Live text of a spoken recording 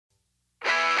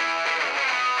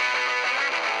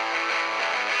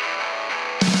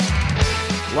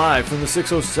Live from the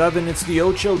 607, it's the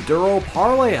Ocho Duro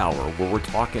Parlay Hour, where we're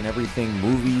talking everything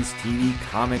movies, TV,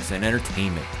 comics, and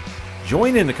entertainment.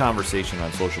 Join in the conversation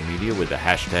on social media with the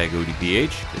hashtag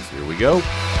ODPH, because here we go.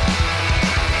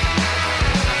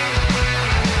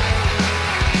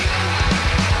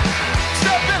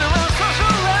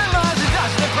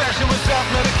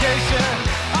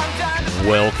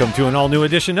 Welcome to an all-new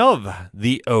edition of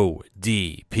the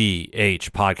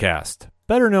ODPH podcast,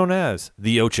 better known as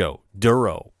the Ocho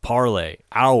Duro Parlay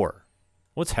Hour.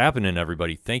 What's happening,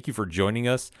 everybody? Thank you for joining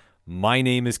us. My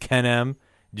name is Ken M.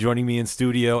 Joining me in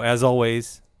studio, as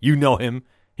always, you know him.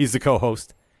 He's the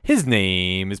co-host. His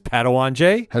name is Padawan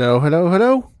J.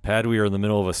 Hello. Pad, we are in the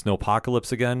middle of a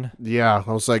snowpocalypse again. Yeah,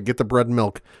 I was like, get the bread and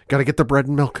milk. Gotta get the bread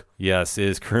and milk. Yes, it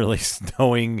is currently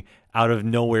snowing out of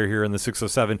nowhere here in the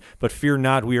 607, but fear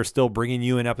not, we are still bringing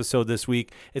you an episode this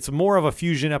week. It's more of a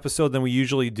fusion episode than we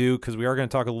usually do because we are going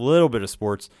to talk a little bit of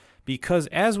sports because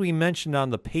as we mentioned on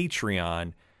the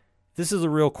Patreon, this is a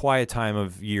real quiet time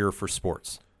of year for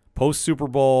sports. Post-Super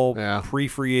Bowl,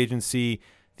 pre-free agency,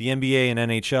 the NBA and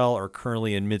NHL are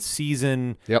currently in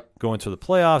mid-season, going to the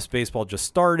playoffs. Baseball just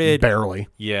started. Barely.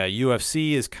 Yeah,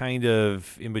 UFC is kind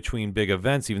of in between big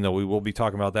events, even though we will be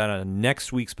talking about that on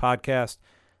next week's podcast.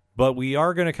 But we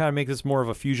are going to kind of make this more of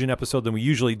a fusion episode than we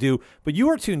usually do. But you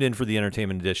are tuned in for the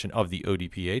entertainment edition of the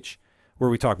ODPH, where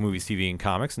we talk movies, TV, and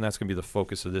comics, and that's going to be the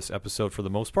focus of this episode for the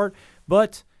most part.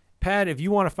 But, Pat, if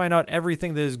you want to find out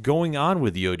everything that is going on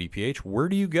with the ODPH, where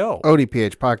do you go?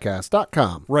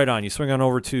 ODPHpodcast.com. Right on. You swing on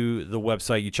over to the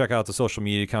website. You check out the social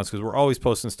media accounts because we're always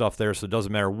posting stuff there, so it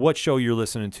doesn't matter what show you're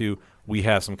listening to. We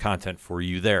have some content for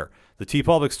you there. The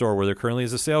TeePublic store, where there currently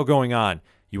is a sale going on.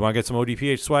 You want to get some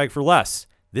ODPH swag for less.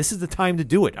 This is the time to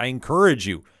do it. I encourage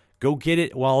you. Go get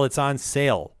it while it's on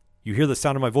sale. You hear the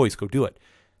sound of my voice. Go do it.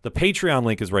 The Patreon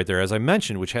link is right there, as I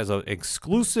mentioned, which has an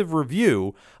exclusive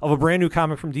review of a brand new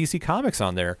comic from DC Comics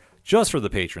on there just for the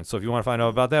patrons. So if you want to find out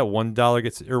about that, one tier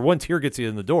gets you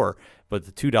in the door, but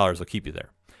the $2 will keep you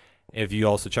there. If you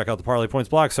also check out the Parlay Points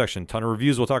blog section, ton of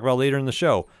reviews we'll talk about later in the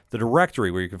show. The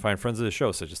directory where you can find friends of the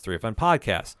show, such as 3FN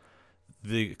Podcasts.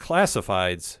 The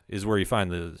classifieds is where you find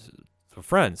the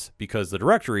friends, because the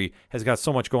directory has got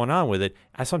so much going on with it.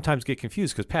 I sometimes get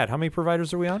confused because, Pat, how many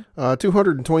providers are we on?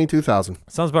 222,000.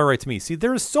 Sounds about right to me. See,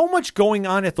 there is so much going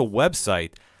on at the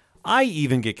website, I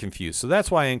even get confused. So that's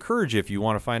why I encourage you, if you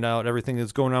want to find out everything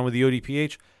that's going on with the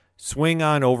ODPH, swing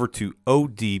on over to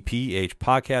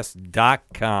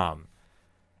odphpodcast.com.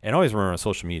 And always remember on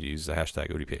social media, use the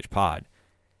hashtag ODPHpod.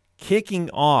 Kicking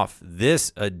off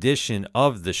this edition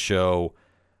of the show,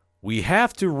 we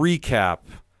have to recap,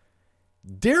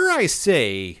 dare I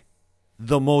say,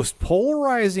 the most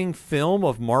polarizing film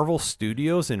of Marvel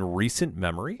Studios in recent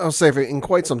memory? I'll say in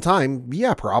quite some time,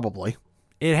 yeah, probably.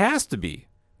 It has to be,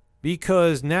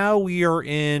 because now we are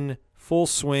in full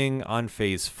swing on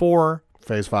Phase 4.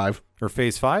 Phase 5. Or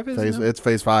Phase 5, isn't it? It's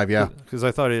Phase 5, yeah. Because I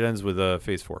thought it ends with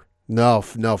Phase 4. No,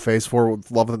 Phase 4,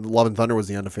 Love and Thunder was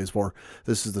the end of Phase 4.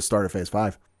 This is the start of Phase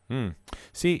 5.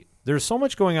 See, there's so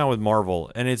much going on with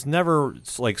Marvel, and it's never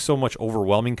like so much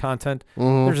overwhelming content.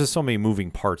 There's just so many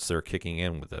moving parts that are kicking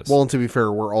in with this. Well, and to be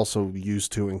fair, we're also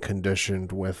used to and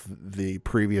conditioned with the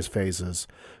previous phases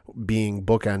being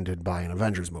bookended by an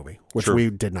Avengers movie, which we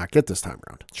did not get this time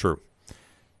around. True.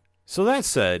 So that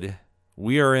said,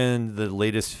 we are in the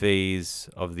latest phase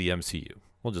of the MCU.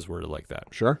 We'll just word it like that.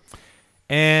 Sure.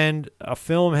 And a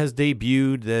film has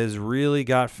debuted that has really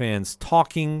got fans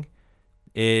talking.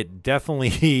 It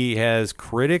definitely has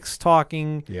critics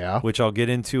talking, which I'll get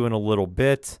into in a little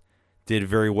bit. Did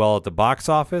very well at the box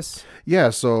office.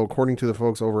 Yeah, so according to the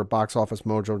folks over at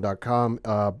BoxOfficeMojo.com,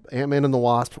 Ant-Man and the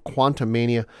Wasp: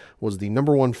 Quantumania was the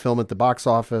number one film at the box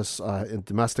office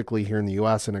domestically here in the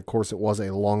U.S., and of course it was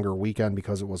a longer weekend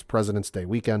because it was President's Day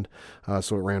weekend,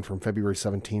 so it ran from February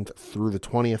 17th through the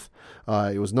 20th.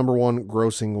 It was number one,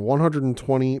 grossing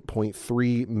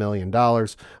 $120.3 million.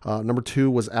 Number two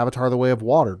was Avatar: The Way of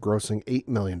Water, grossing $8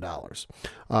 million.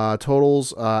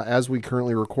 Totals, as we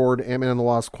currently record, Ant-Man and the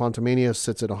Wasp: Quantumania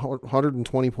sits at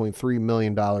 $120.3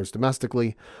 million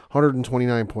domestically,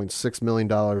 $129.6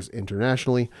 million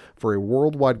internationally, for a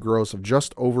worldwide gross of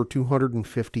just over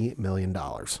 $250 million.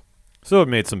 So it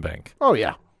made some bank. Oh,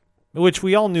 yeah. Which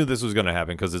we all knew this was going to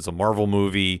happen because it's a Marvel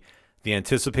movie. The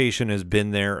anticipation has been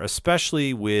there,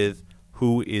 especially with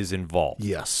who is involved.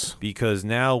 Yes. Because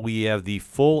now we have the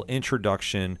full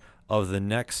introduction of the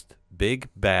next big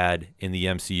bad in the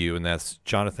MCU, and that's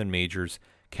Jonathan Majors,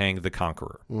 Kang the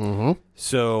Conqueror.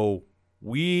 So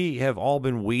we have all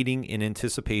been waiting in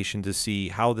anticipation to see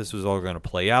how this was all going to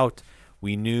play out.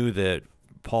 We knew that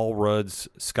Paul Rudd's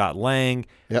Scott Lang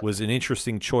was an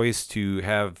interesting choice to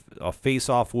have a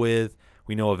face-off with.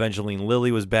 We know Evangeline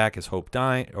Lilly was back as Hope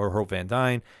Van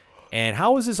Dyne. And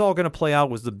how is this all going to play out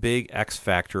was the big X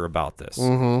factor about this.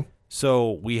 Mm-hmm.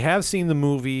 So we have seen the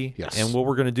movie, Yes. and what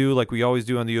we're going to do, like we always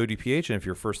do on the ODPH, and if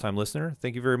you're a first-time listener,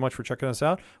 thank you very much for checking us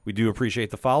out. We do appreciate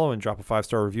the follow, and drop a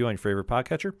 5-star review on your favorite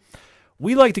podcatcher.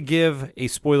 We like to give a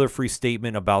spoiler-free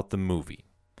statement about the movie.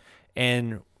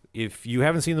 And if you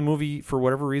haven't seen the movie for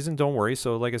whatever reason, don't worry.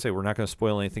 So like I say, we're not going to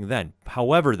spoil anything then.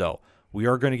 However, though, we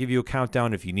are going to give you a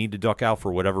countdown if you need to duck out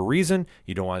for whatever reason.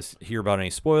 You don't want to hear about any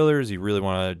spoilers. You really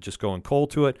want to just go in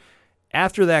cold to it.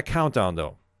 After that countdown,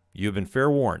 though, you've been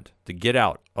fair warned to get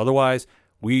out. Otherwise,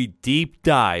 we deep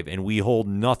dive and we hold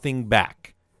nothing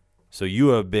back. So you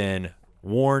have been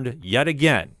warned yet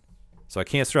again. So I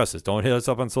can't stress this. Don't hit us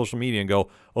up on social media and go,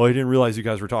 oh, I didn't realize you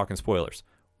guys were talking spoilers.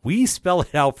 We spell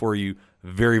it out for you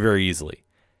very, very easily.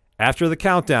 After the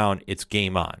countdown, it's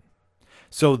game on.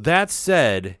 So that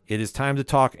said, it is time to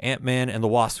talk Ant-Man and the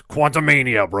Wasp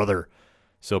Quantumania, brother.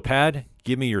 So, Pad,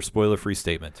 give me your spoiler-free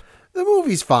statement. The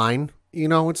movie's fine. You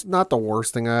know, it's not the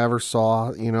worst thing I ever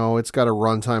saw. You know, it's got a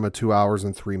runtime of 2 hours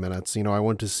and 3 minutes. You know, I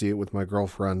went to see it with my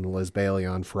girlfriend, Liz Bailey,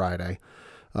 on Friday.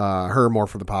 Her more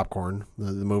for the popcorn.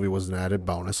 The movie was an added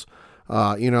bonus.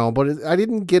 You know, but I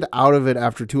didn't get out of it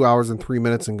after 2 hours and 3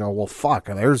 minutes and go, well, fuck,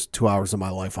 there's 2 hours of my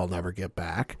life I'll never get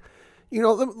back. You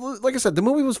know, like I said, the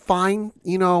movie was fine.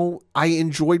 You know, I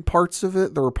enjoyed parts of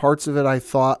it. There were parts of it I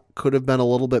thought could have been a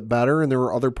little bit better, and there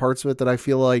were other parts of it that I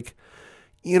feel like,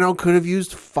 you know, could have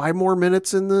used 5 more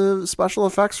minutes in the special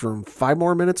effects room, 5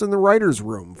 more minutes in the writer's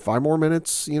room, 5 more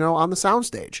minutes, you know, on the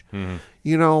soundstage. Mm-hmm.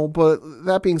 You know, but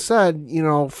that being said, you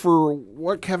know, for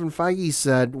what Kevin Feige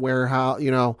said, how,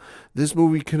 you know, this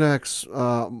movie connects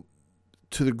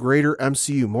to the greater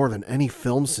MCU more than any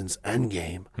film since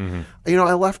Endgame. Mm-hmm. You know,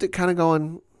 I left it kind of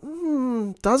going,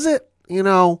 does it? You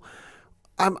know,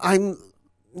 I'm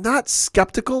not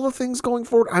skeptical of things going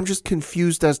forward. I'm just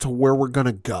confused as to where we're going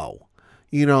to go,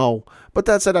 you know. But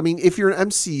that said, I mean, if you're an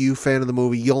MCU fan of the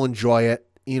movie, you'll enjoy it.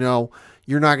 You know,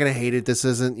 you're not going to hate it. This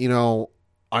isn't, you know,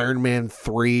 Iron Man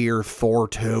 3 or Thor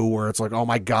 2 where it's like, oh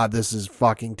my God, this is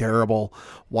fucking terrible.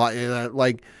 Why,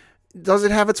 like, does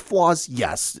it have its flaws?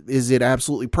 Yes. Is it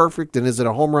absolutely perfect? And is it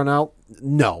a home run out?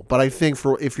 No. But I think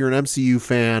if you're an MCU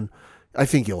fan, I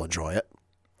think you'll enjoy it.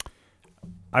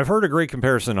 I've heard a great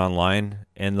comparison online,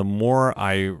 and the more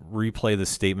I replay the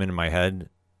statement in my head,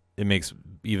 it makes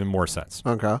even more sense.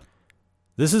 Okay.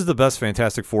 This is the best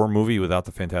Fantastic Four movie without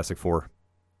the Fantastic Four.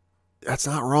 That's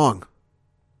not wrong.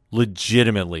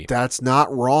 Legitimately. That's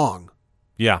not wrong.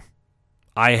 Yeah.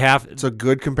 It's a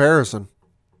good comparison.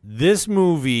 This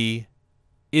movie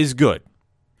is good,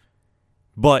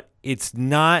 but it's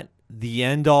not the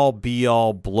end-all,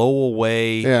 be-all,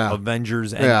 blow-away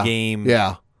Avengers Endgame.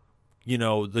 Yeah. You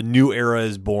know, the new era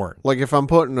is born. Like, if I'm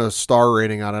putting a star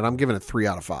rating on it, I'm giving it 3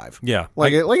 out of 5. Yeah.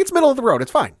 Like it's middle of the road.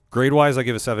 It's fine. Grade-wise, I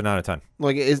give it 7 out of 10.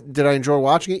 Like, did I enjoy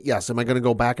watching it? Yes. Am I going to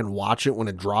go back and watch it when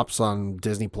it drops on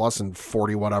Disney Plus in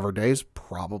 40 whatever days?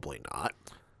 Probably not.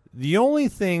 The only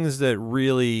things that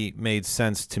really made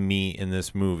sense to me in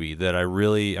this movie that I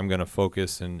really am going to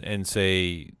focus and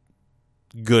say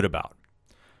good about.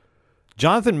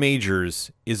 Jonathan Majors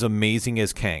is amazing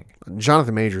as Kang.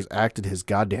 Jonathan Majors acted his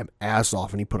goddamn ass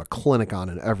off, and he put a clinic on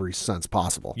in every sense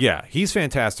possible. Yeah, he's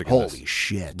fantastic. Holy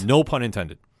shit. No pun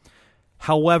intended.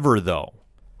 However, though,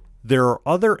 there are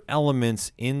other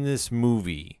elements in this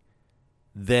movie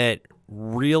that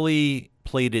really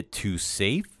played it too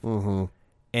safe. Mm-hmm.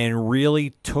 And really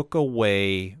took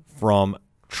away from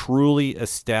truly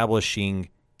establishing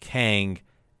Kang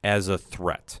as a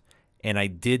threat. And I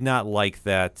did not like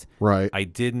that. Right. I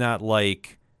did not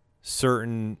like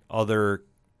certain other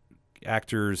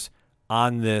actors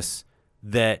on this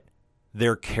that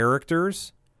their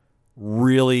characters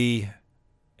really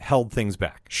held things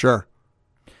back. Sure.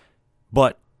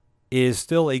 But it is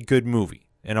still a good movie.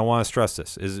 And I want to stress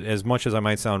this. As much as I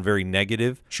might sound very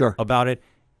negative about it,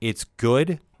 it's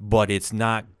good, but it's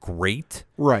not great.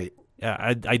 Right.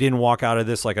 I didn't walk out of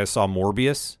this like I saw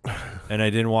Morbius, and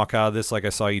I didn't walk out of this like I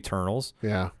saw Eternals.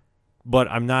 Yeah. But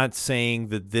I'm not saying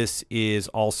that this is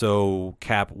also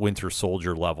Cap Winter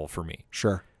Soldier level for me.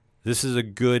 Sure. This is a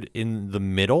good in the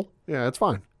middle. Yeah, it's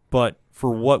fine. But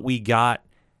for what we got,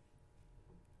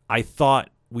 I thought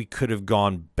we could have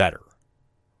gone better.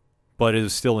 But it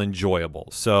was still enjoyable.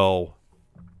 So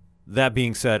that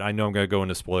being said, I know I'm going to go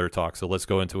into spoiler talk, so let's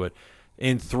go into it.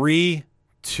 In 3,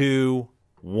 2,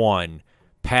 1.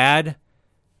 Pad,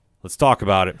 let's talk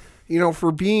about it.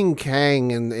 For being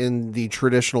Kang in the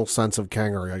traditional sense of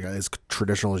Kang, or as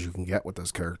traditional as you can get with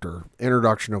this character,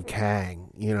 introduction of Kang,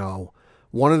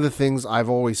 one of the things I've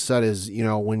always said is,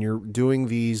 when you're doing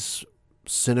these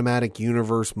cinematic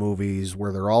universe movies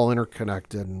where they're all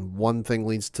interconnected and one thing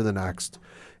leads to the next,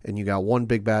 and you got one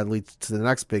big bad leads to the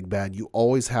next big bad, you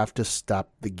always have to step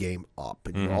the game up,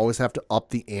 and you always have to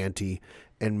up the ante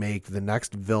and make the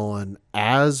next villain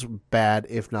as bad,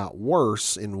 if not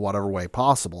worse, in whatever way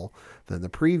possible than the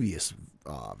previous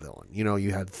villain.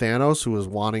 You had Thanos, who was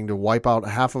wanting to wipe out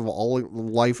half of all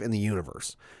life in the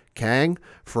universe. Kang,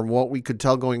 from what we could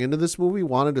tell going into this movie,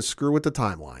 wanted to screw with the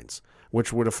timelines,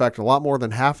 which would affect a lot more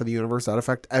than half of the universe. That'd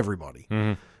affect everybody.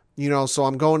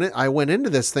 So I went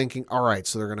into this thinking, all right,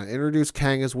 so they're going to introduce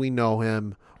Kang as we know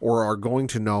him, or are going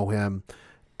to know him,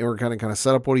 and we're kind of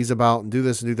set up what he's about and do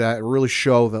this and do that, and really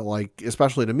show that, like,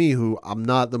 especially to me, who I'm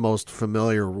not the most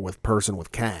familiar with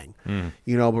Kang,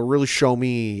 but really show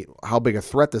me how big a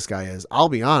threat this guy is. I'll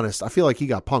be honest, I feel like he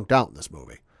got punked out in this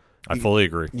movie. I fully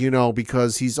agree.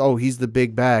 Because he's the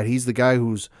big bad. He's the guy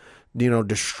who's,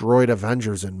 destroyed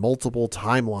Avengers in multiple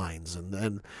timelines, and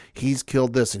then he's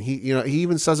killed this, and he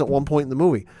even says at one point in the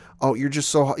movie, "Oh, you're just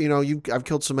so, I've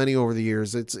killed so many over the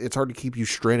years. It's hard to keep you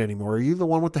straight anymore. Are you the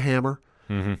one with the hammer?"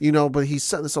 But he's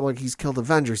setting this up like he's killed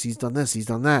Avengers. He's done this. He's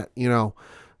done that.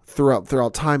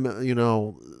 Throughout time.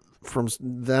 From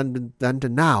then to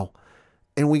now.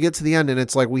 And we get to the end, and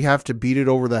it's like we have to beat it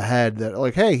over the head that,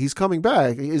 like, hey, he's coming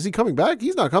back. Is he coming back?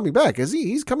 He's not coming back. Is he?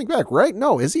 He's coming back, right?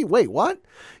 No, is he? Wait, what?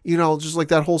 Just like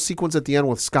that whole sequence at the end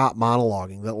with Scott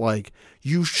monologuing that, like,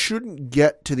 you shouldn't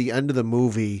get to the end of the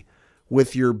movie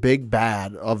with your big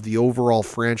bad of the overall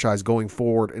franchise going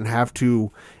forward and have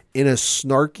to, in a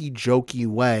snarky, jokey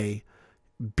way,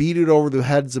 beat it over the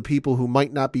heads of people who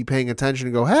might not be paying attention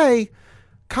and go, hey,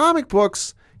 comic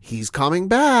books, he's coming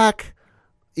back.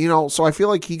 So I feel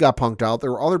like he got punked out.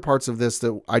 There were other parts of this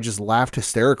that I just laughed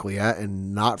hysterically at,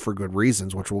 and not for good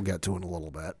reasons, which we'll get to in a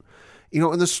little bit.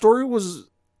 And the story was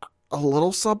a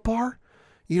little subpar.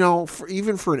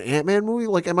 Even for an Ant-Man movie,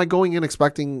 like, am I going in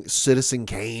expecting Citizen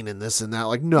Kane and this and that?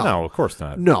 Like, no. No, of course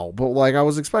not. No, but like I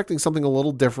was expecting something a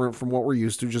little different from what we're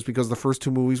used to, just because the first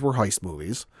two movies were heist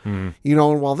movies. And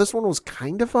while this one was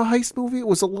kind of a heist movie, it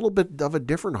was a little bit of a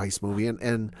different heist movie,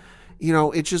 and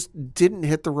it just didn't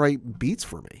hit the right beats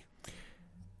for me.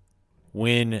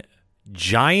 When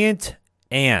giant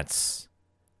ants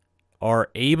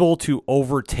are able to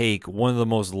overtake one of the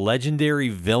most legendary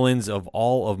villains of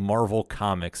all of Marvel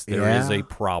Comics, there is a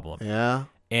problem. Yeah.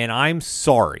 And I'm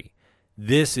sorry.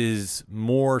 This is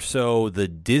more so the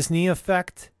Disney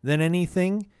effect than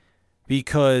anything,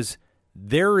 because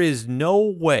there is no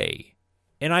way,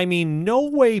 and I mean no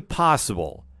way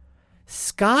possible,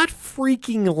 Scott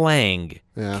freaking Lang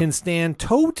can stand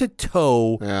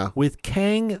toe-to-toe with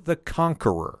Kang the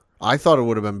Conqueror. I thought it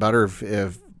would have been better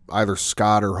if either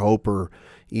Scott or Hope or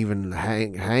even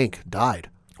Hank died.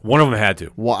 One of them had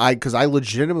to. Well, because I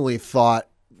legitimately thought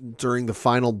during the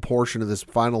final portion of this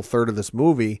final third of this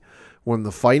movie, when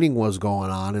the fighting was going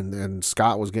on and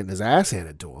Scott was getting his ass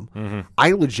handed to him,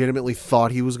 I legitimately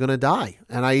thought he was going to die.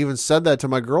 And I even said that to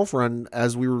my girlfriend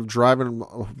as we were driving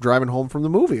home from the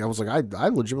movie. I was like, I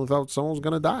legitimately thought someone was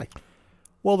going to die.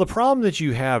 Well, the problem that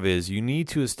you have is you need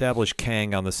to establish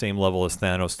Kang on the same level as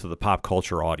Thanos to the pop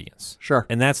culture audience. Sure.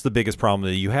 And that's the biggest problem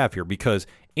that you have here, because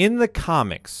in the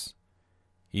comics,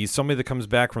 he's somebody that comes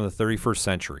back from the 31st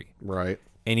century. Right.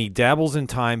 And he dabbles in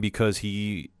time because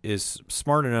he is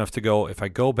smart enough to go, if I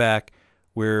go back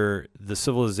where the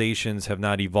civilizations have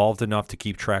not evolved enough to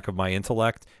keep track of my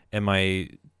intellect and my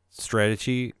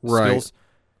strategy skills,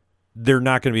 they're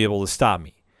not going to be able to stop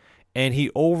me. And he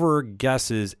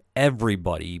over-guesses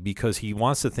everybody because he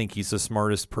wants to think he's the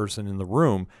smartest person in the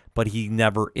room, but he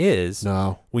never is.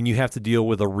 No. When you have to deal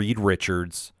with a Reed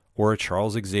Richards or a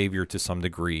Charles Xavier to some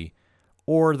degree,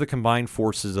 or the combined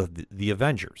forces of the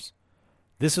Avengers.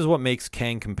 This is what makes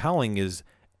Kang compelling, is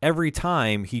every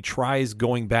time he tries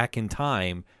going back in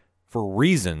time for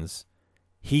reasons,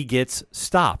 he gets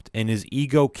stopped and his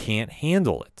ego can't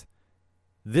handle it.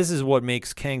 This is what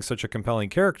makes Kang such a compelling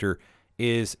character,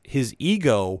 is his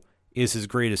ego is his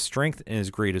greatest strength and his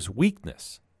greatest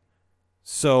weakness.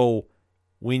 So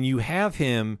when you have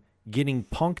him getting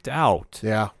punked out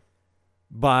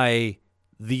by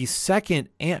the second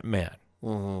Ant-Man,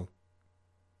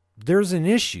 there's an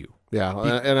issue. Yeah,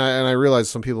 and I realize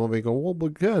some people may go, well, but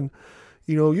again,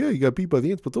 you got beat by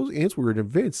the ants, but those ants were an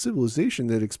advanced civilization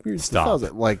that experienced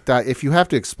the like that. If you have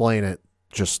to explain it,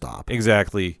 just stop.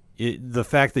 Exactly. The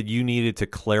fact that you needed to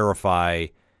clarify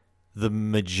the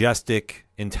majestic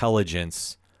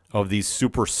intelligence of these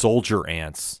super soldier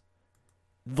ants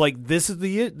like this is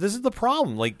the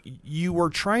problem. Like you were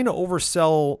trying to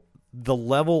oversell the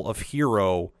level of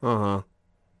hero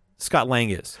Scott Lang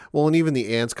is. Well, and even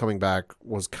the ants coming back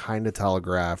was kind of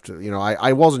telegraphed. You know,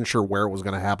 I wasn't sure where it was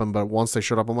going to happen, but once they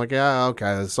showed up, I'm like, yeah, okay,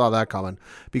 I saw that coming.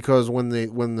 Because when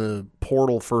the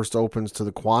portal first opens to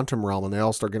the quantum realm and they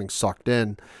all start getting sucked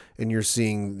in, and you're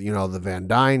seeing, you know, the Van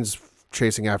Dynes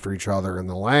chasing after each other and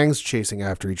the Langs chasing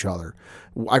after each other.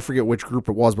 I forget which group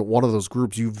it was, but one of those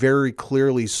groups, you very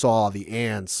clearly saw the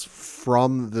ants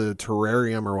from the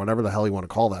terrarium or whatever the hell you want to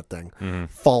call that thing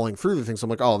falling through the thing. So I'm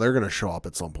like, oh, they're going to show up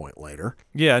at some point later.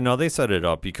 Yeah, no, they set it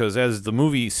up because as the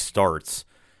movie starts,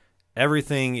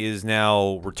 everything is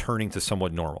now returning to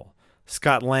somewhat normal.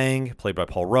 Scott Lang, played by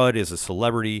Paul Rudd, is a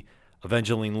celebrity.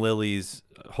 Evangeline Lilly's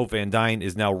Hope Van Dyne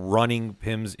is now running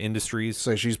Pym's Industries.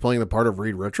 So she's playing the part of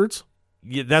Reed Richards?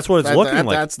 Yeah, that's what it's looking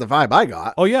like. That's the vibe I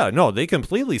got. Oh, yeah. No, they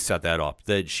completely set that up,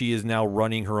 that she is now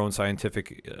running her own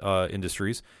scientific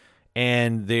industries,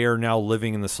 and they are now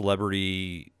living in the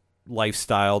celebrity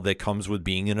lifestyle that comes with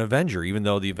being an Avenger, even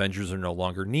though the Avengers are no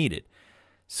longer needed.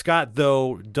 Scott,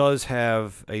 though, does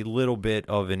have a little bit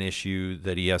of an issue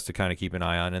that he has to kind of keep an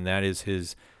eye on, and that is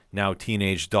his now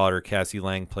teenage daughter, Cassie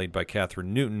Lang, played by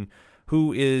Catherine Newton,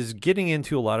 who is getting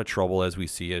into a lot of trouble, as we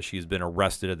see, as she's been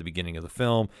arrested at the beginning of the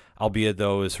film, albeit,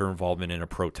 though, is her involvement in a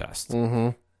protest. Mm-hmm.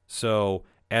 So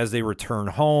as they return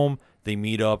home, they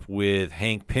meet up with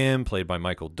Hank Pym, played by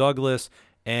Michael Douglas,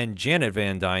 and Janet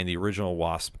Van Dyne, the original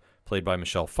Wasp, played by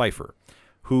Michelle Pfeiffer,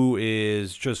 who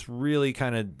is just really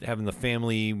kind of having the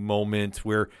family moment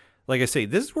where, like I say,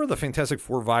 this is where the Fantastic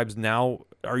Four vibes now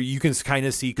are. You can kind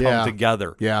of see come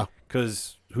together. Yeah.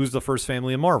 Because who's the first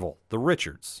family in Marvel? The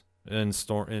Richards. And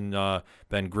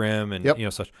Ben Grimm and you know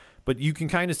such, but you can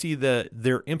kind of see that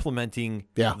they're implementing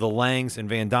the Langs and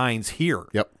Van Dynes here.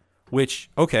 Yep. Which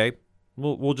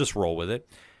we'll just roll with it.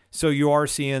 So you are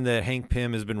seeing that Hank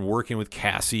Pym has been working with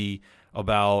Cassie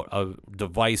about a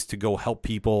device to go help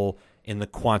people in the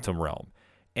quantum realm,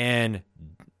 and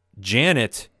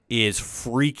Janet is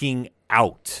freaking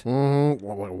out.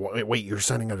 Mm-hmm. Wait, you're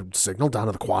sending a signal down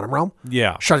to the quantum realm?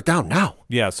 Yeah. Shut it down now.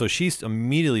 Yeah, so she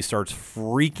immediately starts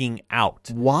freaking out.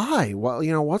 Why? Well,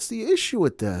 you know, what's the issue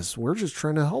with this? We're just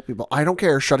trying to help people. I don't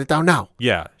care. Shut it down now.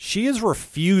 Yeah, she is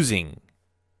refusing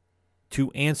to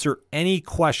answer any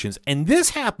questions. And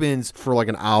this happens for like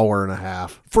an hour and a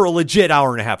half. For a legit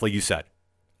hour and a half, like you said.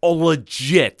 A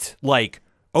legit, like,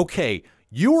 okay,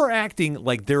 you are acting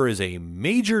like there is a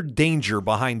major danger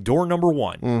behind door number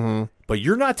 1, but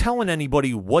you're not telling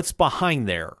anybody what's behind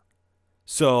there.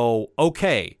 So,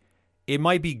 okay, it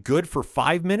might be good for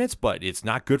 5 minutes, but it's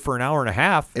not good for an hour and a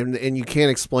half. And you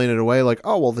can't explain it away like,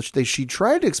 oh, well, she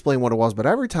tried to explain what it was, but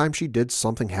every time she did,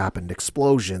 something happened.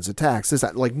 Explosions, attacks, this,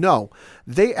 that. Like, no.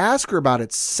 They ask her about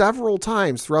it several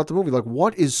times throughout the movie. Like,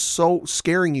 what is so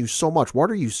scaring you so much?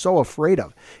 What are you so afraid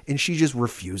of? And she just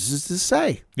refuses to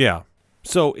say. Yeah.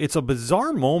 So it's a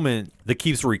bizarre moment that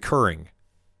keeps recurring,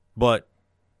 but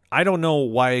I don't know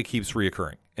why it keeps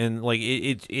reoccurring. And like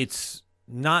it's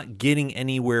not getting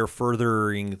anywhere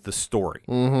furthering the story.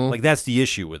 Like that's the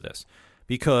issue with this.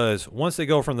 Because once they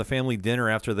go from the family dinner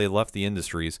after they left the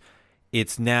Industries,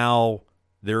 it's now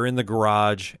they're in the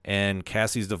garage and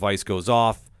Cassie's device goes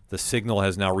off. The signal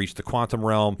has now reached the quantum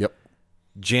realm. Yep.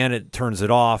 Janet turns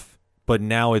it off, but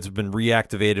now it's been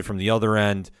reactivated from the other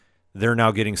end. They're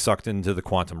now getting sucked into the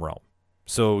quantum realm.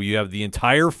 So you have the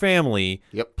entire family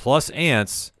plus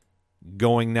ants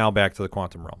going now back to the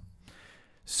quantum realm.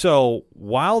 So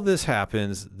while this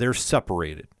happens, they're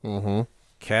separated.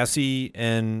 Cassie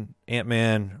and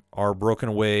Ant-Man are broken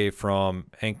away from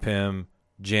Hank Pym,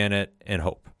 Janet, and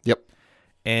Hope. Yep.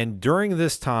 And during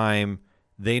this time,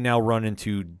 they now run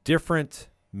into different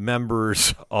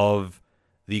members of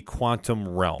the quantum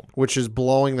realm, which is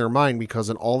blowing their mind because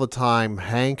in all the time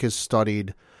Hank has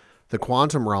studied the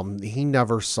quantum realm, he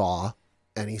never saw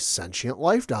any sentient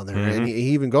life down there. And he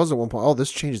even goes at one point, oh,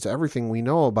 this changes everything we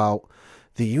know about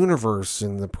the universe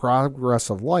and the progress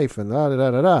of life and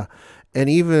da-da-da-da-da. And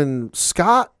even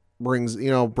Scott brings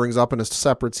up in a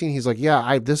separate scene, he's like,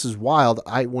 yeah, this is wild.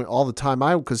 I went all the time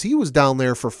because he was down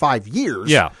there for 5 years.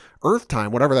 Yeah. Earth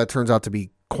time, whatever that turns out to be,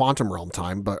 quantum realm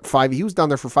time, but he was down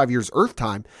there for 5 years Earth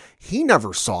time. He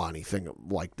never saw anything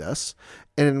like this.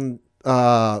 And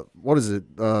what is it?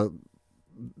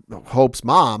 Hope's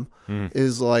mom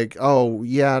is like, oh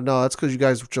yeah, no, that's because you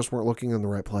guys just weren't looking in the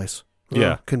right place.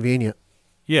 Yeah. Convenient.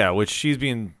 Yeah, which she's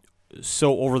being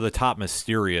so over the top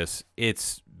mysterious,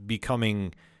 it's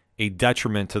becoming a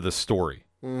detriment to the story.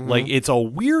 Like it's a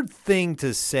weird thing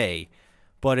to say,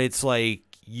 but it's like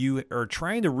you are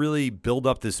trying to really build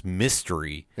up this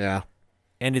mystery. Yeah.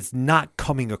 and it's not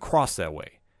coming across that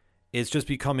way. It's just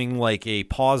becoming like a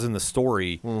pause in the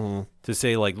story to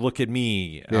say, like, look at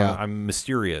me, I'm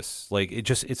mysterious. Like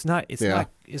it's not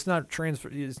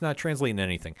translating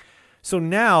anything. So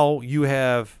now you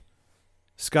have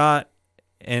Scott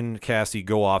and Cassie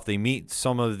go off. They meet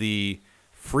some of the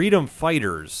freedom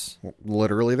fighters.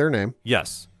 Literally their name.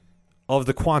 Yes. Of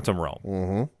the quantum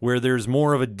realm, where there's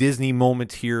more of a Disney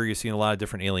moment here. You're seeing a lot of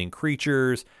different alien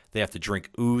creatures. They have to drink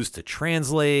ooze to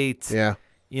translate. Yeah.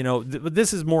 You know, but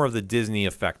this is more of the Disney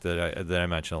effect that I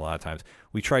mentioned a lot of times.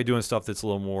 We try doing stuff that's a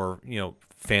little more,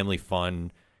 family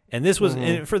fun. And this was,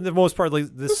 and for the most part, like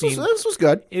this was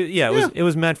good. It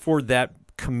was meant for that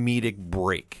comedic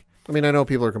break. I mean, I know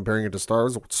people are comparing it to Star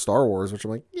Wars, which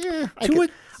I'm like,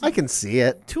 I can see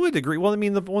it to a degree. Well, I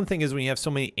mean, the one thing is when you have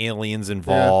so many aliens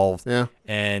involved,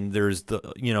 and there's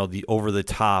the over the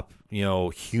top,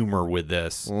 humor with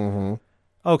this.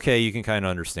 Okay, you can kind of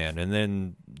understand. And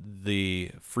then the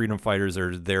freedom fighters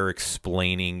are there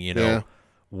explaining,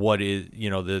 what is,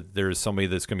 there's somebody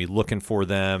that's going to be looking for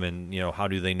them, and how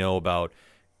do they know about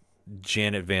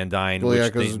Janet Van Dyne? Well,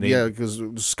 because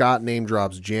Scott name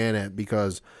drops Janet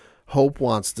because Hope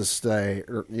wants to stay,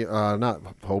 or not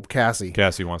Hope, Cassie.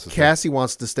 Cassie wants to stay. Cassie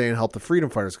wants to stay and help the freedom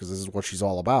fighters because this is what she's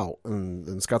all about.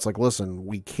 And Scott's like, listen,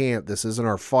 we can't. This isn't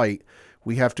our fight.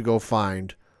 We have to go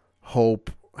find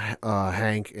Hope,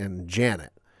 Hank, and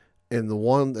Janet. And the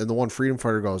one freedom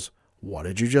fighter goes, what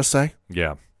did you just say?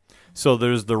 Yeah. So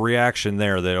there's the reaction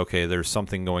there that, okay, there's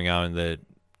something going on, and that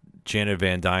Janet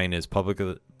Van Dyne is public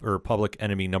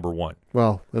enemy number 1.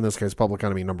 Well, in this case, public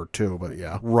enemy number 2, but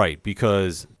yeah. Right,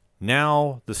 because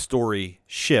now the story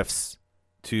shifts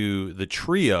to the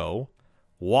trio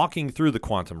walking through the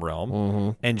quantum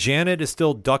realm, and Janet is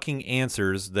still ducking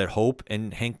answers that Hope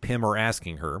and Hank Pym are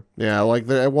asking her. Yeah, like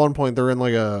at one point they're in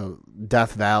like a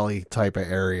Death Valley type of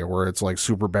area where it's like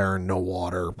super barren, no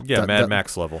water. Yeah, Mad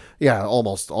Max level. Yeah,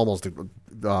 almost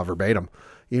verbatim.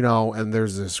 And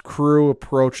there's this crew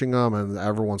approaching them, and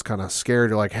everyone's kind of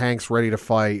scared. Like Hank's ready to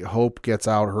fight. Hope gets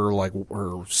out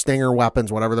her stinger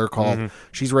weapons, whatever they're called.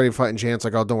 She's ready to fight, and Janet's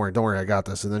like, "Oh, don't worry, I got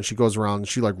this." And then she goes around and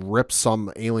she like rips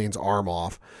some alien's arm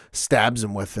off, stabs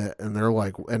him with it, and they're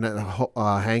like, and then,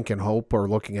 Hank and Hope are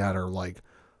looking at her like,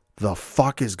 "The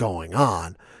fuck is going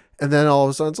on?" And then all of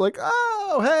a sudden it's like,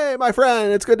 "Oh, hey, my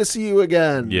friend, it's good to see you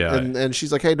again." Yeah, and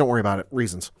she's like, "Hey, don't worry about it.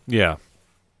 Reasons." Yeah.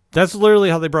 That's literally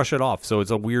how they brush it off. So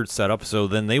it's a weird setup. So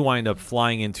then they wind up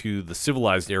flying into the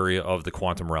civilized area of the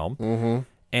quantum realm.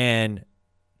 And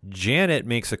Janet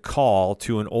makes a call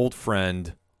to an old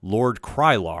friend, Lord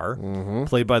Krylar,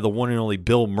 played by the one and only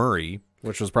Bill Murray.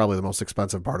 Which was probably the most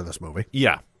expensive part of this movie.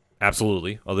 Yeah,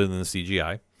 absolutely, other than the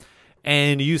CGI.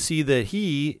 And you see that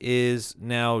he is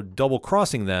now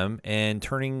double-crossing them and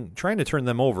trying to turn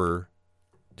them over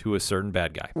to a certain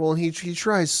bad guy. Well, he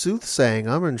tries soothsaying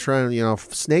them and trying,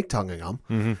 snake tonguing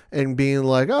them and being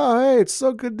like, "Oh, hey, it's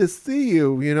so good to see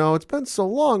you. It's been so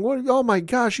long. Oh my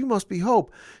gosh, you must be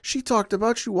Hope. She talked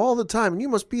about you all the time, and you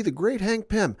must be the great Hank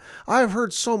Pym. I've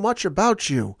heard so much about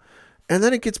you." And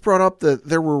then it gets brought up that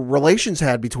there were relations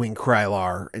had between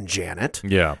Krylar and Janet.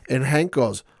 Yeah. And Hank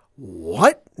goes,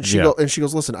 "What?" She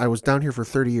goes, "Listen, I was down here for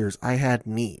 30 years. I had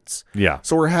needs." Yeah.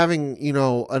 So we're having,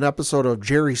 an episode of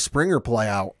Jerry Springer play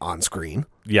out on screen.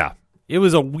 Yeah. It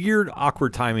was a weird,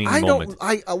 awkward timing moment.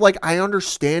 I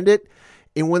understand it.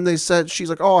 And when they said, she's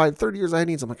like, "Oh, I had 30 years, I had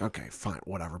needs." I'm like, okay, fine,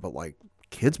 whatever. But like,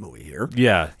 kids movie here.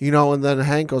 Yeah. And then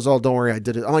Hank goes, "Oh, don't worry, I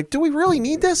did it." I'm like, do we really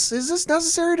need this? Is this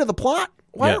necessary to the plot?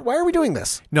 Why are we doing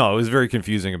this? No, it was very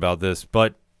confusing about this,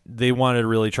 but they wanted to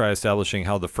really try establishing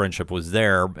how the friendship was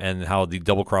there and how the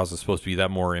double cross is supposed to be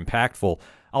that more impactful.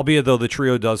 Albeit, though, the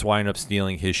trio does wind up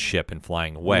stealing his ship and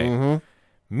flying away.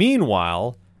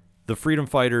 Meanwhile, the freedom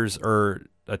fighters are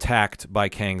attacked by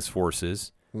Kang's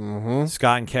forces.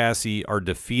 Scott and Cassie are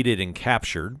defeated and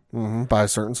captured. By a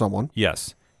certain someone.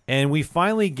 Yes. And we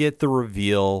finally get the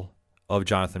reveal of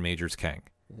Jonathan Majors Kang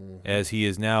as he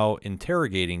is now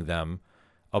interrogating them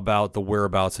about the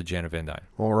whereabouts of Janet Van Dyne.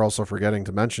 Well, we're also forgetting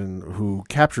to mention who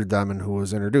captured them and who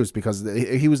was introduced, because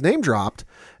he was name dropped,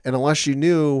 and unless you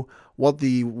knew what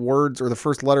the words or the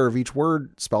first letter of each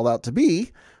word spelled out to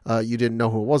be, you didn't know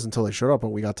who it was until they showed up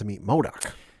and we got to meet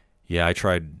MODOK. Yeah, I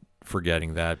tried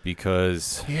forgetting that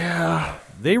because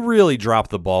they really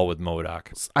dropped the ball with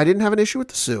MODOK. I didn't have an issue with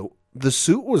the suit. The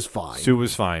suit was fine. Suit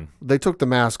was fine. They took the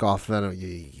mask off, then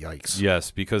yikes.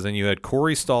 Yes, because then you had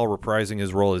Corey Stahl reprising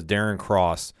his role as Darren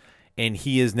Cross, and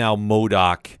he is now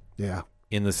MODOK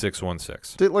in the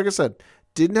 616. Like I said,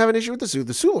 didn't have an issue with the suit.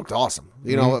 The suit looked awesome.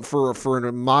 For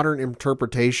a modern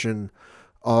interpretation,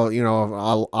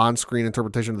 on-screen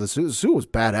interpretation of the suit was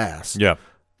badass. Yeah.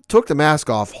 took the mask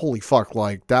off, holy fuck,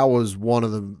 like that was one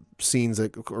of the scenes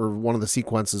or one of the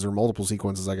sequences or multiple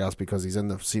sequences, I guess, because he's in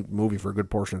the movie for a good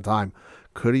portion of time.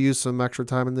 Could have used some extra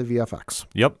time in the VFX.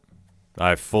 Yep.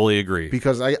 I fully agree.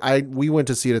 Because we went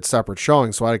to see it at separate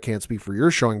showings, so I can't speak for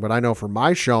your showing, but I know for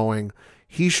my showing,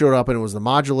 he showed up and it was the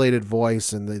modulated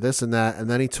voice and the this and that, and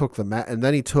then he took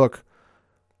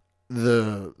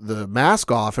the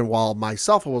mask off, and while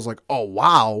myself I was like, oh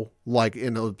wow, like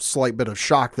in a slight bit of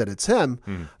shock that it's him,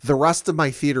 the rest of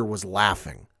my theater was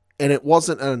laughing. And it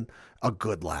wasn't a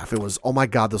good laugh. It was, oh my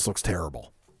God, this looks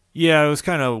terrible. Yeah, it was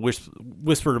kind of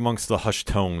whispered amongst the hushed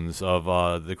tones of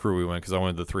the crew we went, because I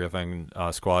went to the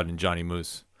 3FN squad and Johnny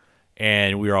Moose.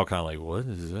 And we were all kind of like,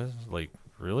 what is this? Like,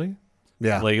 really?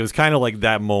 Yeah. Like, it was kind of like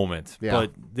that moment. Yeah.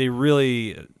 But they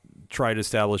really tried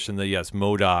establishing that, yes,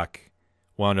 MODOK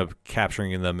wound up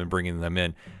capturing them and bringing them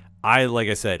in. Like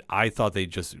I said, I thought they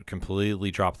just completely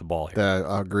dropped the ball here.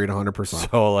 Agreed 100%.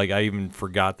 So, like, I even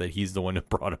forgot that he's the one who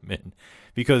brought him in,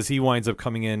 because he winds up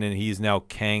coming in and he's now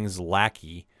Kang's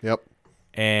lackey. Yep.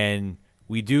 And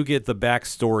we do get the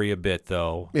backstory a bit,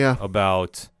 though,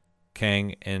 about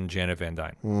Kang and Janet Van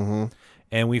Dyne. Mm-hmm.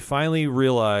 And we finally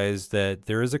realize that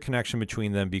there is a connection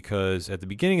between them, because at the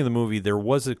beginning of the movie, there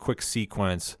was a quick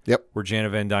sequence where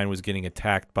Janet Van Dyne was getting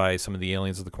attacked by some of the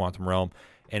aliens of the quantum realm.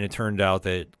 And it turned out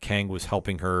that Kang was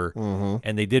helping her,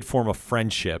 and they did form a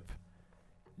friendship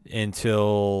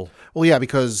until... Well, yeah,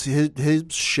 because his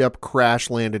ship crash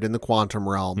landed in the quantum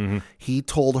realm. Mm-hmm. He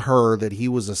told her that he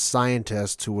was a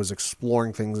scientist who was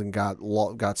exploring things and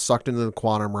got sucked into the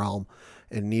quantum realm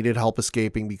and needed help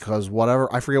escaping because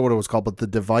whatever, I forget what it was called, but the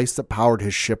device that powered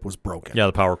his ship was broken. Yeah,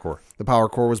 the power core. The power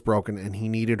core was broken, and he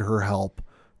needed her help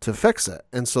to fix it.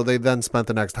 And so they then spent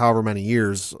the next however many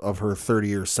years of her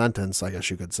 30-year sentence, I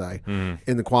guess you could say,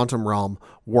 in the quantum realm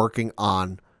working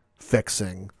on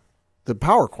fixing the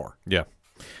power core. Yeah.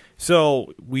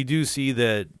 So we do see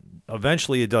that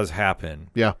eventually it does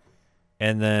happen. Yeah.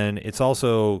 And then it's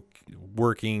also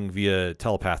working via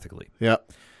telepathically. Yeah.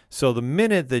 So the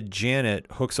minute that Janet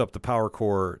hooks up the power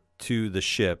core to the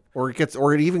ship, or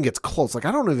it even gets close. Like,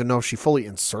 I don't even know if she fully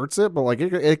inserts it, but like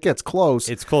it gets close.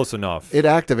 It's close enough. It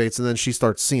activates, and then she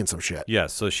starts seeing some shit. Yeah,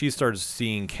 so she starts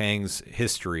seeing Kang's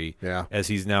history as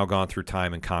he's now gone through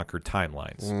time and conquered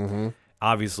timelines. Mm-hmm.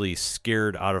 Obviously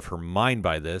scared out of her mind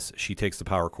by this, she takes the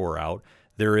power core out.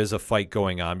 There is a fight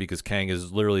going on because Kang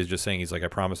is literally just saying, he's like, I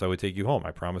promise I would take you home. I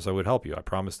promise I would help you. I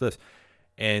promise this.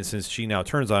 And since she now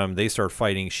turns on him, they start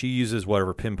fighting. She uses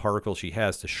whatever pin particle she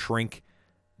has to shrink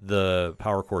the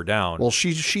power core down. Well,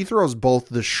 she throws both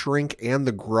the shrink and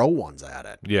the grow ones at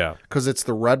it. Yeah, because it's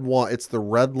the red one, it's the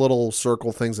red little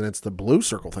circle things, and it's the blue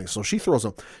circle things. So she throws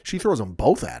them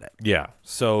both at it. Yeah,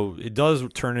 so it does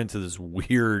turn into this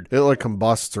weird. It like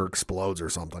combusts or explodes or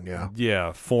something. Yeah.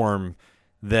 Yeah, form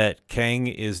that Kang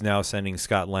is now sending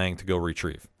Scott Lang to go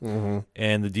retrieve. Mm-hmm.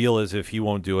 And the deal is, if he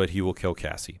won't do it, he will kill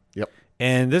Cassie. Yep.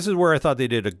 And this is where I thought they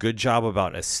did a good job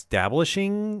about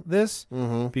establishing this,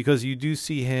 because you do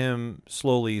see him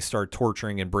slowly start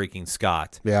torturing and breaking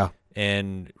Scott. Yeah.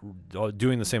 And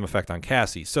doing the same effect on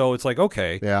Cassie. So it's like,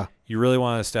 okay, you really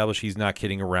want to establish he's not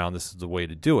kidding around. This is the way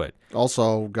to do it.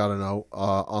 Also, got to know,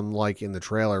 unlike in the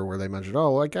trailer where they mentioned,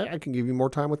 I can give you more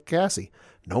time with Cassie.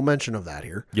 No mention of that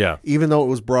here. Yeah. Even though it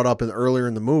was brought up earlier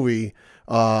in the movie,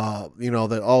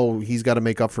 that, he's got to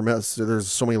make up for there's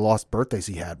so many lost birthdays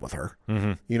he had with her.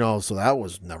 Mm-hmm. So that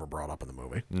was never brought up in the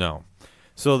movie. No.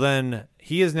 So then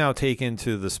he is now taken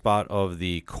to the spot of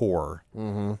the core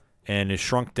and is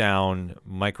shrunk down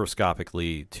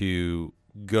microscopically to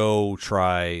go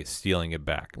try stealing it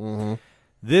back. Mm-hmm.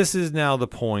 This is now the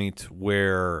point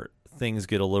where things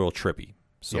get a little trippy.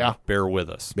 So bear with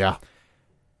us. Yeah.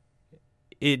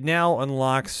 It now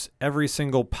unlocks every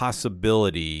single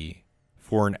possibility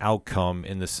for an outcome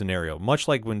in this scenario, much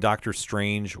like when Doctor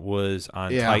Strange was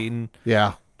on Titan,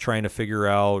 trying to figure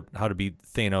out how to beat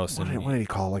Thanos. What did he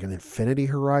call it? Like an Infinity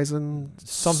Horizon,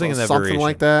 something in that something variation.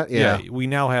 like that. Yeah, we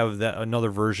now have another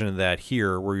version of that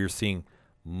here, where you're seeing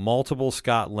multiple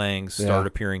Scott Langs start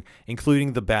appearing,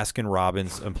 including the Baskin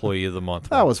Robbins Employee of the Month.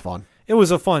 That was fun. It was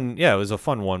a fun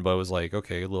one, but it was like,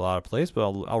 okay, a little out of place, but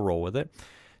I'll roll with it.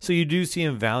 So you do see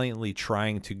him valiantly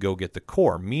trying to go get the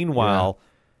core. Meanwhile,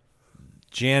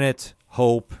 Janet,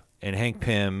 Hope, and Hank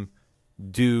Pym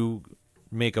do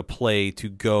make a play to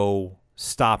go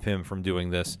stop him from doing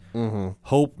this. Mm-hmm.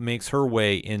 Hope makes her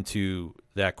way into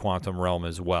that quantum realm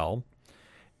as well,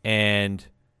 and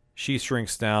she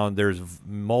shrinks down. There's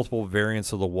multiple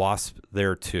variants of the Wasp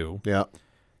there too. Yeah.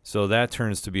 So that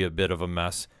turns to be a bit of a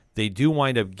mess. They do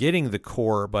wind up getting the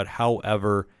core, but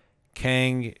however,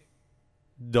 Kang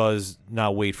does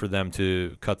not wait for them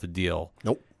to cut the deal.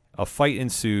 Nope. A fight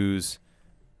ensues.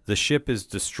 The ship is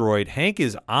destroyed. Hank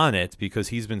is on it because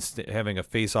he's been having a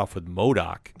face-off with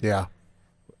MODOK. Yeah.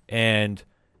 And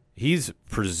he's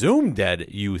presumed dead,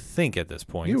 you think, at this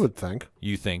point. You would think.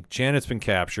 You think. Janet's been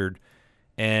captured,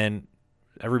 and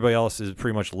everybody else is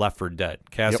pretty much left for dead.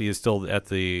 Cassie is still at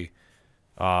the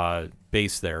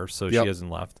base there, so she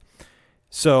hasn't left.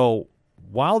 So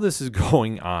while this is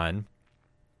going on,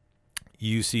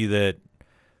 you see that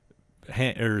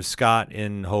Scott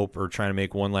and Hope are trying to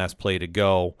make one last play to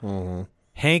go. Mm-hmm.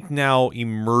 Hank now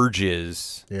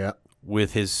emerges Yeah.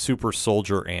 with his super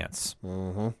soldier ants.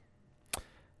 Mm-hmm.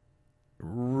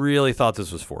 Really thought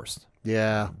this was forced.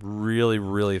 Yeah. Really,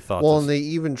 really thought Well, this. and they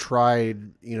even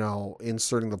tried,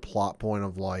 inserting the plot point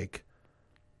of like,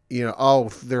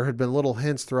 there had been little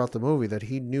hints throughout the movie that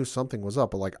he knew something was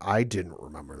up, but like I didn't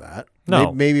remember that.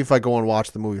 No. Maybe if I go and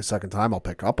watch the movie a second time, I'll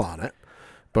pick up on it.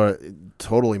 But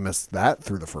totally missed that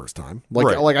through the first time.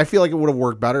 Like I feel like it would have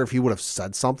worked better if he would have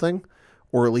said something,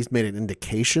 or at least made an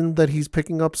indication that he's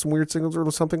picking up some weird signals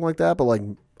or something like that. But like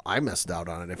I missed out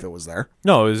on it if it was there.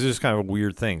 No, it was just kind of a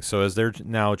weird thing. So as they're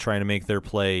now trying to make their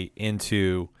play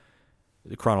into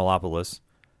the Chronolopolis,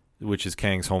 which is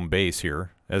Kang's home base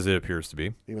here, as it appears to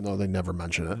be. Even though they never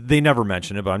mention it. They never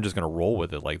mention it, but I'm just going to roll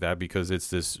with it like that because it's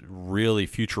this really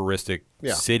futuristic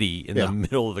city in the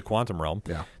middle of the quantum realm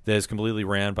that is completely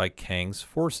ran by Kang's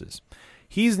forces.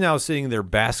 He's now sitting there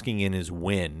basking in his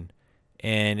win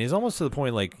and is almost to the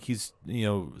point like he's,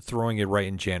 throwing it right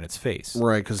in Janet's face.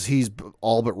 Right, because he's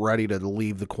all but ready to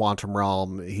leave the quantum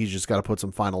realm. He's just got to put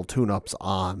some final tune-ups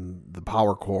on the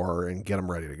power core and get him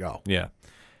ready to go. Yeah.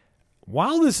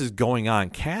 While this is going on,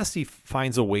 Cassie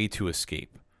finds a way to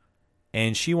escape,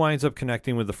 and she winds up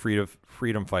connecting with the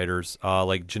freedom fighters,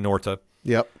 like Gentora,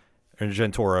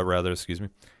 excuse me.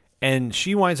 And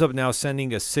she winds up now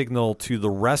sending a signal to the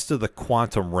rest of the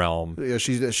quantum realm. Yeah,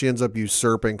 she ends up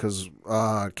usurping because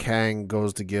Kang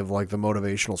goes to give like the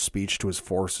motivational speech to his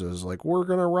forces, like we're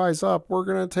gonna rise up, we're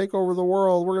gonna take over the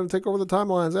world, we're gonna take over the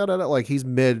timelines. Like he's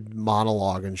mid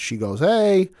monologue, and she goes,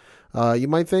 "Hey, you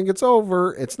might think it's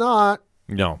over, it's not."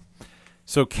 No.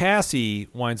 So Cassie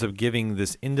winds up giving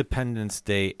this Independence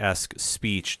Day-esque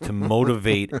speech to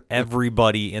motivate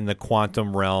everybody in the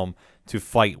quantum realm to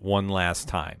fight one last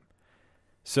time.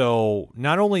 So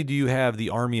not only do you have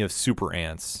the army of super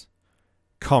ants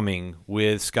coming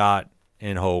with Scott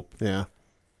and Hope,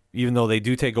 even though they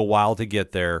do take a while to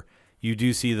get there, you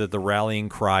do see that the rallying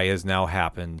cry has now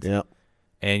happened. Yep.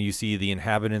 And you see the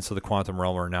inhabitants of the quantum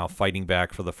realm are now fighting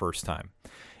back for the first time.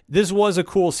 This was a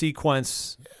cool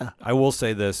sequence. I will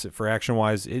say this, for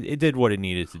action-wise, it did what it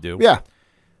needed to do. Yeah.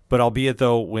 But albeit,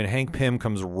 though, when Hank Pym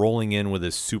comes rolling in with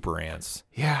his super ants,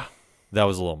 that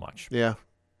was a little much. Yeah.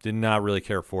 Did not really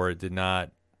care for it. Did not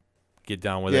get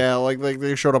down with it. Yeah, like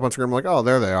they showed up on screen. I'm like, oh,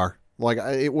 there they are. Like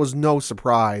it was no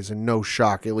surprise and no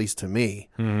shock, at least to me,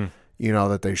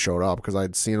 that they showed up because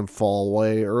I'd seen them fall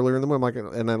away earlier in the movie. I'm like,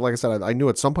 and then, like I said, I knew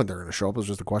at some point they were going to show up. It was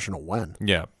just a question of when.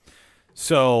 Yeah.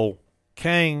 So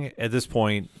Kang, at this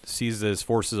point, sees that his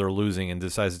forces are losing and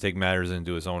decides to take matters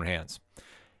into his own hands.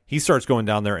 He starts going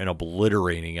down there and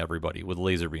obliterating everybody with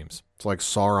laser beams. It's like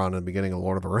Sauron in the beginning of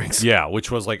Lord of the Rings. Yeah,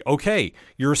 which was like, okay,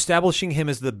 you're establishing him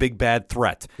as the big bad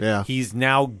threat. Yeah. He's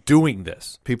now doing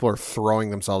this. People are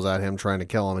throwing themselves at him, trying to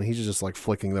kill him, and he's just like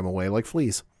flicking them away like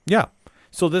fleas. Yeah.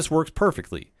 So this works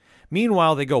perfectly.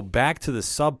 Meanwhile, they go back to the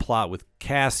subplot with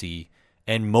Cassie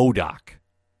and MODOK.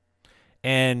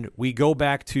 And we go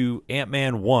back to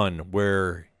Ant-Man 1,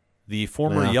 where the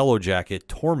former Yellow Jacket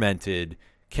tormented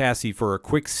Cassie for a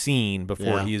quick scene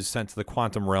before he is sent to the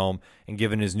quantum realm and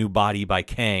given his new body by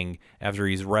Kang after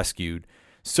he's rescued.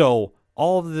 So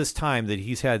all of this time that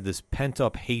he's had this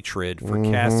pent-up hatred for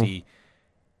Cassie,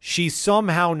 she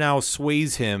somehow now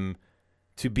sways him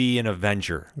to be an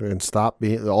Avenger. And stop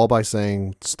being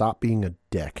a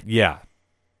dick. Yeah.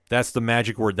 That's the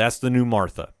magic word. That's the new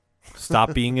Martha.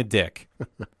 Stop being a dick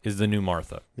is the new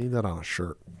Martha. Need that on a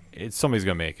shirt. Somebody's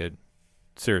going to make it.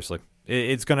 Seriously.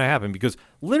 It's going to happen because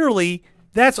literally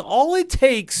that's all it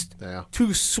takes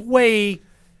to sway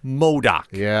MODOK.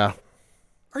 Yeah.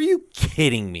 Are you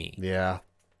kidding me? Yeah.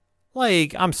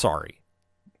 Like, I'm sorry.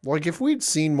 Like, if we'd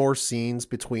seen more scenes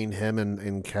between him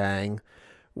and Kang,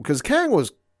 because Kang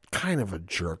was kind of a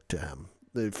jerk to him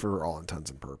for all intents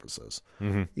and purposes.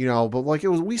 Mm-hmm. But like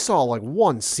we saw like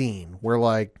one scene where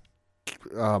like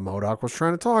MODOK was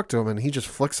trying to talk to him and he just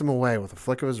flicks him away with a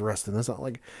flick of his wrist. And that's not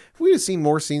like, if we had seen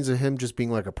more scenes of him just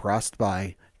being like oppressed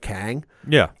by Kang,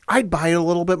 I'd buy it a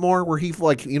little bit more, where he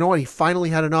like, you know what, he finally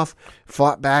had enough,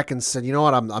 fought back and said, you know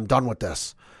what, I'm done with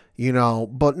this,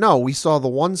 but no, we saw the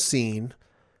one scene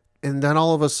And then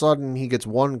all of a sudden he gets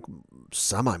one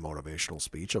semi-motivational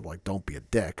speech of like, don't be a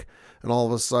dick. And all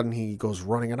of a sudden he goes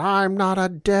running and I'm not a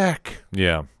dick.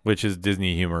 Yeah, which is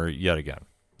Disney humor yet again.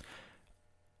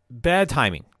 Bad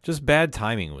timing. Just bad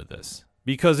timing with this.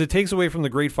 Because it takes away from the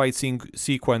great fight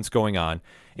sequence going on.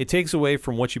 It takes away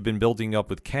from what you've been building up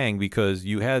with Kang because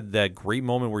you had that great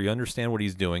moment where you understand what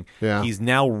he's doing. Yeah. He's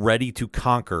now ready to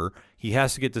conquer. He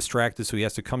has to get distracted, so he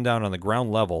has to come down on the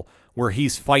ground level where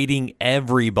he's fighting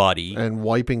everybody. And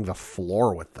wiping the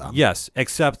floor with them. Yes,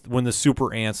 except when the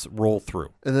super ants roll through.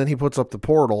 And then he puts up the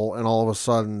portal, and all of a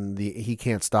sudden he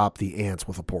can't stop the ants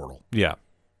with a portal. Yeah.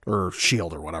 Or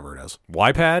shield or whatever it is.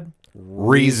 Why, Pad?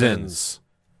 Reasons.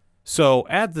 So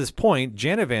at this point,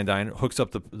 Janet Van Dyne hooks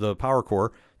up the power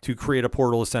core to create a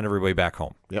portal to send everybody back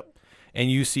home. Yep.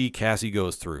 And you see Cassie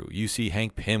goes through. You see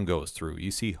Hank Pym goes through.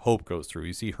 You see Hope goes through.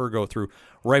 You see her go through.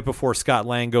 Right before Scott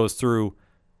Lang goes through,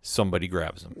 somebody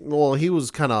grabs him. Well, he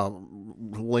was kind of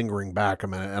lingering back a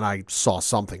minute, and I saw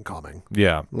something coming.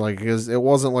 Yeah. Like, it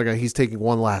wasn't like he's taking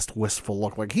one last wistful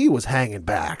look. Like, he was hanging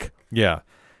back. Yeah.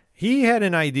 He had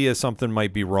an idea something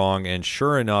might be wrong, and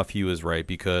sure enough, he was right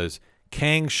because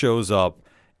Kang shows up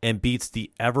and beats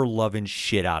the ever-loving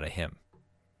shit out of him.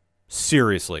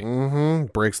 Seriously. Mm-hmm.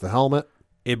 Breaks the helmet.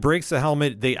 It breaks the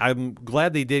helmet. I'm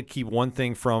glad they did keep one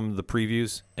thing from the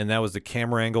previews, and that was the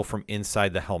camera angle from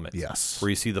inside the helmet. Yes. Where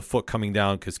you see the foot coming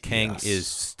down because Kang Yes. is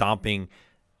stomping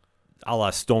a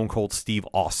la Stone Cold Steve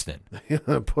Austin.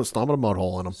 Stomping a mud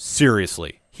hole in him.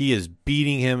 Seriously. He is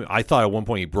beating him. I thought at one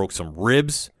point he broke some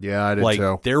ribs. Yeah, I did like,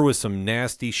 too. There was some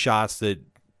nasty shots that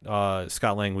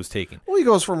Scott Lang was taking. Well, he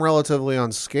goes from relatively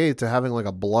unscathed to having like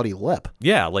a bloody lip.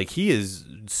 Yeah, like he is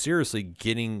seriously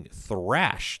getting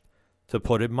thrashed, to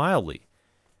put it mildly.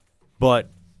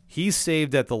 But he's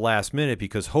saved at the last minute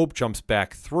because Hope jumps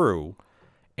back through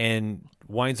and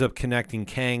winds up connecting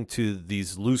Kang to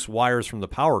these loose wires from the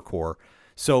power core.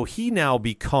 So he now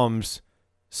becomes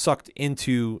sucked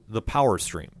into the power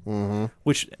stream,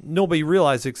 which nobody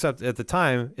realized except at the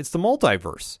time it's the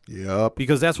multiverse. Yep.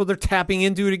 Because that's what they're tapping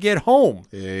into to get home.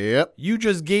 Yep. You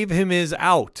just gave him his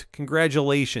out.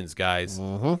 Congratulations, guys.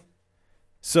 Mm-hmm.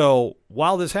 So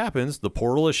while this happens, the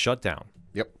portal is shut down.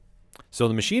 Yep. So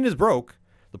the machine is broke.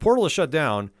 The portal is shut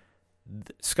down.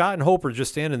 Scott and Hope are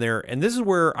just standing there. And this is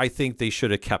where I think they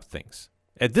should have kept things.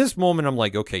 At this moment, I'm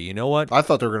like, okay, you know what? I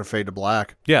thought they were going to fade to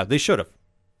black. Yeah, they should have.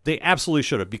 They absolutely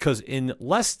should have. Because in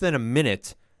less than a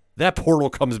minute, that portal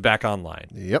comes back online.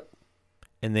 Yep.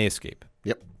 And they escape.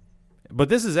 Yep. But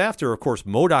this is after, of course,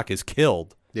 MODOK is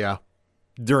killed Yeah.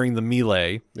 during the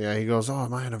melee. Yeah, he goes, oh,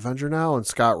 am I an Avenger now? And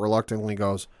Scott reluctantly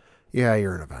goes, yeah,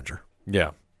 you're an Avenger.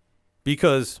 Yeah.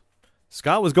 Because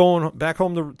Scott was going back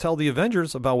home to tell the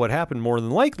Avengers about what happened more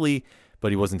than likely,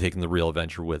 but he wasn't taking the real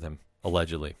Avenger with him,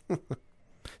 allegedly.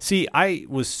 See, I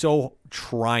was so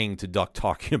trying to duck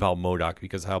talking about MODOK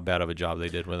because how bad of a job they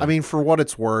did with him. I mean, for what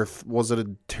it's worth, was it a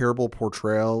terrible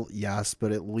portrayal? Yes,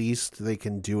 but at least they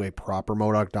can do a proper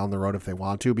MODOK down the road if they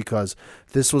want to, because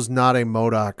this was not a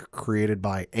MODOK created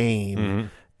by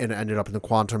AIM and ended up in the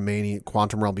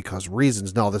quantum realm because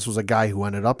reasons. No, this was a guy who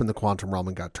ended up in the quantum realm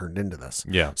and got turned into this.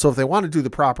 Yeah. So if they want to do the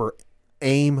proper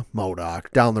AIM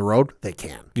MODOK down the road, they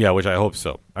can. Yeah, which I hope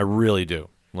so. I really do.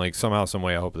 Like, somehow, some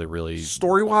way, I hope they really...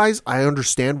 Story-wise, I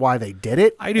understand why they did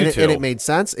it. I do, too. And it made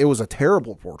sense. It was a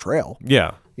terrible portrayal.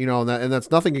 Yeah. You know, and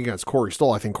that's nothing against Corey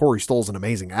Stoll. I think Corey Stoll's an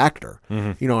amazing actor.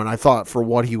 You know, and I thought for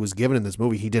what he was given in this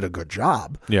movie, he did a good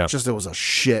job. Yeah. It's just it was a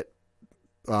shit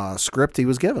script he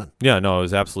was given. Yeah, no, it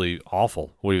was absolutely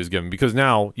awful what he was given. Because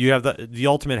now you have the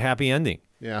ultimate happy ending.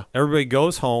 Yeah. Everybody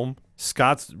goes home.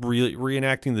 Scott's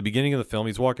reenacting the beginning of the film.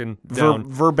 He's walking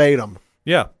down. Verbatim.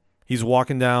 Yeah. He's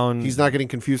walking down. He's not getting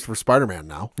confused for Spider-Man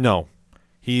now. No.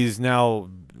 He's now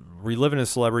reliving his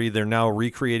celebrity. They're now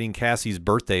recreating Cassie's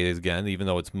birthday again, even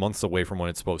though it's months away from when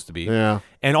it's supposed to be. Yeah.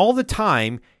 And all the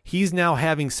time, he's now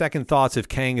having second thoughts if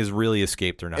Kang has really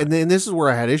escaped or not. And then this is where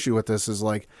I had issue with this is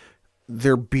like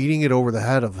they're beating it over the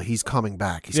head of he's coming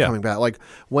back. He's coming back. Like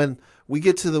when we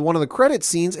get to one of the credit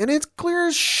scenes and it's clear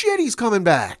as shit he's coming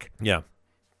back. Yeah.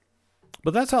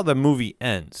 But that's how the movie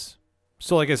ends.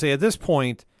 So like I say, at this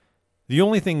point, the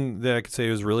only thing that I could say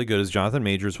was really good is Jonathan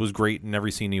Majors was great in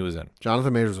every scene he was in.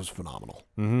 Jonathan Majors was phenomenal.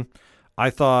 I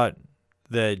thought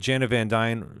that Janet Van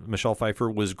Dyne, Michelle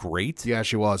Pfeiffer, was great. Yeah,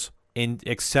 she was.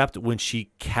 Except when she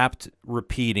kept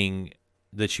repeating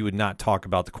that she would not talk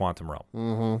about the quantum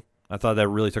realm. I thought that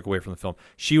really took away from the film.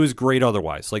 She was great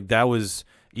otherwise. Like, that was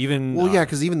even... Well, yeah,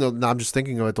 because even though I'm just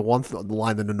thinking of it, the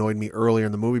line that annoyed me earlier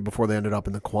in the movie before they ended up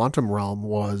in the quantum realm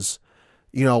was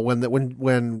You know,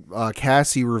 when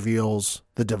Cassie reveals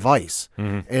the device,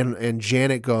 and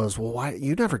Janet goes, "Well, why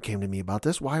you never came to me about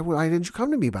this? Why didn't you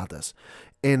come to me about this?"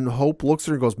 And Hope looks at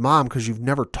her and goes, "Mom, because you've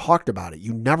never talked about it.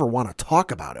 You never want to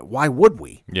talk about it. Why would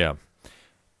we?" Yeah.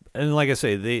 And like I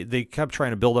say, they kept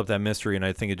trying to build up that mystery, and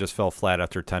I think it just fell flat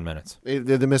after 10 minutes.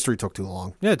 The mystery took too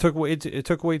long. Yeah, it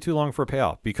took way too long for a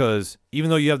payoff, because even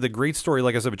though you have the great story,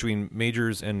 like I said, between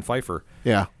Majors and Pfeiffer,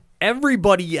 Yeah.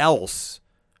 everybody else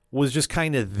was just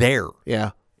kind of there.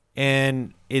 Yeah.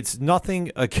 And it's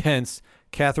nothing against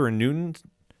Catherine Newton,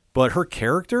 but her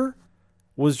character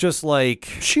was just like,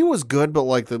 She was good, but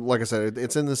like I said,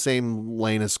 it's in the same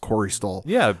lane as Corey Stoll.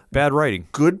 yeah, bad writing.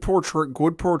 Good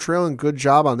portrayal and good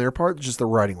job on their part. Just the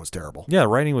writing was terrible. Yeah,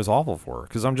 writing was awful for her,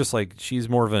 because I'm just like, she's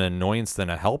more of an annoyance than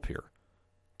a help here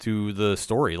to the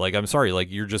story. Like, I'm sorry,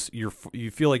 like you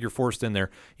feel like you're forced in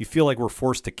there. You feel like we're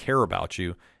forced to care about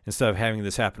you instead of having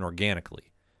this happen organically.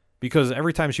 Because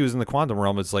every time she was in the quantum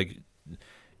realm, it's like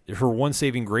her one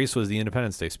saving grace was the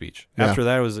Independence Day speech. Yeah. After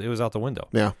that, it was out the window.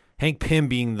 Yeah. Hank Pym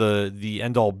being the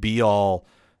end all be all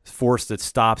force that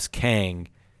stops Kang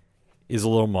is a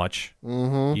little much.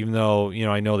 Mm-hmm. Even though,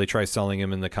 I know they try selling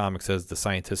him in the comics as the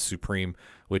scientist supreme,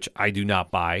 which I do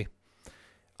not buy.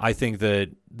 I think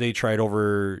that they tried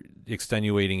over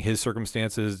extenuating his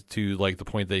circumstances to like the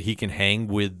point that he can hang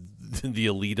with the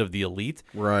elite of the elite.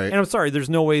 Right. And I'm sorry, there's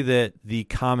no way that the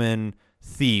common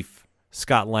thief,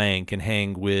 Scott Lang, can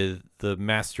hang with the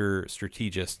master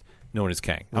strategist known as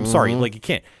Kang. I'm sorry, like you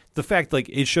can't. The fact, like,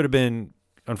 it should have been,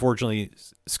 unfortunately,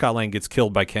 Scott Lang gets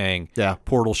killed by Kang. Yeah.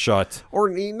 Portal shut. Or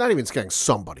not even scanning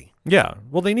somebody. Yeah.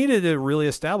 Well, they needed to really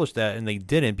establish that, and they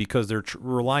didn't, because they're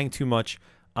relying too much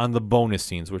on the bonus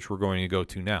scenes, which we're going to go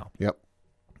to now. Yep.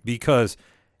 Because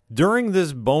during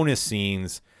this bonus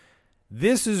scenes,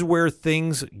 this is where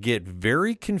things get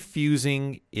very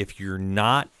confusing if you're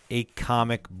not a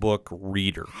comic book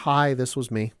reader. Hi, this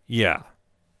was me. Yeah.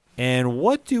 And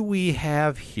what do we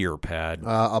have here, Pad?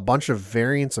 A bunch of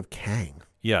variants of Kang.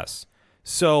 Yes.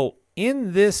 So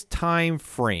in this time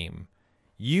frame,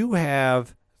 you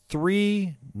have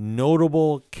 3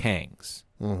 notable Kangs.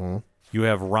 Mm-hmm. You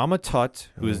have Ramatut,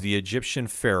 who is the Egyptian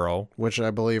pharaoh. Which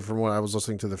I believe, from what I was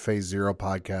listening to the Phase Zero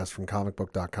podcast from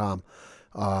comicbook.com,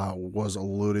 was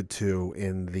alluded to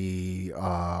in the,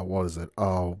 what is it?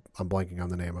 Oh, I'm blanking on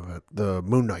the name of it. The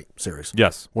Moon Knight series.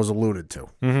 Yes. Was alluded to.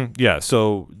 Mm-hmm. Yeah,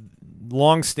 so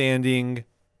long-standing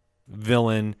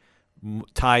villain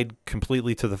tied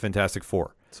completely to the Fantastic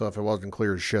Four. So if it wasn't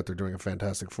clear as shit, they're doing a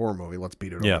Fantastic Four movie. Let's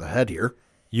beat it over the head here.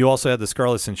 You also had the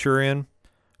Scarlet Centurion,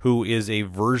 who is a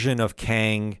version of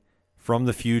Kang from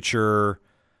the future,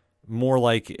 more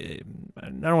like, I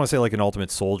don't want to say like an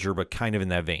Ultimate Soldier, but kind of in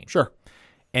that vein. Sure.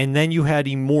 And then you had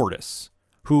Immortus,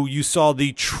 who you saw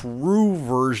the true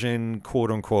version,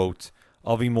 quote unquote,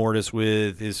 of Immortus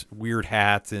with his weird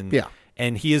hat.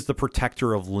 And he is the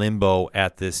protector of Limbo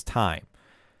at this time.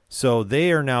 So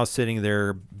they are now sitting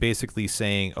there basically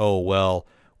saying, oh, well,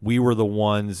 we were the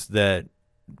ones that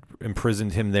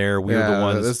imprisoned him there. We were the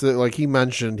ones. Like he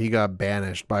mentioned, he got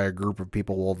banished by a group of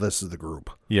people. Well, this is the group.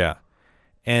 Yeah.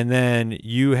 And then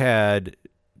you had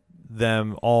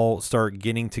them all start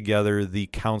getting together the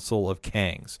Council of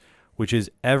Kangs, which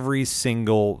is every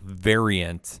single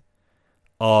variant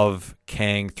of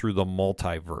Kang through the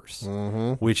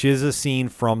multiverse, which is a scene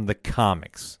from the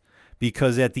comics.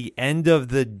 Because at the end of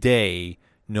the day,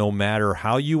 no matter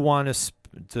how you want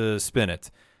to spin it,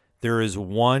 there is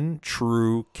one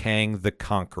true Kang the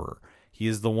Conqueror. He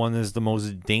is the one that is the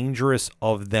most dangerous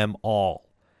of them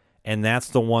all. And that's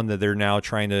the one that they're now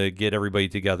trying to get everybody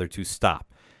together to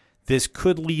stop. This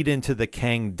could lead into the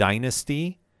Kang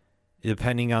Dynasty,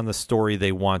 depending on the story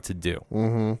they want to do.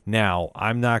 Mm-hmm. Now,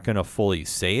 I'm not going to fully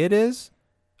say it is.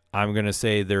 I'm going to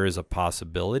say there is a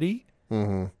possibility.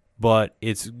 Mm-hmm. But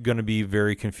it's going to be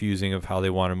very confusing of how they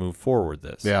want to move forward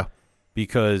this. Yeah.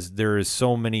 Because there is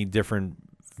so many different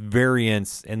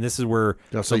variants, and this is where...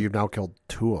 So you've now killed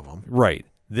 2 of them. Right.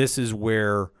 This is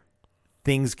where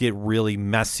things get really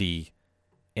messy,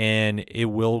 and it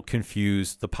will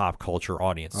confuse the pop culture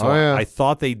audience. So I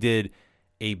thought they did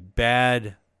a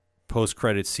bad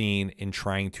post-credit scene in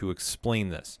trying to explain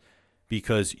this,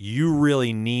 because you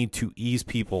really need to ease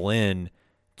people in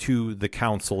to the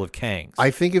Council of Kangs. I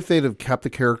think if they'd have kept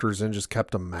the characters in, just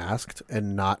kept them masked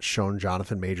and not shown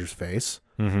Jonathan Majors' face,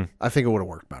 I think it would have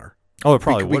worked better. Oh, it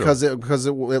probably would. Because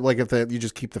like if you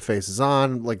just keep the faces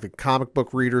on, like the comic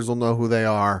book readers will know who they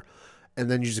are,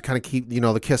 and then you just kind of keep,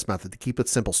 the KISS method to keep it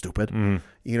simple, stupid.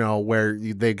 Where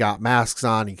they got masks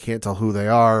on, you can't tell who they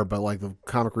are, but like the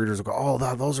comic readers will go, "Oh,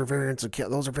 those are variants of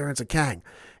Kang,"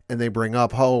 and they bring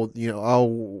up,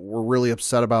 we're really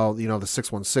upset about, the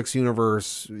 616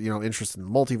 universe, interest in the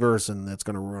multiverse, and it's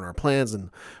going to ruin our plans,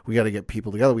 and we got to get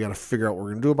people together. We got to figure out what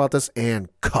we're going to do about this, and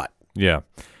cut. Yeah.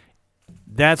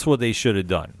 That's what they should have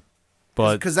done.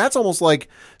 But because that's almost like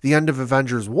the end of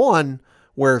Avengers 1,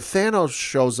 where Thanos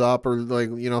shows up, or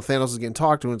Thanos is getting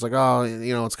talked to, and it's like,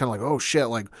 it's kind of like, oh shit,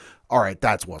 like, all right,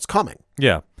 that's what's coming.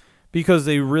 Yeah. Because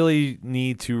they really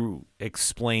need to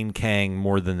explain Kang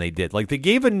more than they did. Like, they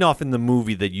gave enough in the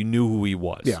movie that you knew who he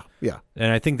was. Yeah, yeah.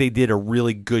 And I think they did a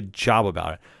really good job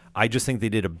about it. I just think they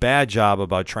did a bad job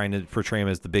about trying to portray him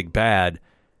as the big bad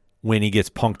when he gets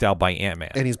punked out by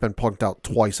Ant-Man. And he's been punked out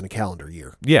twice in a calendar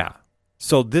year. Yeah.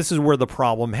 So this is where the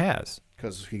problem has.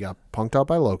 Because he got punked out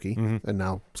by Loki, and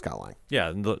now Scott Lang. Yeah,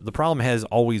 and the problem has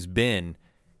always been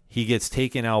he gets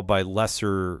taken out by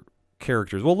lesser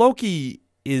characters. Well, Loki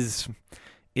is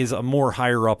a more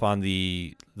higher up on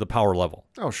the power level.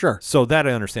 Oh, sure. So that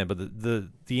I understand, but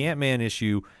the Ant-Man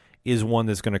issue is one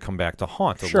that's going to come back to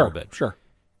haunt a little bit. Sure.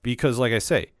 Because like I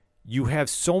say, you have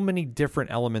so many different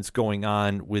elements going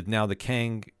on with now the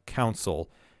Kang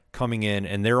Council coming in,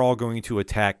 and they're all going to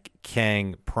attack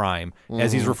Kang Prime,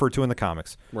 as he's referred to in the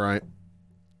comics. Right.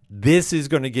 This is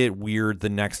going to get weird the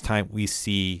next time we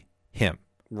see him.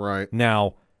 Right.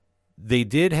 Now, they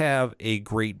did have a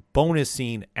great bonus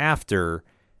scene after,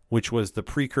 which was the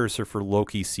precursor for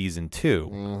Loki season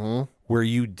 2, where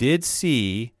you did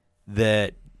see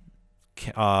that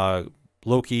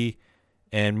Loki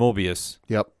and Mobius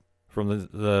from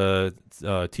the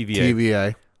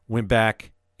TVA went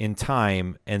back in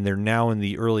time, and they're now in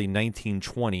the early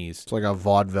 1920s. It's like a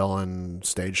vaudeville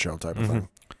stage show type of thing.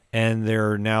 And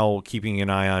they're now keeping an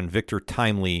eye on Victor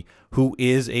Timely, who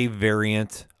is a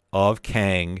variant of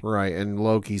Kang. Right, and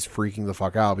Loki's freaking the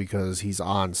fuck out because he's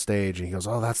on stage, and he goes,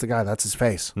 oh, that's the guy, that's his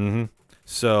face.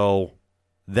 So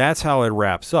that's how it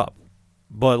wraps up.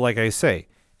 But like I say,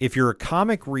 if you're a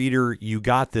comic reader, you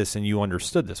got this and you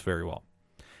understood this very well.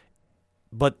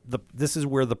 But this is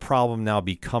where the problem now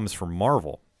becomes for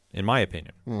Marvel, in my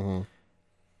opinion.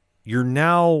 You're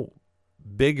now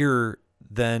bigger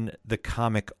than the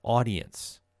comic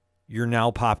audience. You're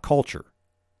now pop culture.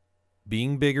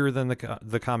 Being bigger than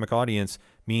the comic audience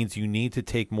means you need to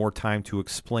take more time to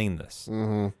explain this.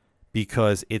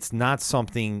 Because it's not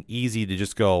something easy to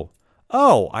just go,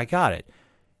 oh, I got it.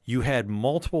 You had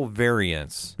multiple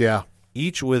variants. Yeah.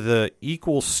 Each with an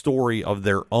equal story of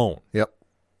their own. Yep.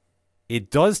 It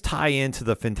does tie into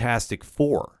the Fantastic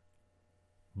Four,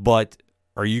 but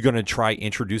are you going to try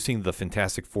introducing the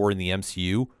Fantastic Four in the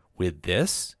MCU with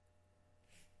this?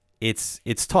 It's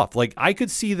tough. Like, I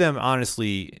could see them,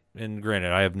 honestly, and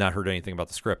granted, I have not heard anything about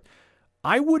the script.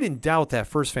 I wouldn't doubt that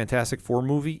first Fantastic Four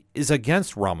movie is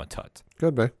against Ramatut.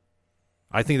 Could be.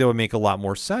 I think that would make a lot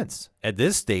more sense at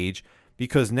this stage,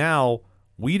 because now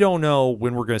we don't know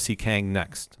when we're going to see Kang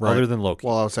next, other than Loki.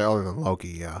 Well, I would say other than Loki,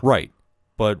 yeah. Right.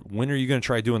 But when are you going to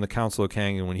try doing the Council of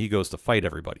Kang and when he goes to fight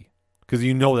everybody? Because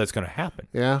you know that's going to happen.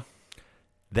 Yeah.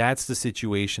 That's the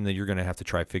situation that you're going to have to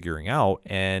try figuring out.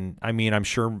 And, I mean, I'm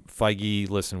sure Feige,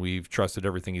 listen, we've trusted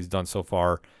everything he's done so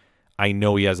far. I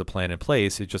know he has a plan in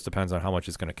place. It just depends on how much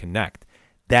it's going to connect.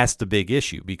 That's the big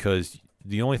issue, because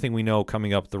the only thing we know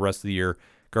coming up the rest of the year,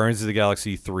 Guardians of the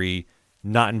Galaxy 3,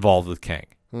 not involved with Kang.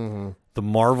 The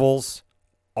Marvels,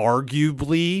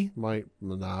 arguably, might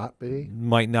not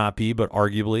be, but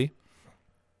arguably.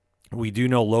 We do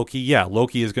know Loki. Yeah,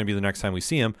 Loki is going to be the next time we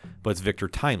see him, but it's Victor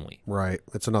Timely. Right.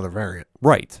 It's another variant.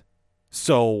 Right.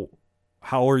 So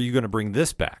how are you going to bring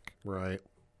this back? Right.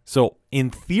 So in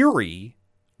theory,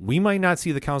 we might not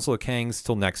see the Council of Kangs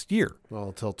till next year. Well,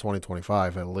 until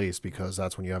 2025 at least, because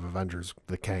that's when you have Avengers,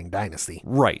 the Kang Dynasty.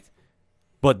 Right.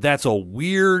 But that's a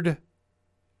weird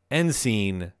end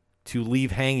scene to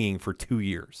leave hanging for 2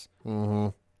 years.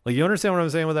 Like, you understand what I'm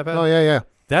saying with that, Pat? Oh, yeah.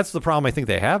 That's the problem I think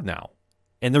they have now.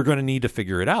 And they're going to need to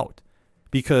figure it out,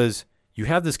 because you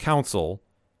have this council,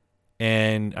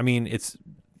 and I mean, it's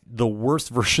the worst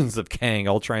versions of Kang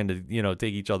all trying to,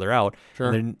 take each other out.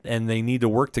 Sure. And they need to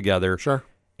work together. Sure.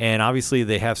 And obviously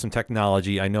they have some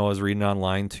technology. I know I was reading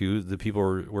online too. The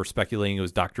people were speculating it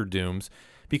was Dr. Doom's,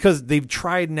 because they've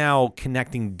tried now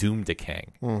connecting Doom to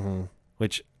Kang,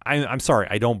 which I'm sorry,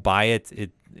 I don't buy it.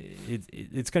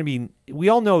 It's going to be, we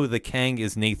all know that Kang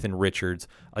is Nathan Richards,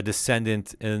 a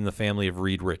descendant in the family of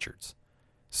Reed Richards.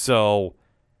 So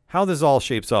how this all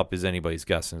shapes up is anybody's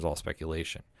guess, and it's all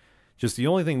speculation. Just the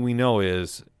only thing we know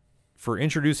is, for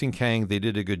introducing Kang, they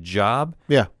did a good job.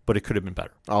 Yeah. But it could have been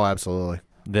better. Oh, absolutely.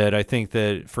 That I think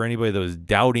that for anybody that was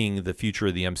doubting the future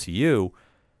of the MCU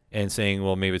and saying,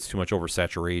 well, maybe it's too much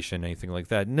oversaturation, anything like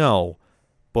that, no.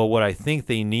 But what I think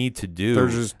they need to do,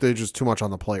 They're just too much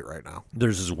on the plate right now.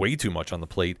 there's just way too much on the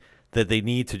plate that they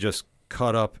need to just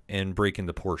cut up and break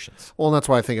into portions. Well, and that's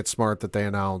why I think it's smart that they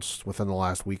announced within the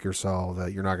last week or so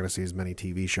that you're not going to see as many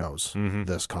TV shows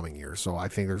this coming year. So I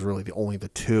think there's really only the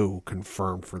two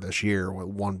confirmed for this year, with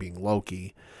one being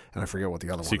Loki, and I forget what the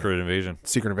other one is. Secret Invasion.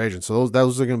 Secret Invasion. So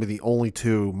those are going to be the only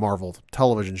two Marvel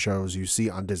television shows you see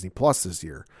on Disney Plus this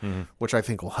year, which I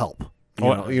think will help.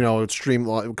 It's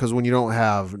because when you don't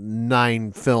have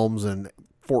 9 films and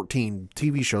 14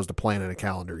 TV shows to plan in a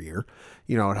calendar year,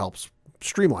 it helps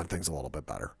streamline things a little bit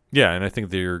better. Yeah, and I think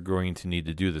they're going to need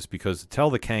to do this because to tell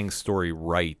the Kang story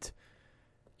right,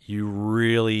 you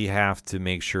really have to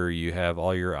make sure you have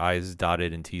all your I's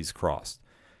dotted and T's crossed.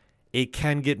 It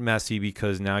can get messy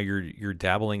because now you're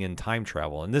dabbling in time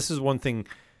travel. And this is one thing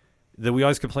that we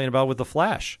always complain about with The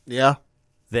Flash. Yeah.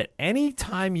 That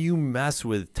anytime you mess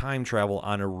with time travel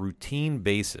on a routine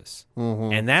basis,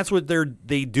 and that's what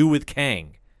they do with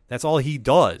Kang, that's all he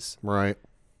does. Right.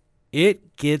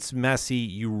 It gets messy.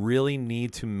 You really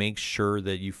need to make sure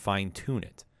that you fine-tune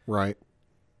it. Right.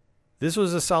 This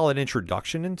was a solid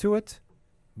introduction into it,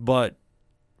 but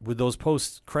with those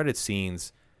post-credit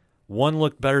scenes, one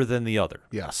looked better than the other.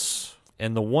 Yes.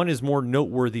 And the one is more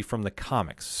noteworthy from the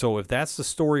comics. So if that's the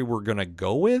story we're going to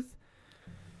go with,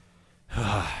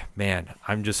 man,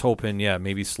 I'm just hoping,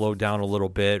 maybe slow down a little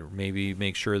bit, or maybe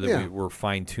make sure that we're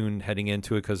fine-tuned heading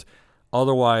into it, because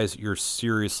otherwise, you're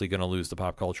seriously going to lose the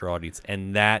pop culture audience.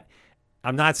 And that,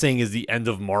 I'm not saying is the end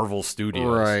of Marvel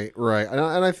Studios. Right. And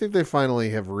I think they finally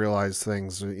have realized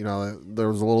things. There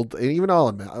was a little, even I'll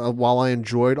admit, while I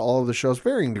enjoyed all of the shows,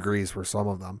 varying degrees for some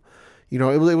of them, it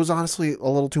was honestly a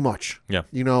little too much. Yeah.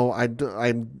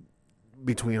 I'm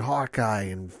between Hawkeye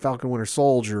and Falcon Winter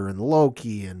Soldier and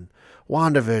Loki and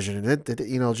WandaVision, and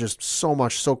it just so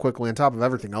much so quickly on top of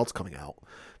everything else coming out.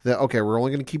 That, okay, we're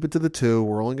only going to keep it to the 2.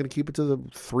 We're only going to keep it to the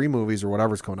 3 movies or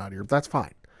whatever's coming out here. That's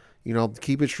fine.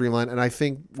 Keep it streamlined. And I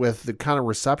think with the kind of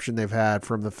reception they've had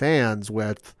from the fans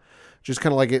with just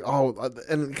kind of like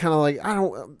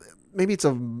maybe it's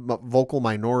a vocal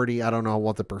minority. I don't know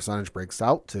what the percentage breaks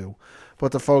out to.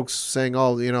 But the folks saying,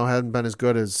 hadn't been as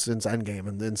good as since Endgame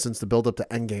and since the build up to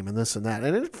Endgame and this and that.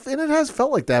 And it has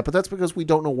felt like that, but that's because we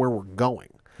don't know where we're going.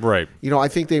 Right. I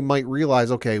think they might realize,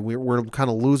 okay, we're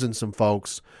kind of losing some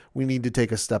folks. We need to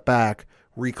take a step back,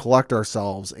 recollect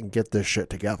ourselves, and get this shit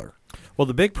together. Well,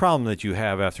 the big problem that you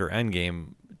have after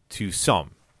Endgame, to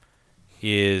some,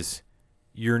 is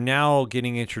you're now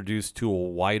getting introduced to a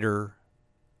wider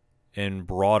and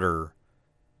broader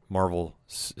Marvel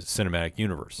Cinematic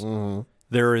Universe. Mm-hmm.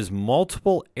 There is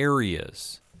multiple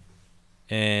areas,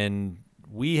 and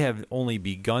we have only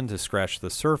begun to scratch the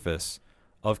surface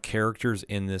of characters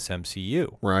in this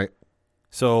MCU. Right.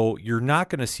 So you're not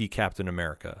going to see Captain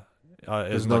America.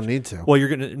 There's no need to. Well, you're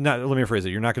going to not. Let me rephrase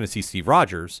it. You're not going to see Steve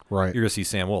Rogers. Right. You're going to see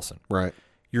Sam Wilson. Right.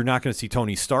 You're not going to see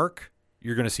Tony Stark.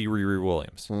 You're going to see Riri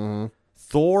Williams. Mm-hmm.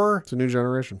 Thor. It's a new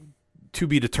generation. To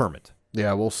be determined.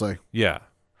 Yeah, we'll see. Yeah.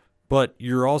 But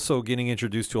you're also getting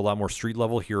introduced to a lot more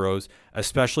street-level heroes,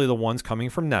 especially the ones coming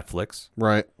from Netflix.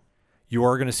 Right. You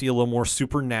are going to see a little more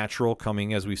supernatural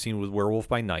coming, as we've seen with Werewolf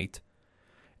by Night.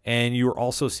 And you're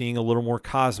also seeing a little more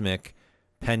cosmic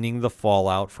pending the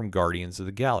fallout from Guardians of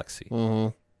the Galaxy.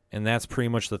 Mm-hmm. And that's pretty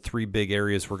much the 3 big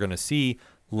areas we're going to see,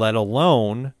 let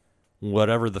alone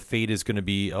whatever the fate is going to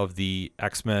be of the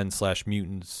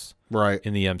X-Men/mutants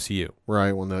in the MCU.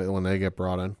 Right, when they get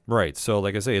brought in. Right. So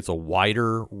like I say, it's a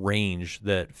wider range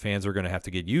that fans are going to have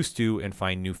to get used to and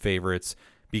find new favorites,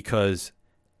 because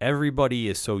everybody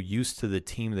is so used to the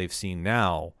team they've seen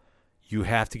now. You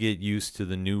have to get used to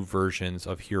the new versions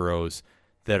of heroes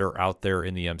that are out there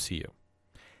in the MCU.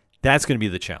 That's going to be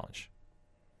the challenge.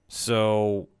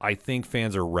 So I think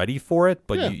fans are ready for it,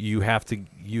 but you have to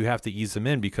ease them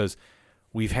in, because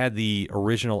we've had the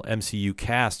original MCU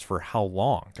cast for how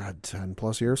long? God, 10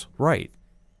 plus years. Right.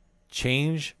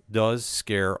 Change does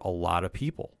scare a lot of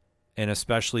people, and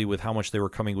especially with how much they were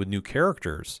coming with new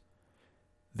characters,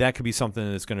 that could be something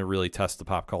that's going to really test the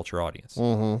pop culture audience.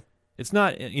 Mm-hmm. It's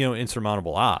not,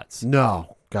 insurmountable odds.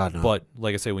 No, God, no. But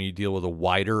like I say, when you deal with a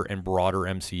wider and broader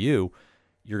MCU,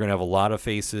 you're going to have a lot of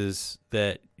faces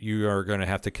that you are going to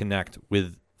have to connect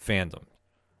with fandom.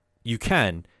 You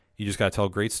just got to tell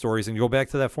great stories and go back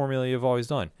to that formula you've always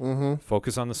done. Mm-hmm.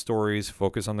 Focus on the stories,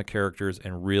 focus on the characters,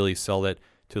 and really sell it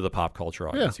to the pop culture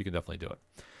audience. You can definitely do it.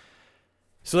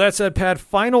 So that said, Pat,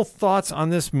 final thoughts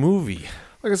on this movie.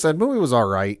 Like I said, movie was all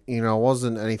right. It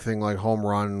wasn't anything like home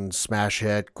run, smash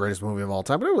hit, greatest movie of all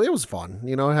time, but it was fun.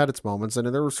 It had its moments, and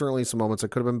there were certainly some moments that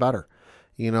could have been better.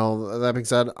 You know, that being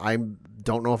said, I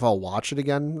don't know if I'll watch it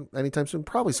again anytime soon.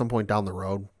 Probably some point down the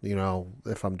road, you know,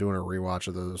 if I'm doing a rewatch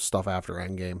of the stuff after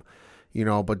Endgame. You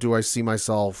know, but do I see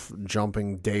myself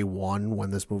jumping day one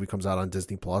when this movie comes out on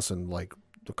Disney Plus in like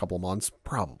a couple months?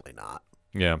 Probably not.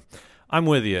 Yeah, I'm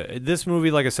with you. This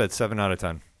movie, like I said, 7 out of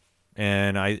 10.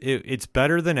 And it's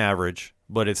better than average,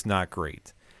 but it's not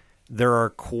great. There are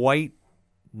quite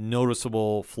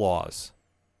noticeable flaws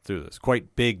through this.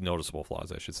 Quite big noticeable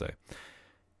flaws, I should say.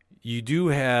 You do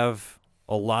have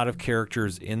a lot of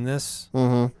characters in this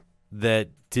that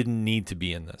didn't need to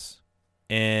be in this.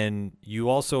 And you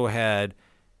also had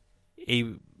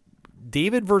a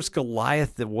David versus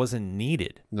Goliath that wasn't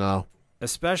needed. No.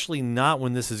 Especially not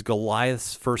when this is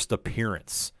Goliath's first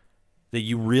appearance, that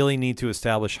you really need to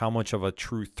establish how much of a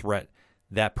true threat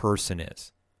that person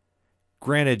is.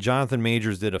 Granted, Jonathan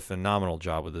Majors did a phenomenal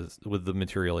job with the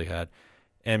material he had,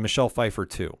 and Michelle Pfeiffer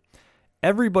too.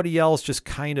 Everybody else just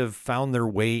kind of found their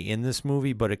way in this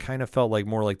movie, but it kind of felt like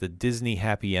more like the Disney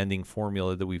happy ending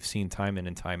formula that we've seen time in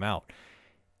and time out.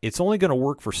 It's only going to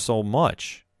work for so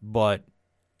much, but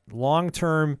long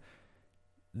term,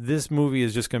 this movie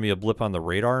is just going to be a blip on the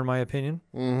radar, in my opinion.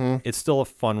 It's still a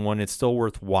fun one. It's still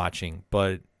worth watching,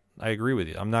 but I agree with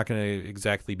you. I'm not going to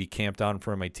exactly be camped out in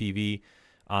front of my TV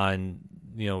on,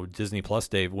 Disney Plus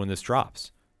Day when this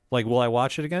drops. Like, will I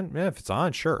watch it again? Yeah, if it's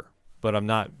on, sure. But I'm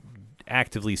not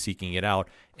actively seeking it out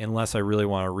unless I really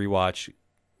want to rewatch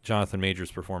Jonathan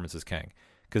Majors' performance as Kang,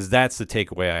 because that's the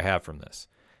takeaway I have from this.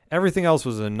 Everything else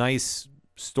was a nice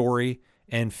story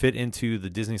and fit into the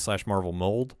Disney/Marvel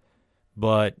mold,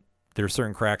 but there are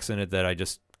certain cracks in it that I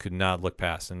just could not look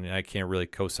past, and I can't really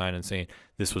co-sign in saying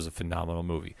this was a phenomenal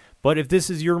movie. But if this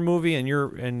is your movie and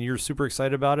you're super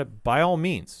excited about it, by all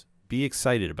means, be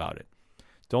excited about it.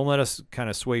 Don't let us kind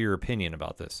of sway your opinion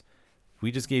about this.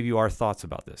 We just gave you our thoughts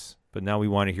about this, but now we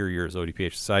want to hear yours,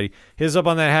 ODPH Society. Hit us up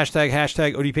on that hashtag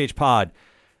ODPHpod.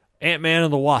 Ant-Man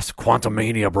and the Wasp,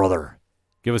 Quantumania, brother.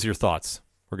 Give us your thoughts.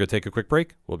 We're going to take a quick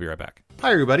break. We'll be right back.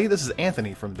 Hi everybody, this is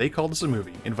Anthony from They Called Us a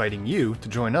Movie, inviting you to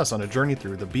join us on a journey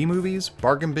through the B-movies,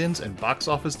 bargain bins, and box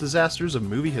office disasters of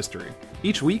movie history.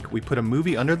 Each week, we put a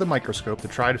movie under the microscope to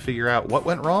try to figure out what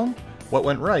went wrong, what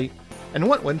went right, and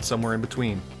what went somewhere in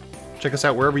between. Check us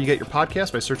out wherever you get your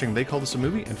podcast by searching They Called Us a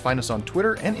Movie, and find us on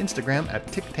Twitter and Instagram at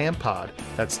TicTamPod.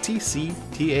 That's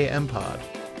TCTAM Pod.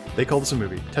 They Called Us a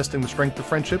Movie, testing the strength of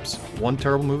friendships, one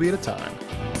terrible movie at a time.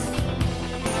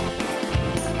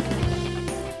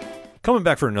 Coming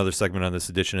back for another segment on this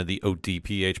edition of the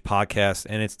ODPH podcast,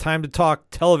 and it's time to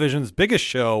talk television's biggest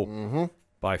show.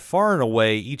 By far and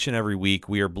away, each and every week,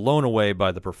 we are blown away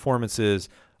by the performances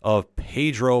of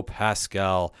Pedro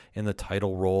Pascal in the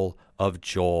title role of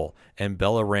Joel and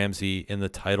Bella Ramsey in the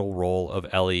title role of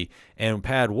Ellie. And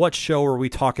Pad, what show are we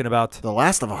talking about? The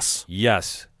Last of Us.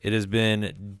 Yes, it has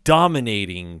been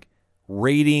dominating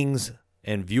ratings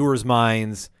and viewers'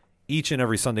 minds each and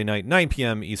every Sunday night, 9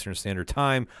 p.m. Eastern Standard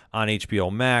Time on HBO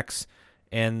Max.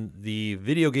 And the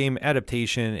video game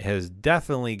adaptation has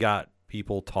definitely got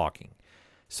people talking.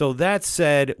 So that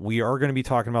said, we are going to be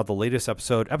talking about the latest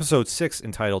episode 6,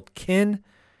 entitled Kin.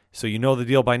 So you know the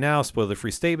deal by now.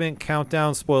 Spoiler-free statement,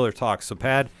 countdown, spoiler talk. So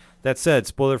Pad, that said,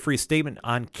 spoiler-free statement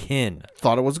on Kin.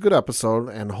 Thought it was a good episode,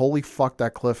 and holy fuck,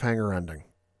 that cliffhanger ending.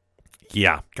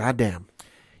 Yeah. Goddamn.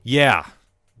 Yeah.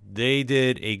 They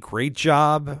did a great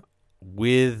job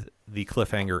with the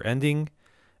cliffhanger ending.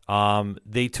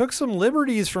 They took some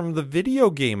liberties from the video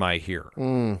game, I hear.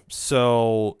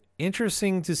 So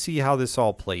interesting to see how this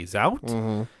all plays out.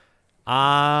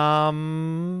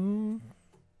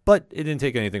 But it didn't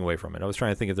take anything away from it. I was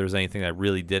trying to think if there was anything I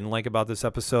really didn't like about this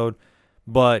episode,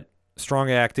 but strong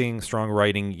acting, strong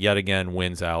writing yet again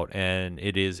wins out, and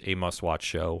it is a must-watch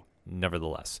show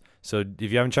nevertheless. So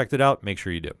if you haven't checked it out, make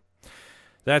sure you do.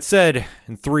 That said,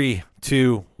 in 3,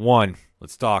 2, 1,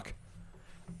 let's talk.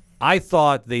 I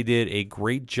thought they did a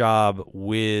great job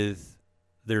with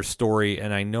their story,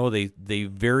 and I know they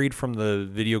varied from the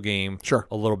video game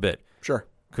a little bit. Sure.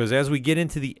 Because as we get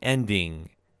into the ending,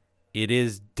 it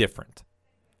is different.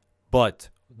 But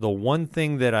the one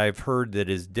thing that I've heard that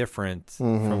is different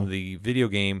from the video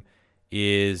game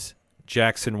is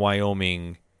Jackson,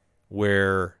 Wyoming,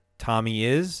 where Tommy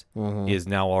is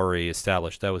now already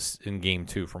established. That was in game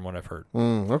 2 from what I've heard.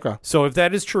 Okay. So if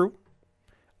that is true,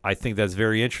 I think that's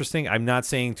very interesting. I'm not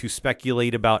saying to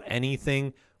speculate about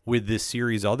anything with this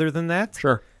series other than that.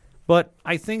 Sure. But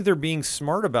I think they're being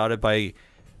smart about it by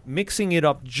mixing it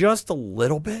up just a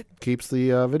little bit. Keeps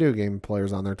the video game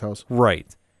players on their toes.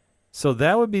 Right. So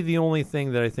that would be the only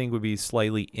thing that I think would be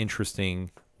slightly interesting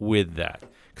with that.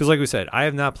 Because like we said, I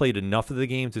have not played enough of the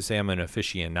game to say I'm an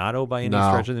aficionado by any No.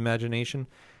 stretch of the imagination.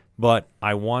 But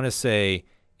I want to say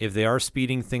if they are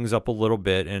speeding things up a little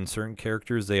bit and certain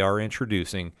characters they are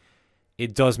introducing,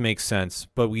 it does make sense.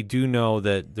 But we do know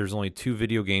that there's only 2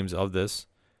 video games of this.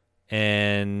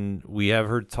 And we have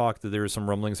heard talk that there are some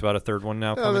rumblings about a third one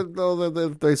now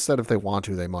coming. They said if they want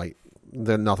to, they might.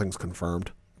 Then nothing's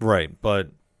confirmed. Right. But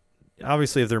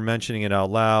obviously if they're mentioning it out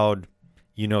loud,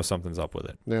 you know something's up with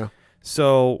it. Yeah.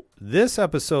 So this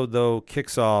episode, though,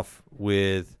 kicks off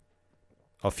with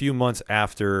a few months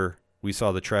after we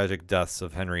saw the tragic deaths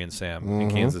of Henry and Sam in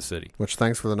Kansas City. Which,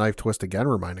 thanks for the knife twist again,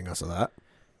 reminding us of that.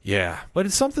 Yeah, but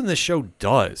it's something the show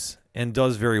does and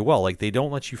does very well. Like, they don't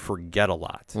let you forget a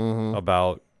lot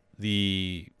about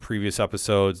the previous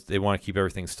episodes. They want to keep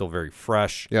everything still very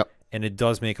fresh. Yep. And it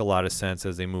does make a lot of sense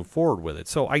as they move forward with it.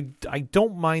 So I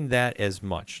don't mind that as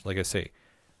much. Like I say,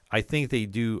 I think they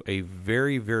do a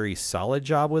very, very solid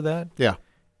job with that. Yeah.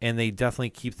 And they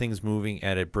definitely keep things moving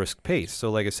at a brisk pace.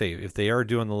 So like I say, if they are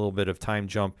doing a little bit of time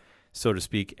jump, so to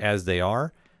speak, as they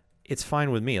are, it's fine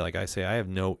with me. Like I say, I have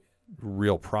no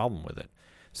real problem with it.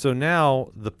 So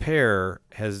now the pair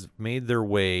has made their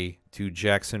way to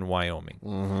Jackson,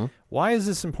 Wyoming. Why is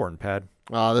this important, Pad?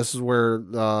 This is where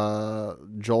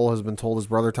Joel has been told his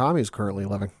brother Tommy is currently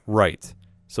living. Right.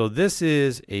 So this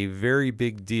is a very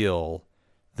big deal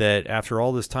that after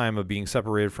all this time of being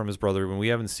separated from his brother, when we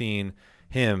haven't seen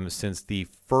him since the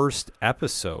first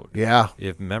episode. Yeah.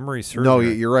 If memory serves No,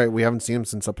 me. you're right. We haven't seen him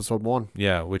since episode 1.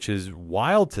 Yeah, which is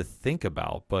wild to think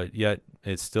about, but yet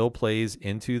it still plays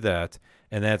into that.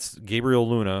 And that's Gabriel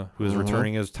Luna, who is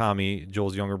returning as Tommy,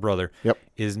 Joel's younger brother, Yep.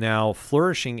 is now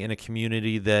flourishing in a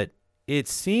community that it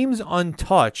seems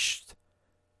untouched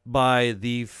by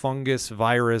the fungus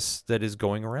virus that is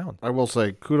going around. I will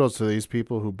say kudos to these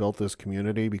people who built this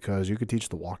community, because you could teach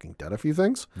The Walking Dead a few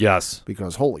things. Yes.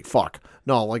 Because holy fuck.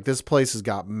 No, like this place has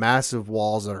got massive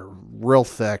walls that are real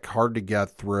thick, hard to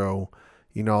get through.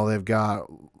 You know, they've got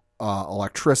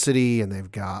electricity, and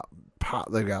they've got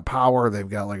power. They've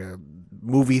got like a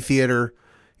movie theater,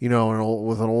 you know,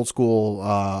 with an old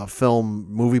school film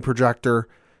movie projector.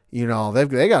 You know,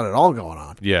 they got it all going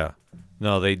on. Yeah.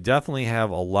 No, they definitely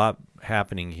have a lot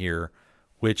happening here,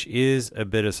 which is a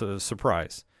bit of a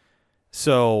surprise.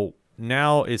 So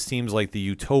now it seems like the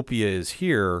utopia is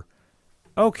here.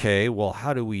 Okay, well,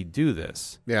 how do we do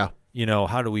this? Yeah. You know,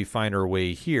 how do we find our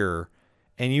way here?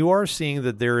 And you are seeing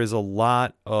that there is a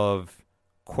lot of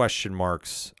question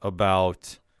marks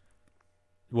about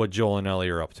what Joel and Ellie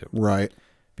are up to. Right.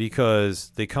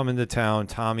 Because they come into town.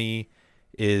 Tommy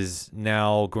is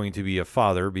now going to be a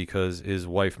father because his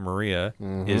wife Maria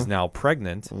is now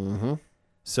pregnant.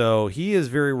 So he is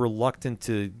very reluctant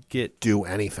to Do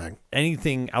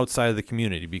anything outside of the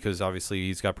community because obviously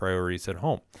he's got priorities at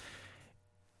home.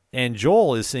 And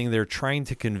Joel is sitting there trying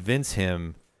to convince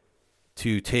him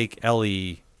to take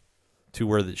Ellie to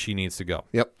where she needs to go.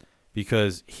 Yep.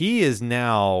 Because he is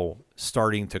now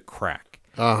starting to crack.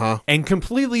 Uh-huh. And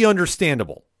completely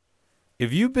understandable.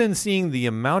 If you've been seeing the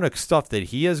amount of stuff that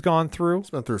he has gone through, He's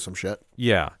been through some shit.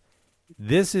 yeah,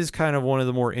 this is kind of one of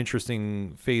the more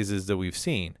interesting phases that we've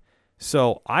seen.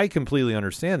 So I completely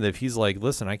understand that if he's like,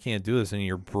 listen, I can't do this, and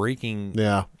you're breaking,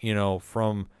 Yeah. you know,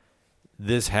 from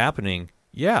this happening,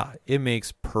 yeah, it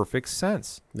makes perfect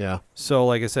sense. Yeah. So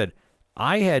like I said,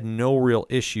 I had no real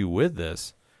issue with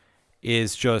this.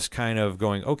 Is just kind of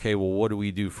going, okay, well, what do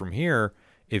we do from here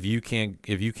if you can't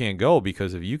go?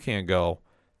 Because if you can't go,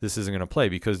 this isn't going to play.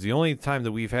 Because the only time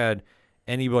that we've had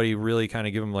anybody really kind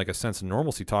of give them like a sense of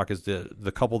normalcy talk is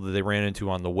the couple that they ran into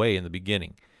on the way in the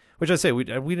beginning, which I say we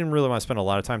didn't really want to spend a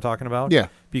lot of time talking about. Yeah.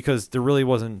 Because there really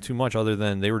wasn't too much other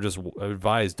than they were just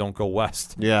advised, don't go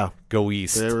west, Yeah. go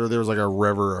east. There was like a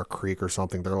river or a creek or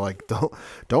something. They're like,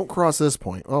 don't cross this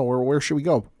point. Oh, where should we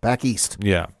go? Back east.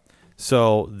 Yeah.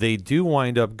 So they do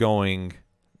wind up going,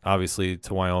 obviously,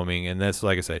 to Wyoming. And that's,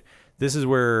 like I said, this is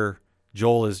where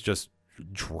Joel is just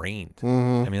drained. I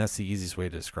mean, that's the easiest way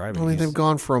to describe it. I mean, He's- they've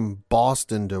gone from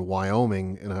Boston to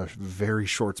Wyoming in a very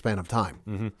short span of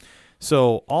time.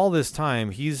 So all this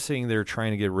time, he's sitting there trying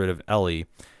to get rid of Ellie.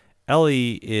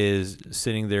 Ellie is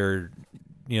sitting there,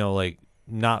 you know, like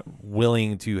not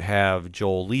willing to have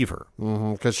Joel leave her.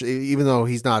 Because even though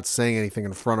he's not saying anything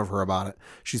in front of her about it,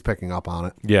 she's picking up on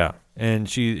it. Yeah, and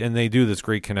they do this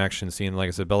great connection scene. Like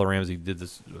I said, Bella Ramsey did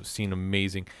this scene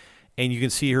amazing, and you can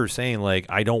see her saying like,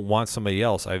 "I don't want somebody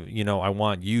else. I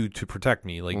want you to protect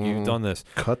me. Like you've done this.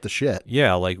 Cut the shit.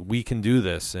 Yeah, like we can do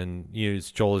this." And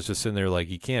Joel is just sitting there like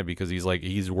he can't because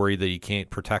he's worried that he can't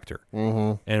protect her.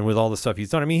 And with all the stuff he's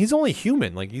done, I mean, he's only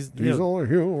human. Like he's He's only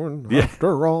human Yeah.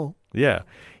 after all. Yeah.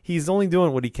 he's only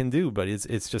doing what he can do, but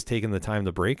it's just taking the time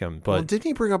to break him. But Well, didn't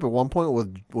he bring up at one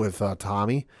point with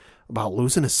Tommy about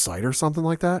losing his sight or something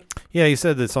like that? yeah, he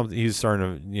said that something he's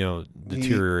starting to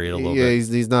deteriorate a little yeah, bit.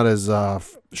 he's not as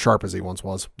sharp as he once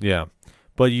was. Yeah,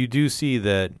 but you do see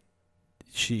that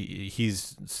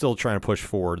he's still trying to push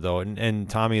forward though, and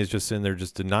Tommy is just sitting there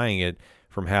just denying it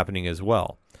from happening as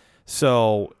well.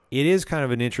 So it is kind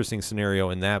of an interesting scenario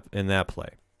in that play.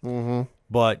 Mm-hmm.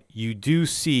 But you do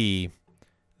see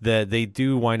that they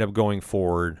do wind up going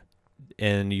forward,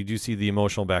 and you do see the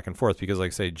emotional back and forth because, like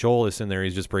I say, Joel is in there.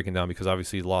 He's just breaking down because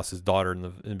obviously he lost his daughter in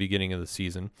the beginning of the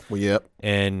season. Well, yep.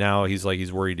 And now he's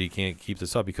worried he can't keep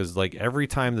this up because like every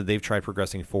time that they've tried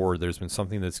progressing forward, there's been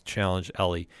something that's challenged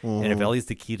Ellie. Mm-hmm. And if Ellie's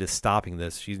the key to stopping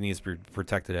this, she needs to be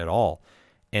protected at all.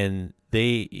 And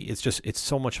it's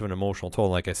so much of an emotional toll.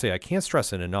 Like I say, I can't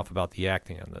stress it enough about the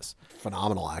acting on this.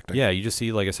 Phenomenal acting. Yeah, you just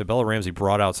see, like I said, Bella Ramsey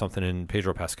brought out something in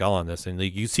Pedro Pascal on this, and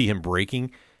like, you see him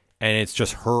breaking, and it's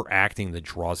just her acting that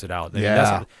draws it out. I mean,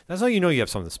 Yeah. that's how you know you have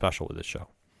something special with this show.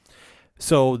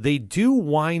 So they do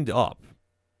wind up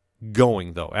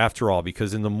going, though, after all,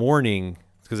 because in the morning,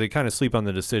 because they kind of sleep on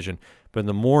the decision, but in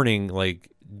the morning, like,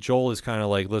 Joel is kind of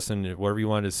like, listen, whatever you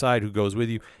want to decide, who goes with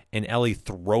you, and Ellie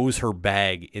throws her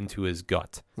bag into his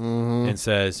gut and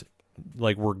says,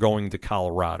 like, we're going to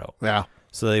Colorado. Yeah.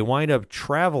 So they wind up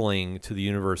traveling to the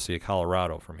University of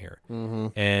Colorado from here. Mm-hmm.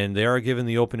 And they are given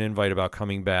the open invite about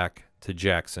coming back to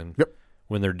Jackson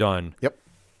when they're done. Yep.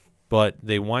 But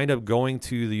they wind up going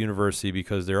to the university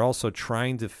because they're also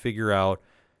trying to figure out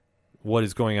what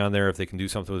is going on there, if they can do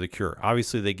something with the cure.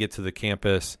 Obviously, they get to the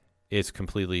campus. It's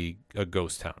completely a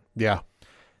ghost town. Yeah.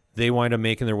 They wind up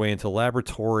making their way into the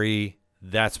laboratory.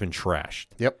 That's been trashed.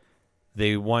 Yep.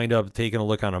 They wind up taking a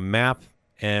look on a map,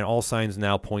 and all signs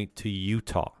now point to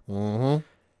Utah. Mm-hmm.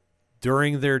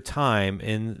 During their time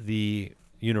in the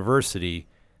university,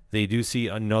 they do see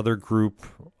another group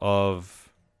of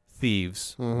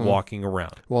thieves walking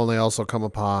around. Well, and they also come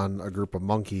upon a group of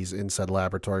monkeys in said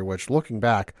laboratory, which, looking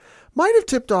back, might have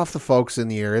tipped off the folks in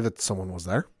the area that someone was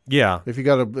there. Yeah. If you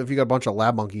got a bunch of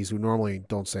lab monkeys who normally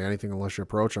don't say anything unless you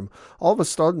approach them, all of a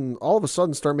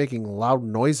sudden start making loud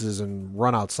noises and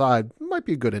run outside, might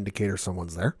be a good indicator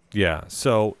someone's there. Yeah.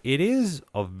 So it is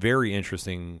a very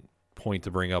interesting point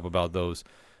to bring up about those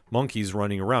monkeys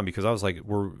running around, because I was like,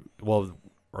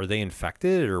 are they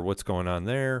infected or what's going on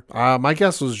there? My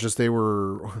guess was just they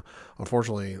were,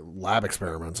 unfortunately, lab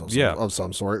experiments of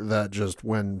some sort that just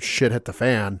when shit hit the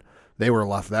fan, they were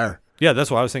left there. Yeah,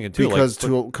 that's what I was thinking too.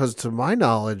 Because to my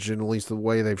knowledge, and at least the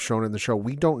way they've shown it in the show,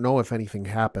 we don't know if anything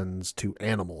happens to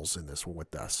animals in this with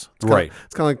this. It's Right.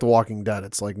 It's kind of like The Walking Dead.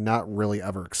 It's like not really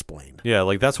ever explained. Yeah,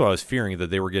 like that's what I was fearing,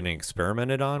 that they were getting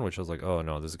experimented on, which I was like, oh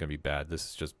no, this is going to be bad. This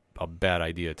is just a bad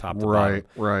idea top to bottom.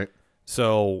 Right.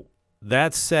 So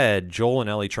that said, Joel and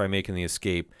Ellie try making the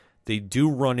escape. They do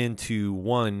run into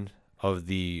one of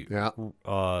the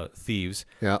thieves.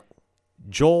 Yeah.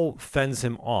 Joel fends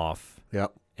him off Yeah.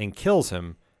 and kills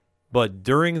him, but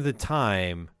during the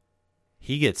time,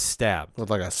 he gets stabbed.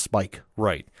 With like a spike.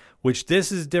 Right. Which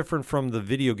this is different from the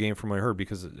video game from what I heard,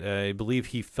 because I believe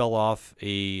he fell off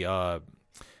a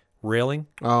railing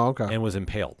Oh, okay. and was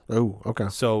impaled. Oh, okay.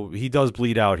 So he does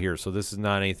bleed out here. So this is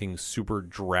not anything super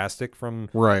drastic from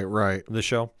Right. the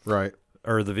show. Right.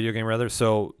 Or the video game, rather.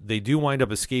 So they do wind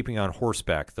up escaping on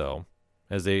horseback, though,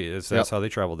 that's how they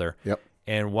travel there. Yep.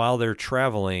 And while they're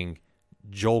traveling,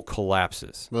 Joel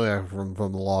collapses. Well, yeah, from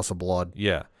the loss of blood.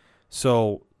 Yeah.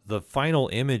 So the final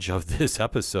image of this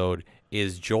episode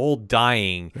is Joel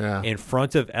dying in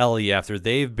front of Ellie after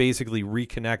they've basically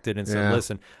reconnected and said,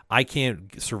 listen, I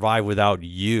can't survive without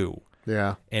you.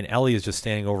 Yeah. And Ellie is just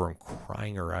standing over him,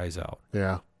 crying her eyes out.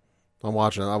 Yeah. I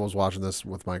was watching this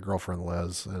with my girlfriend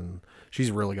Liz, and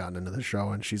she's really gotten into the show,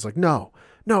 and she's like, no,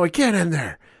 it can't end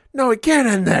there. No, it can't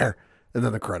end there. And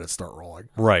then the credits start rolling.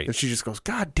 Right. And she just goes,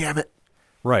 God damn it.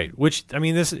 Right. Which, I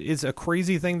mean, this is a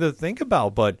crazy thing to think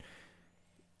about, but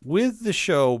with the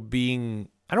show being,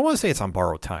 I don't want to say it's on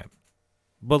borrowed time,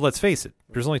 but let's face it,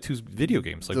 there's only 2 video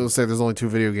games. They'll say there's only 2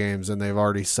 video games, and they've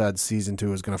already said season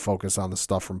 2 is going to focus on the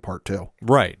stuff from part 2.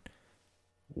 Right.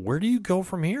 Where do you go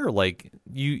from here? Like,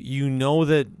 you know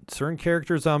that certain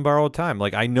characters on borrowed time.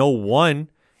 Like, I know one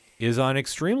is on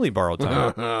extremely borrowed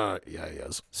time. Yeah, he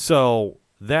is. So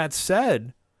that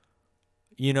said,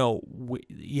 you know,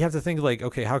 you have to think like,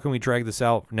 okay, how can we drag this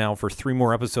out now for 3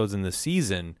 more episodes in the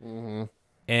season? Mm-hmm.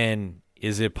 And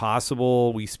is it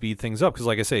possible we speed things up? Because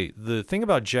like I say, the thing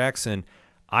about Jackson,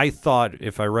 I thought,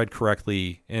 if I read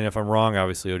correctly, and if I'm wrong,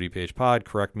 obviously ODPH Pod,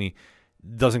 correct me,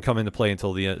 doesn't come into play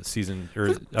until the season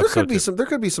or There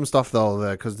could be some stuff though,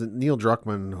 that because Neil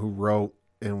Druckmann, who wrote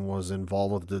and was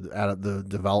involved with the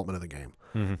development of the game.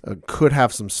 Could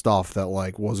have some stuff that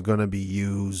like was going to be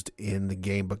used in the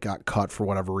game but got cut for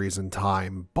whatever reason,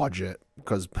 time, budget,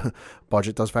 because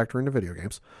budget does factor into video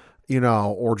games,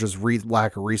 or just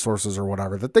lack of resources or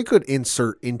whatever, that they could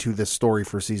insert into this story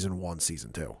for season 1,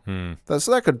 season 2.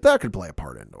 So that could play a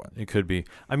part into it. It could be.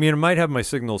 I mean, it might have my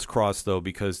signals crossed though,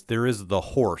 because there is the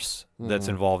horse that's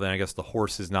involved, and I guess the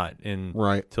horse is not in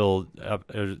till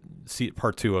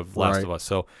part 2 of Last of Us.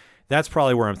 So that's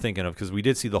probably where I'm thinking of, because we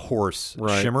did see the horse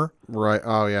Shimmer. Right.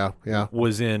 Oh yeah.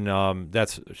 Was in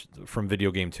that's from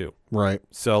Video Game 2. Right.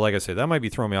 So like I said, that might be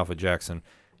throwing me off of Jackson.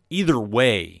 Either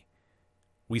way,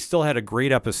 we still had a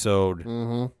great episode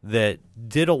that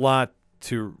did a lot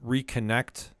to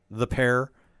reconnect the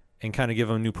pair and kind of give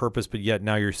them a new purpose, but yet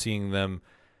now you're seeing them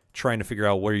trying to figure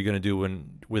out what are you going to do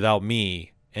without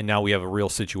me, and now we have a real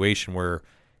situation where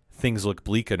things look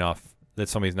bleak enough that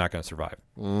somebody's not going to survive.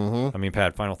 I mean,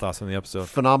 Pat, final thoughts on the episode?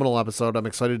 Phenomenal episode. I'm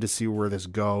excited to see where this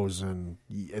goes, and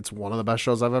it's one of the best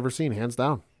shows I've ever seen, hands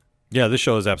down. Yeah, this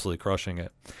show is absolutely crushing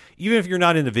it. Even if you're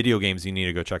not into video games, you need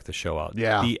to go check the show out.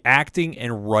 Yeah. The acting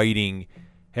and writing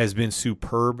has been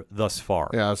superb thus far.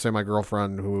 Yeah, I'd say my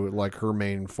girlfriend, who like her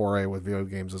main foray with video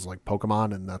games is like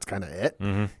Pokemon, and that's kind of it,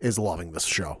 is loving this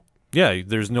show. Yeah,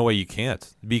 there's no way you can't,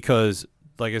 because,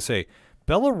 like I say,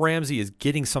 Bella Ramsey is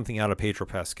getting something out of Pedro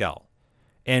Pascal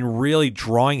and really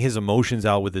drawing his emotions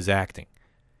out with his acting.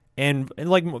 And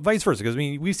like vice versa, because I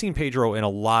mean, we've seen Pedro in a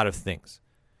lot of things,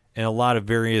 in a lot of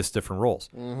various different roles.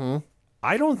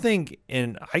 I don't think,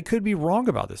 and I could be wrong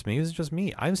about this, maybe it's just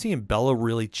me, I'm seeing Bella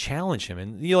really challenge him.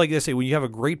 And like they say, when you have a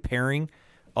great pairing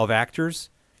of actors,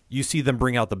 you see them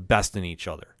bring out the best in each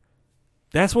other.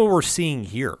 That's what we're seeing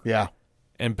here. Yeah.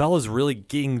 And Bella's really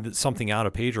getting something out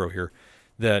of Pedro here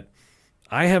that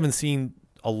I haven't seen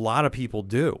a lot of people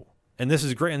do. And this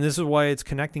is great. And this is why it's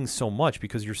connecting so much,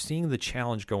 because you're seeing the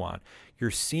challenge go on.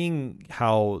 You're seeing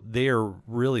how they are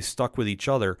really stuck with each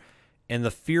other. And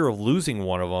the fear of losing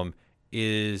one of them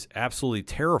is absolutely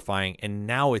terrifying. And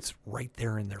now it's right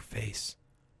there in their face.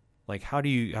 Like, how do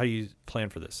you plan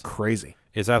for this? Crazy.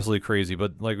 It's absolutely crazy.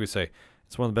 But like we say,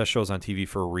 it's one of the best shows on TV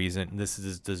for a reason. And this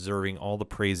is deserving all the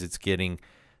praise it's getting.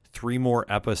 3 more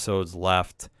episodes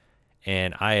left.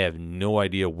 And I have no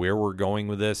idea where we're going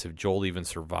with this. If Joel even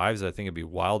survives, I think it'd be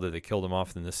wild that they killed him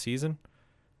off in this season.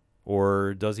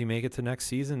 Or does he make it to next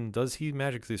season? Does he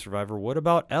magically survive? Or what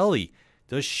about Ellie?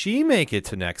 Does she make it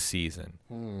to next season?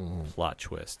 Plot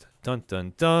twist. Dun,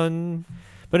 dun, dun.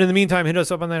 But in the meantime, hit us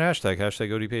up on that hashtag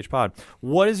ODPHpod.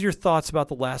 What is your thoughts about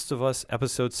The Last of Us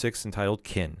Episode 6 entitled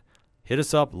Kin? Hit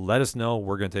us up. Let us know.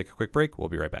 We're going to take a quick break. We'll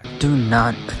be right back. Do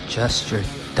not adjust your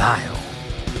dial.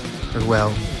 Or,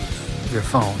 well, your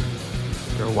phone,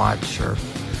 your watch, or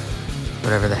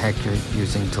whatever the heck you're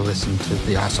using to listen to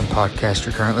the awesome podcast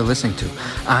you're currently listening to.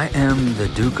 I am the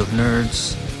Duke of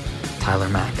Nerds, Tyler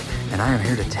Mack, and I am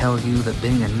here to tell you that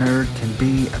being a nerd can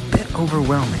be a bit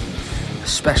overwhelming,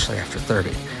 especially after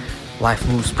 30. Life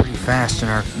moves pretty fast in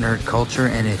our nerd culture,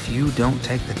 and if you don't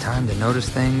take the time to notice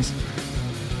things,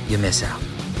 you miss out.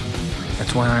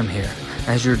 That's why I'm here.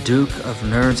 As your Duke of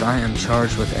Nerds, I am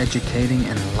charged with educating,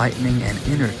 enlightening, and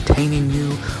entertaining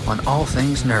you on all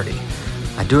things nerdy.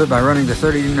 I do it by running the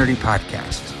 30 to Nerdy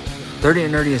podcast. 30 to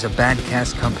Nerdy is a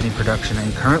Badcast Company production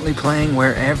and currently playing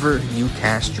wherever you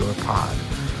cast your pod.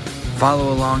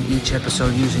 Follow along each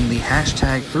episode using the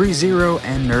hashtag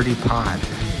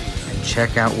 30andNerdyPod. And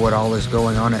check out what all is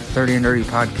going on at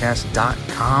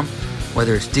 30andNerdyPodcast.com.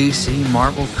 Whether it's DC,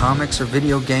 Marvel, comics, or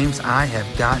video games, I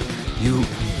have got you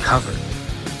covered.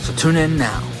 So tune in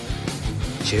now.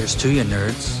 Cheers to you,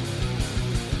 nerds.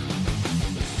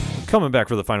 Coming back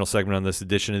for the final segment on this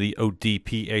edition of the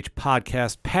ODPH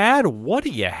podcast. Pad, what do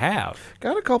you have?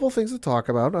 Got a couple things to talk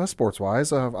about,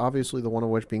 sports-wise. Obviously, the one of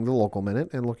which being the local minute,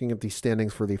 and looking at the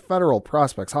standings for the Federal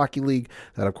Prospects Hockey League.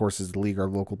 That, of course, is the league our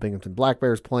local Binghamton Black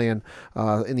Bears play in.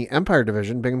 In the Empire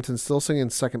Division, Binghamton's still sitting in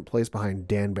second place behind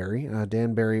Danbury.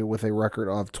 Danbury with a record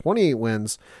of 28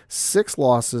 wins, 6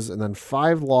 losses, and then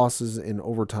 5 losses in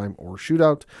overtime or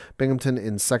shootout. Binghamton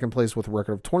in second place with a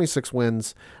record of 26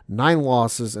 wins, 9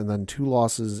 losses, and then 2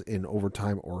 losses in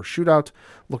overtime or shootout.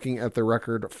 Looking at their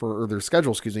record or their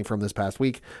schedule, from this past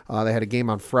week, they had a game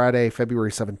on Friday,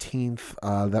 February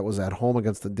 17th. That was at home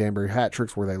against the Danbury Hat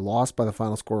Tricks, where they lost by the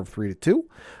final score of 3-2.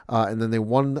 And then they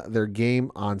won their game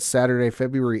on Saturday,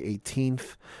 February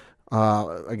 18th.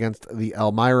 against the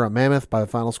Elmira Mammoth by the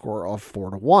final score of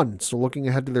 4-1. So looking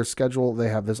ahead to their schedule, they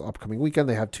have this upcoming weekend.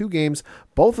 They have 2 games,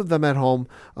 both of them at home,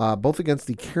 both against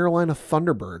the Carolina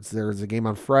Thunderbirds. There's a game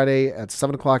on Friday at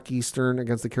 7 o'clock Eastern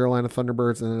against the Carolina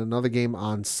Thunderbirds, and another game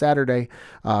on Saturday,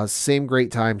 same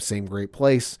great time, same great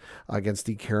place, against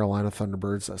the Carolina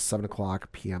Thunderbirds at 7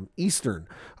 o'clock p.m. Eastern.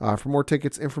 For more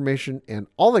tickets, information, and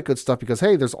all that good stuff, because,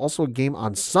 hey, there's also a game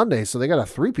on Sunday, so they got a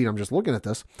three-peat. I'm just looking at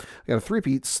this. They got a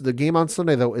three-peat. The game on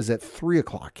Sunday, though, is at 3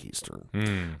 o'clock Eastern.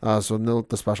 So note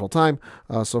the special time.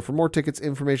 So for more tickets,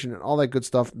 information, and all that good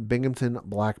stuff,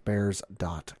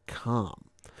 BinghamtonBlackBears.com.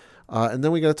 And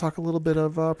then we got to talk a little bit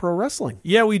of pro wrestling.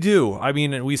 Yeah, we do. I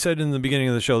mean, we said in the beginning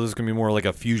of the show this is going to be more like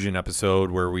a fusion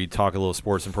episode where we talk a little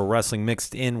sports and pro wrestling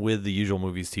mixed in with the usual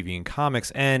movies, TV, and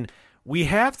comics. And we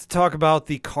have to talk about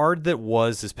the card that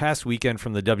was this past weekend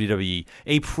from the WWE,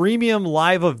 a premium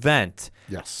live event,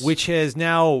 Yes. which has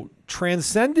now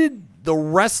transcended the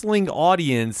wrestling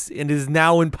audience and is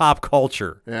now in pop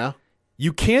culture. Yeah.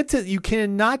 You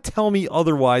cannot tell me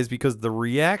otherwise, because the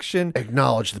reaction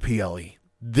Acknowledge the PLE.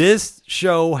 this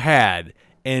show had,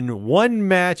 and one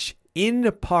match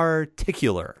in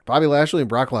particular. Bobby Lashley and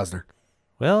Brock Lesnar.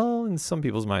 Well, in some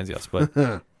people's minds, yes,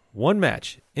 but one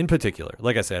match in particular.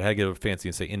 Like I said, I had to get fancy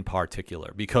and say in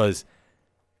particular, because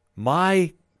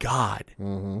my God,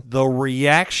 the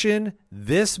reaction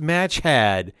this match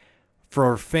had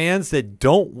for fans that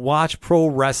don't watch pro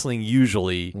wrestling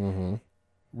usually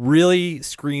really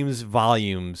screams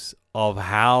volumes of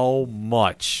how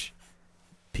much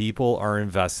people are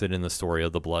invested in the story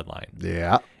of the Bloodline.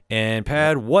 Yeah. And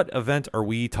Pad, what event are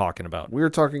we talking about? We were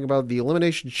talking about the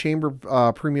Elimination Chamber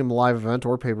Premium Live event,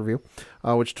 or pay-per-view,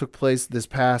 which took place this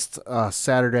past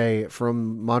Saturday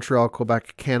from Montreal,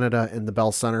 Quebec, Canada, in the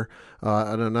Bell Center.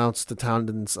 An announced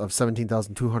attendance of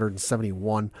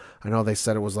 17,271. I know they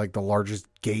said it was like the largest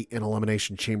gate in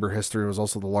Elimination Chamber history. It was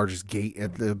also the largest gate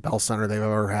at the Bell Center they've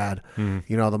ever had.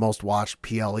 You know, the most watched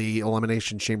PLE,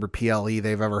 Elimination Chamber PLE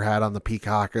they've ever had on the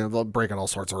Peacock, and breaking all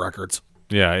sorts of records.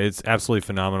 Yeah, it's absolutely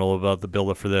phenomenal about the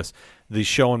build-up for this. The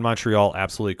show in Montreal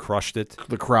absolutely crushed it.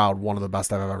 The crowd, one of the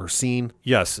best I've ever seen.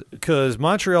 Yes, because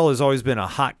Montreal has always been a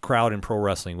hot crowd in pro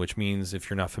wrestling, which means if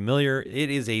you're not familiar, it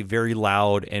is a very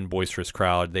loud and boisterous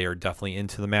crowd. They are definitely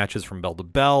into the matches from bell to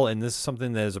bell, and this is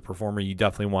something that as a performer, you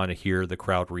definitely want to hear the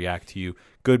crowd react to you,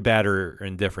 good, bad, or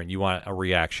indifferent. You want a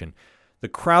reaction. The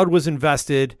crowd was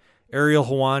invested. Ariel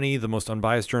Helwani, the most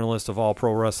unbiased journalist of all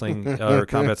pro wrestling or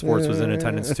combat sports, was in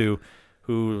attendance too.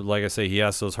 Who, like I say, he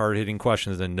asks those hard-hitting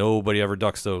questions and nobody ever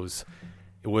ducks those.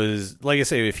 It was, like I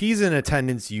say, if he's in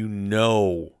attendance, you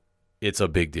know it's a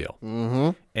big deal.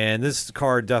 And this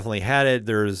card definitely had it.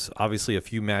 There's obviously a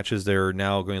few matches that are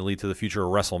now going to lead to the future of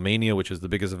WrestleMania, which is the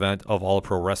biggest event of all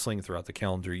pro wrestling throughout the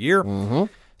calendar year.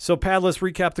 So, Pat, let's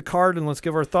recap the card and let's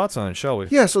give our thoughts on it, shall we?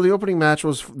 Yeah, so the opening match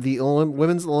was the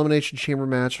Women's Elimination Chamber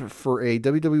match for a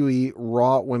WWE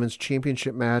Raw Women's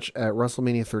Championship match at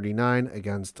WrestleMania 39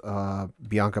 against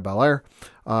Bianca Belair.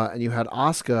 And you had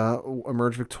Asuka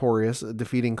emerge victorious,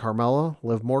 defeating Carmella,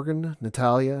 Liv Morgan,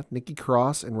 Natalya, Nikki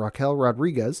Cross, and Raquel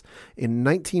Rodriguez in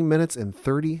 19 minutes and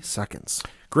 30 seconds.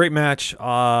 Great match.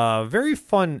 Very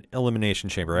fun Elimination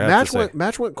Chamber, I have to say.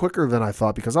 Match went quicker than I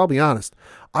thought, because I'll be honest,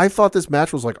 I thought this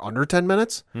match was like under 10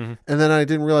 minutes, and then I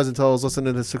didn't realize until I was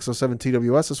listening to 607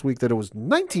 TWS this week that it was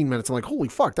 19 minutes. I'm like, holy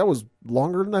fuck, that was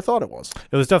longer than I thought it was.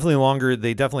 It was definitely longer.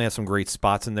 They definitely had some great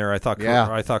spots in there. I thought Yeah.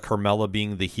 Carmella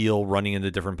being the heel running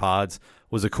into different pods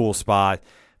was a cool spot,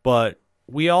 but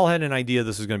we all had an idea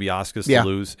this was going to be Asuka's to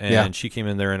lose, and she came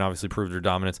in there and obviously proved her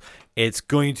dominance. It's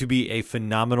going to be a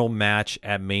phenomenal match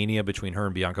at Mania between her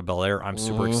and Bianca Belair. I'm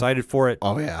super excited for it.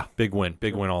 Oh, yeah. Big win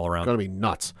all around. Going to be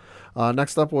nuts.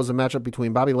 Next up was a matchup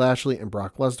between Bobby Lashley and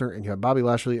Brock Lesnar, and you had Bobby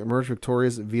Lashley emerge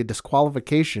victorious via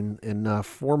disqualification in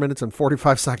 4 minutes and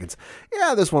 45 seconds.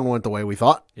 Yeah, this one went the way we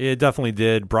thought. It definitely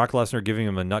did. Brock Lesnar giving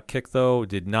him a nut kick, though,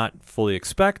 did not fully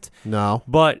expect. No.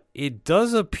 But it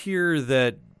does appear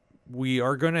that we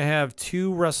are going to have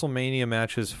 2 WrestleMania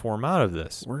matches form out of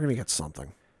this. We're going to get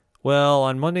something. Well,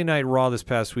 on Monday Night Raw this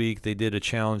past week, they did a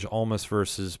challenge Almas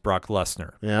versus Brock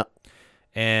Lesnar. Yeah.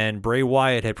 And Bray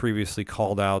Wyatt had previously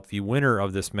called out the winner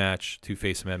of this match to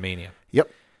face him at Mania. Yep.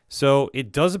 So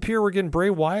it does appear we're getting Bray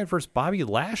Wyatt versus Bobby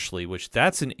Lashley, which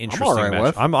that's an interesting all right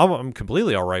match. with. I'm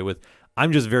completely all right with.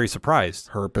 I'm just very surprised.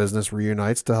 Hurt Business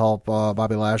reunites to help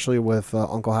Bobby Lashley with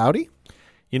Uncle Howdy.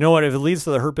 You know what? If it leads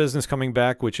to the Hurt Business coming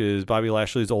back, which is Bobby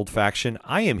Lashley's old faction,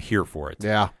 I am here for it.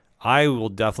 Yeah. I will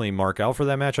definitely mark out for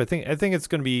that match. I think it's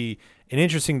going to be an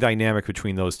interesting dynamic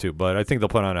between those two, but I think they'll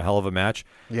put on a hell of a match.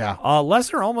 Yeah.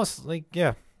 Lesnar almost like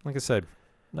I said,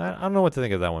 I don't know what to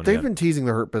think of that one. They've yet. been teasing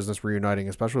the Hurt Business reuniting,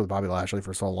 especially with Bobby Lashley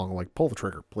for so long. Like, pull the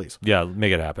trigger, please. Yeah,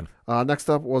 make it happen. Next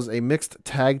up was a mixed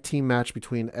tag team match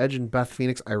between Edge and Beth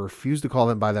Phoenix. I refuse to call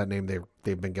them by that name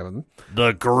they've been given.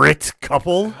 The Grit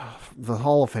Couple. The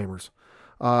Hall of Famers.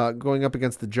 Going up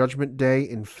against the Judgment Day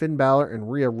in Finn Balor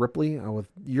and Rhea Ripley with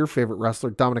your favorite wrestler,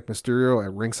 Dominic Mysterio,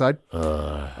 at ringside.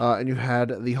 And you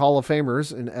had the Hall of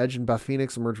Famers in Edge and Beth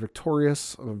Phoenix emerge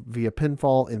victorious via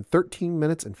pinfall in 13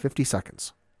 minutes and 50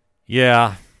 seconds.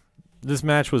 Yeah, this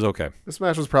match was okay. This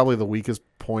match was probably the weakest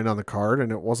point on the card,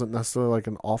 and it wasn't necessarily like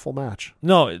an awful match.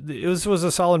 No, it was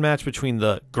a solid match between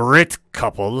the Grit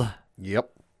Couple Yep.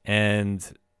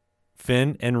 and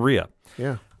Finn and Rhea.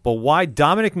 Yeah. But why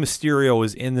Dominic Mysterio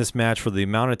was in this match for the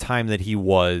amount of time that he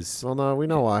was, Well, no, we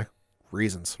know why.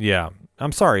 Reasons. yeah,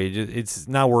 I'm sorry. It's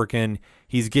not working.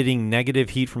 He's getting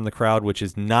negative heat from the crowd, which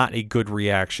is not a good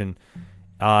reaction.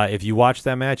 If you watch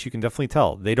that match, you can definitely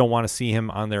tell. They don't want to see him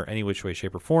on there any which way,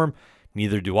 shape, or form.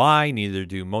 Neither do I. Neither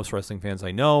do most wrestling fans I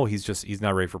know. He's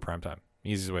not ready for prime time.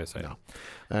 Easiest way to say it.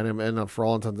 And for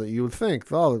all intents, you would think,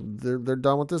 oh, they're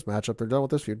done with this matchup. They're done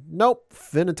with this feud. Nope.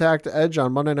 Finn attacked Edge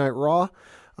on Monday Night Raw.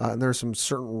 And there's some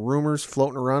certain rumors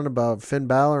floating around about Finn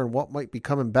Balor and what might be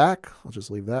coming back. I'll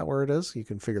just leave that where it is. You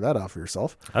can figure that out for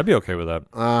yourself. I'd be okay with that.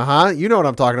 You know what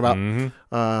I'm talking about.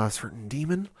 Mm-hmm. Certain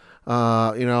demon.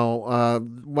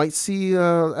 Might see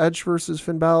Edge versus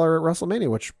Finn Balor at WrestleMania,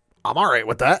 which I'm all right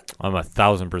with that. I'm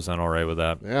 1,000% all right with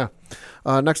that. Yeah.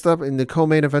 Next up in the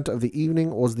co-main event of the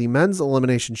evening was the men's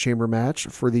elimination chamber match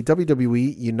for the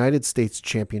WWE United States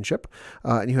Championship.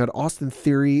 And you had Austin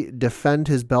Theory defend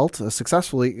his belt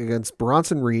successfully against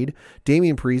Bronson Reed,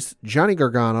 Damian Priest, Johnny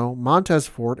Gargano, Montez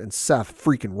Ford, and Seth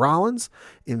freaking Rollins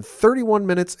in 31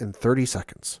 minutes and 30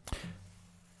 seconds.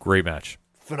 Great match.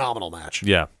 Phenomenal match.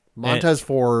 Yeah. Montez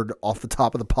Ford off the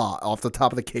top of the pot, off the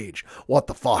top of the cage. What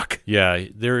the fuck? Yeah,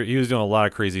 he was doing a lot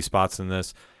of crazy spots in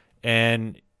this,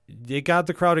 and it got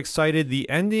the crowd excited. The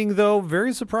ending, though,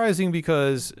 very surprising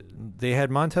because they had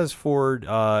Montez Ford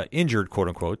injured, quote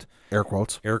unquote, Air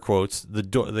quotes.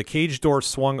 The cage door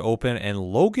swung open, and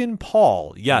Logan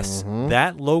Paul, yes,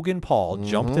 that Logan Paul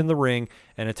jumped in the ring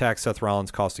and attacked Seth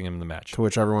Rollins, costing him the match. To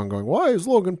which everyone going, why is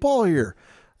Logan Paul here?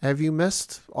 Have you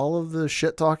missed all of the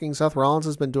shit talking Seth Rollins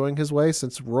has been doing his way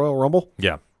since Royal Rumble?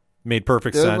 Yeah, made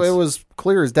perfect sense. It was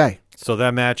clear as day. So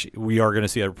that match we are going to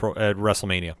see at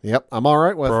WrestleMania. Yep, I'm all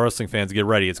right with. Pro wrestling fans, get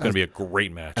ready. It's going to be a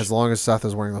great match. As long as Seth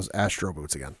is wearing those Astro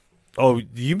boots again. Oh,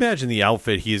 do you imagine the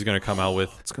outfit he's going to come out with?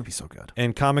 It's going to be so good.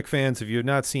 And comic fans, if you have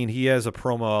not seen, he has a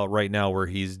promo out right now where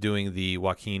he's doing the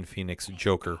Joaquin Phoenix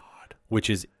Joker, which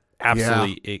is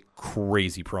absolutely a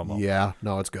crazy promo. Yeah,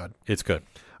 no, it's good. It's good.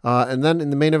 And then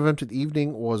in the main event of the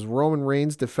evening was Roman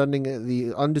Reigns defending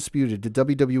the undisputed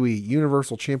WWE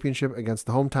Universal Championship against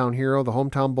the hometown hero, the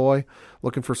hometown boy,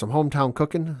 looking for some hometown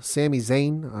cooking, Sami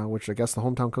Zayn, which I guess the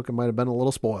hometown cooking might have been a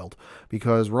little spoiled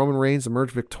because Roman Reigns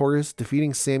emerged victorious,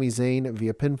 defeating Sami Zayn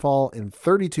via pinfall in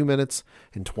 32 minutes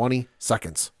and 20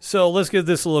 seconds. So let's give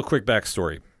this a little quick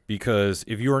backstory. Because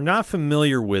if you are not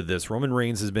familiar with this, Roman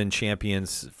Reigns has been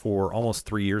champions for almost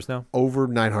 3 years now. Over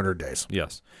 900 days.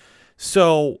 Yes.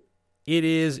 So it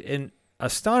is an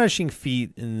astonishing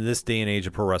feat in this day and age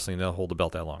of pro wrestling to hold the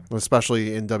belt that long.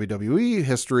 Especially in WWE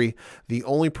history, the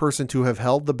only person to have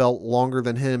held the belt longer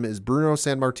than him is Bruno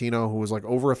Sammartino, who was like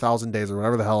over 1,000 days or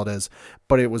whatever the hell it is,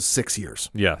 but it was 6 years.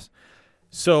 Yes.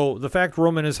 So the fact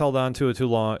Roman has held on to it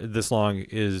this long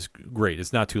is great.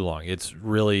 It's not too long. It's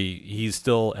really, he's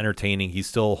still entertaining. He's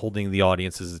still holding the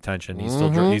audience's attention.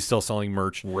 He's still selling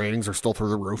merch. Ratings are still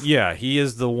through the roof. Yeah, he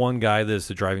is the one guy that's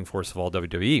the driving force of all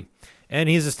WWE. And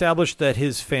he's established that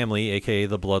his family, a.k.a.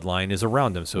 the bloodline, is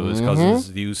around him. So his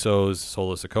cousins, the Usos,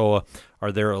 Solo Sikoa,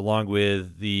 are there along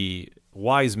with the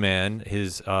wise man,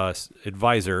 his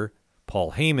advisor,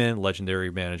 Paul Heyman,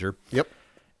 legendary manager. Yep.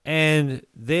 And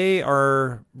they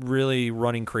are really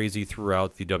running crazy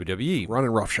throughout the WWE.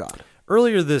 Running roughshod.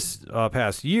 Earlier this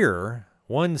past year,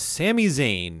 one Sami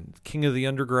Zayn, King of the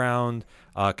Underground,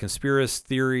 conspiracy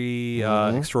theory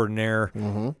extraordinaire,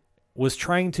 was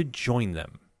trying to join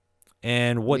them.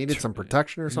 And what needed some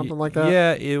protection or something like that?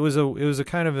 Yeah, it was a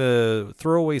kind of a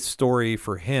throwaway story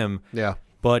for him. Yeah.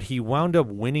 But he wound up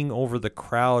winning over the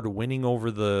crowd, winning over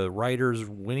the writers,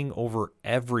 winning over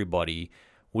everybody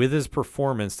with his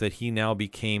performance that he now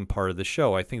became part of the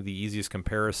show. I think the easiest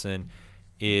comparison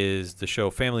is the show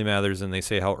Family Matters, and they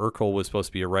say how Urkel was supposed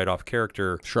to be a write-off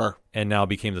character and now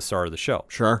became the star of the show.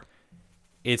 Sure.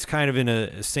 It's kind of in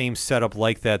a same setup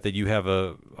like that you have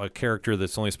a character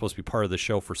that's only supposed to be part of the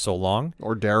show for so long.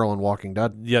 Or Daryl in Walking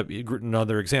Dead. Yep,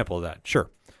 another example of that. Sure.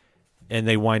 And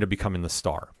they wind up becoming the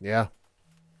star. Yeah.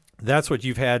 That's what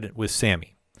you've had with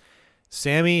Sammy.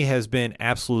 Sammy has been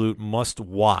absolute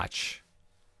must-watch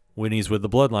when he's with the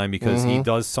Bloodline because he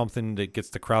does something that gets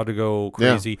the crowd to go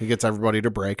crazy. Yeah, he gets everybody to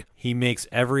break. He makes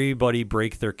everybody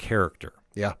break their character.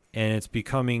 Yeah. And it's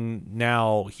becoming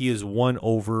now he is won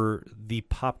over the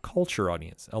pop culture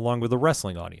audience along with the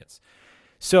wrestling audience.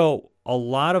 So a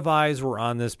lot of eyes were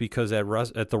on this because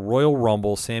at the Royal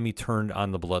Rumble, Sammy turned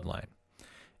on the Bloodline.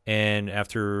 And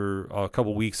after a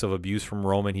couple weeks of abuse from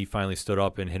Roman, he finally stood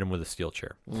up and hit him with a steel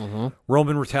chair.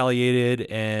 Roman retaliated,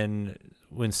 and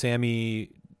when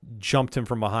Sammy jumped him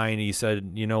from behind, he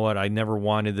said, you know what, I never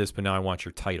wanted this, but now I want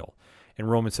your title. And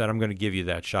Roman said, I'm going to give you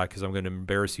that shot because I'm going to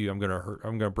embarrass you. I'm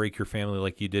going to break your family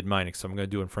like you did mine, because I'm going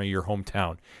to do it in front of your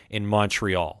hometown in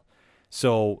Montreal.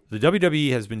 So the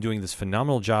WWE has been doing this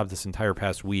phenomenal job this entire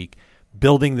past week,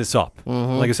 building this up.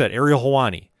 Like I said, Ariel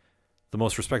Helwani, the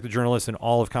most respected journalist in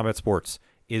all of combat sports,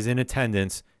 is in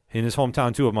attendance in his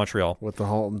hometown, too, of Montreal. With the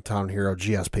hometown hero,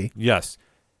 GSP. Yes.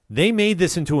 They made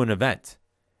this into an event.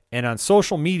 And on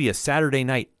social media Saturday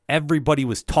night, everybody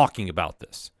was talking about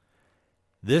this.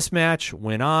 This match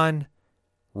went on.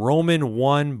 Roman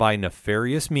won by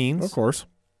nefarious means. Of course.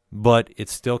 But it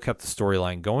still kept the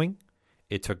storyline going.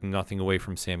 It took nothing away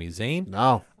from Sami Zayn.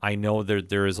 No. I know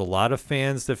there is a lot of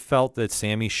fans that felt that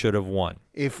Sami should have won.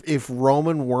 If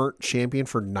Roman weren't champion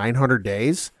for 900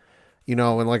 days,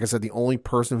 and like I said, the only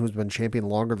person who's been champion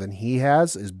longer than he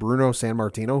has is Bruno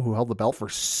Sammartino, who held the belt for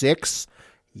 6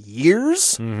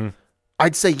 years.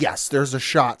 I'd say yes, there's a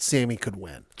shot Sami could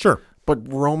win. Sure. But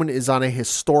Roman is on a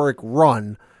historic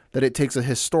run that it takes a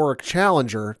historic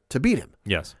challenger to beat him.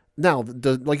 Yes. Now,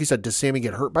 like you said, does Sami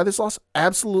get hurt by this loss?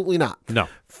 Absolutely not. No.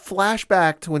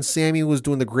 Flashback to when Sami was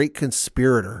doing The Great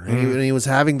Conspirator, and he was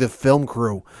having the film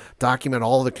crew document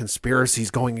all the conspiracies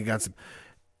going against him.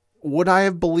 Would I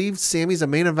have believed Sami's a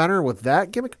main eventer with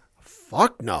that gimmick?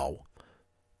 Fuck no.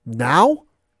 Now,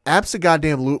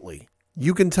 abso-goddamn-lutely.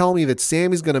 You can tell me that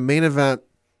Sami's going to main event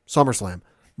SummerSlam,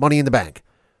 Money in the Bank,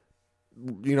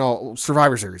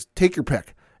 Survivor Series, take your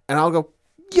pick. And I'll go,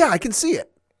 yeah, I can see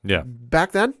it. Yeah.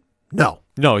 Back then, no.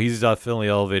 No, he's definitely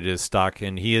elevated his stock,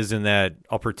 and he is in that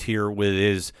upper tier with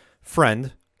his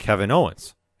friend, Kevin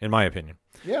Owens, in my opinion.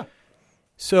 Yeah.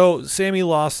 So Sami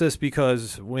lost this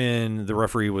because when the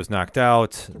referee was knocked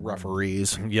out. The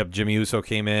referees. Yep, Jimmy Uso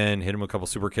came in, hit him a couple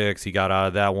super kicks. He got out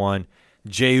of that one.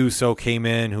 Jey Uso came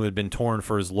in, who had been torn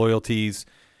for his loyalties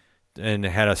and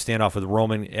had a standoff with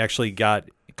Roman. Actually got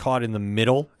caught in the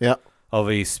middle of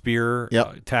a spear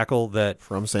tackle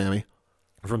from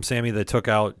Sami that took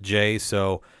out Jey.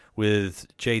 So with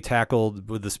Jey tackled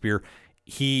with the spear,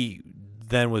 he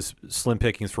then was slim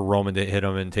pickings for Roman to hit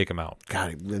him and take him out.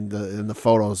 God, in the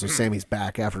photos of Sami's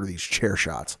back after these chair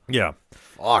shots. Yeah.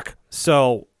 Fuck.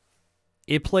 So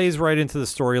it plays right into the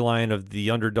storyline of the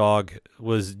underdog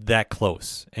was that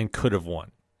close and could have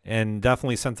won, and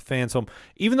definitely sent the fans home.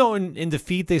 Even though in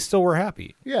defeat, they still were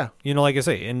happy. Yeah. Like I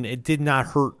say, and it did not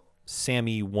hurt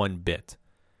Sami one bit.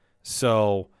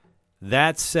 So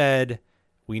that said,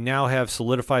 we now have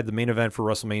solidified the main event for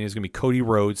WrestleMania is going to be Cody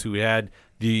Rhodes, who had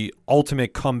the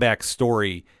ultimate comeback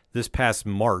story this past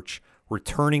March,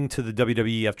 returning to the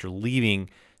WWE after leaving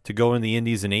to go in the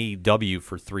Indies and AEW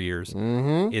for 3 years,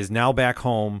 is now back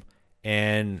home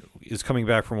and is coming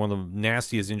back from one of the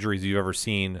nastiest injuries you've ever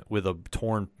seen with a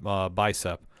torn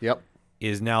bicep. Yep.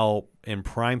 Is now in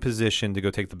prime position to go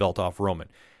take the belt off Roman.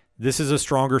 This is a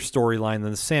stronger storyline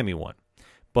than the Sami one.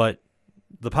 But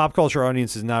the pop culture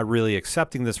audience is not really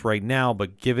accepting this right now,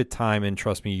 but give it time, and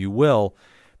trust me, you will,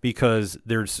 because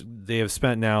they have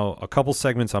spent now a couple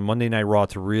segments on Monday Night Raw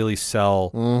to really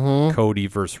sell Cody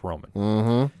versus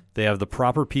Roman. They have the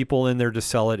proper people in there to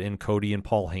sell it in Cody and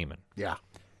Paul Heyman. Yeah.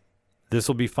 This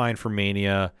will be fine for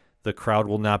Mania. The crowd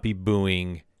will not be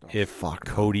booing if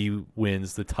Cody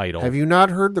wins the title. Have you not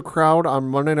heard the crowd on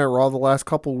Monday Night Raw the last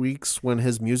couple weeks when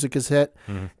his music is hit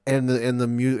and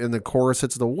the chorus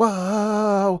hits the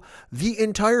whoa? The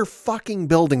entire fucking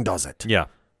building does it. Yeah.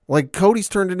 Like Cody's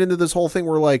turned it into this whole thing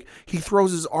where like he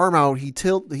throws his arm out, he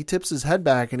tips his head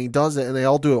back, and he does it, and they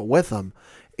all do it with him.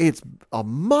 It's a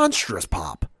monstrous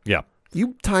pop. Yeah.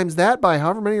 You times that by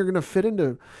however many are going to fit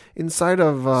inside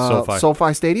of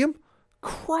SoFi Stadium.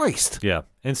 Christ. Yeah.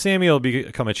 And Sami will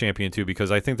become a champion too,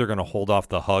 because I think they're going to hold off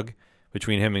the hug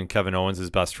between him and Kevin Owens, his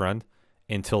best friend,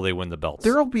 until they win the belts.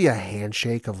 There'll be a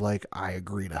handshake of like, I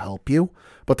agree to help you,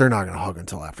 but they're not going to hug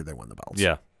until after they win the belts.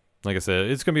 Yeah. Like I said,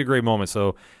 it's going to be a great moment.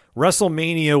 So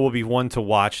WrestleMania will be one to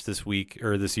watch this week,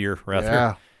 or this year, rather.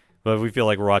 Yeah. But we feel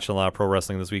like we're watching a lot of pro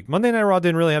wrestling this week. Monday Night Raw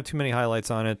didn't really have too many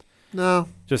highlights on it. No.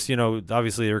 Just,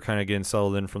 obviously they were kind of getting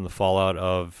settled in from the fallout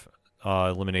of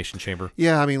Elimination Chamber.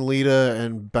 Yeah, I mean, Lita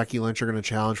and Becky Lynch are going to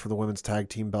challenge for the women's tag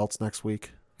team belts next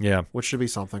week, Yeah, which should be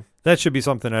something. that should be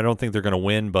something. I don't think they're going to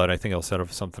win, but I think I'll set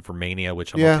up something for Mania,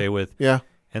 which I'm Yeah. okay with. Yeah.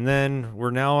 And then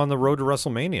we're now on the road to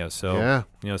WrestleMania. So, Yeah.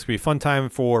 it's going to be a fun time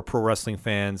for pro wrestling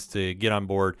fans to get on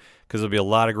board because there'll be a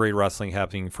lot of great wrestling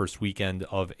happening first weekend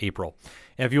of April.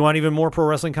 And if you want even more pro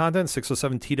wrestling content,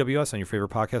 607 TWS on your favorite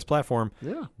podcast platform.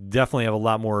 Yeah. Definitely have a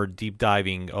lot more deep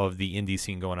diving of the indie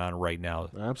scene going on right now.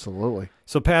 Absolutely.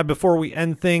 So, Pat, before we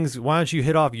end things, why don't you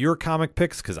hit off your comic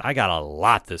picks? Because I got a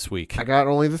lot this week. I got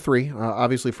only the three.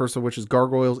 Obviously, first of which is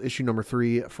Gargoyles, issue number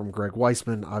 3 from Greg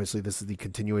Weisman. Obviously, this is the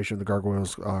continuation of the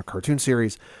Gargoyles cartoon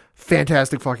series.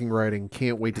 Fantastic fucking writing.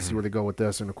 Can't wait to see where they go with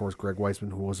this. And, of course, Greg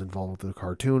Weisman, who was involved with the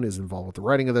cartoon, is involved with the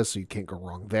writing of this, so you can't go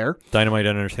wrong there. Dynamite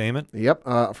Entertainment. Yep.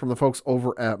 From the folks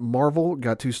over at Marvel,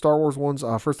 got 2 Star Wars ones.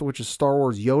 First of which is Star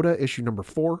Wars Yoda, issue number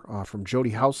 4 from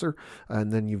Jody Hauser.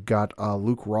 And then you've got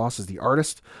Luke Ross as the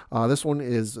artist. This one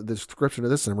is the description of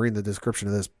this, and I'm reading the description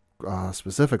of this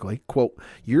specifically. Quote,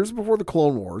 years before the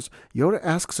Clone Wars, Yoda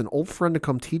asks an old friend to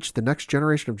come teach the next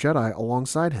generation of Jedi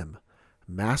alongside him,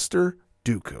 Master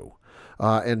Dooku.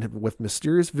 And with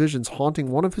mysterious visions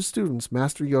haunting one of his students,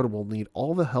 Master Yoda will need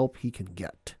all the help he can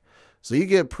get. So you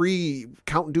get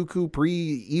pre-Count Dooku,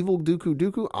 pre-Evil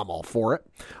Dooku. I'm all for it.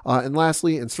 And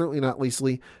lastly, and certainly not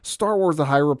leastly, Star Wars The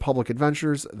High Republic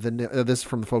Adventures. This is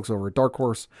from the folks over at Dark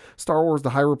Horse. Star Wars The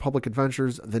High Republic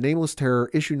Adventures, The Nameless Terror,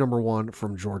 issue number 1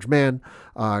 from George Mann.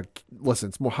 Listen,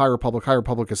 it's more High Republic. High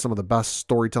Republic is some of the best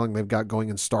storytelling they've got going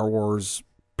in Star Wars,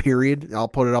 period. I'll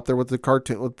put it up there with the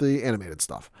cartoon, with the animated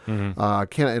stuff. And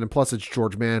plus it's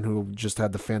George Mann, who just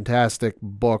had the fantastic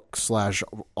book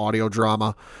 / audio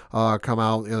drama come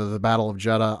out, The Battle of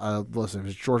Jeddah. Listen, if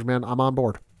it's George Mann, I'm on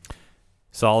board.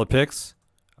 Solid picks.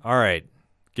 All right.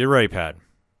 Get ready, Pat.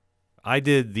 I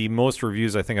did the most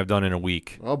reviews I think I've done in a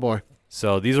week. Oh boy.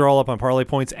 So these are all up on Parlay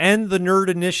Points and the Nerd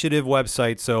Initiative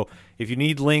website. So if you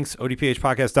need links,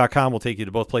 odphpodcast.com will take you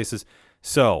to both places.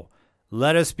 So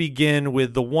let us begin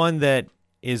with the one that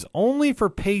is only for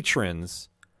patrons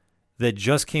that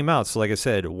just came out. So like I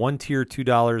said, 1 tier,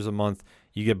 $2 a month.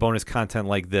 You get bonus content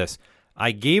like this.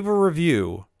 I gave a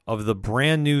review of the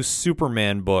brand new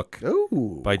Superman book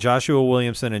Ooh. by Joshua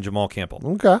Williamson and Jamal Campbell.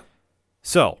 Okay.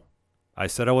 So I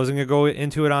said I wasn't going to go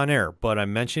into it on air, but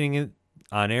I'm mentioning it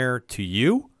on air to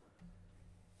you.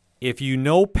 If you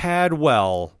know Pad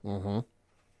well,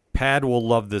 Pad will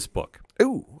love this book.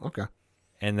 Ooh. Okay.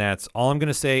 And that's all I'm going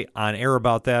to say on air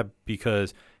about that,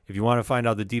 because if you want to find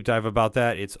out the deep dive about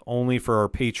that, it's only for our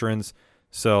patrons.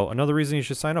 So another reason you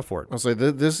should sign up for it. I'll say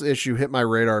this issue hit my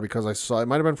radar because I saw, it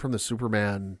might have been from the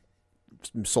Superman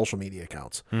social media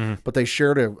accounts, but they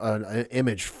shared an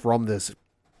image from this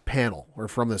panel or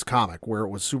from this comic where it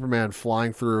was Superman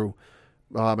flying through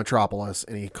Metropolis,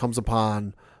 and he comes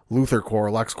upon Luthor Corps,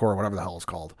 LexCorp, whatever the hell it's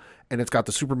called, and it's got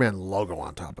the Superman logo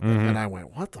on top of it. And I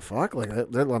went, "What the fuck?" Like,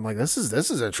 I'm like, "This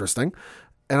is interesting."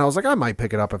 And I was like, I might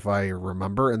pick it up if I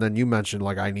remember. And then you mentioned,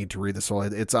 like, I need to read this, so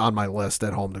it's on my list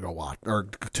at home to go watch or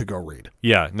to go read.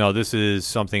 Yeah, no, this is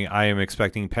something I am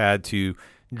expecting Pad to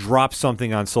drop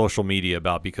something on social media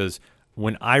about, because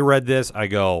when I read this, I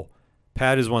go,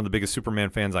 Pad is one of the biggest Superman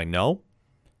fans I know.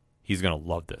 He's going to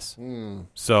love this.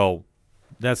 So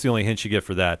that's the only hint you get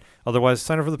for that. Otherwise,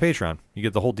 sign up for the Patreon. You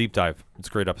get the whole deep dive. It's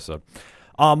a great episode.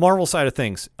 Marvel side of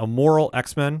things, Immoral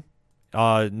X-Men,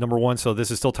 number 1. So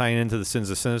this is still tying into the Sins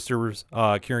of Sinister's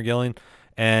Kieran Gillen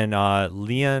and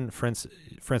Leon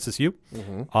Francis Yu.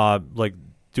 Like,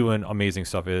 doing amazing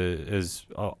stuff is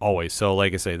always. So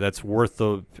like I say, that's worth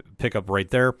the pickup right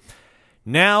there.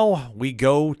 Now we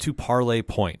go to Parlay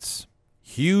Points.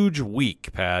 Huge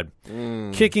week, Pad.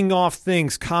 Kicking off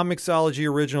things, Comixology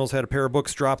Originals had a pair of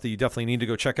books drop that you definitely need to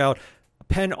go check out.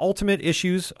 Penultimate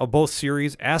issues of both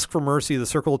series. Ask for Mercy, The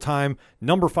Circle of Time.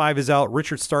 Number 5 is out.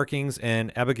 Richard Starkings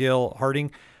and Abigail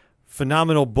Harding.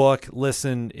 Phenomenal book.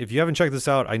 Listen, if you haven't checked this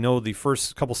out, I know the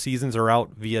first couple seasons are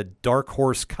out via Dark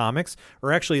Horse Comics,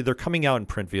 or actually they're coming out in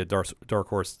print via Dark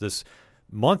Horse this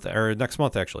month, or next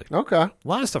month actually. Okay. A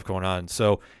lot of stuff going on.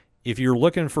 So if you're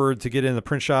looking to get in the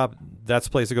print shop, that's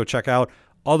the place to go check out.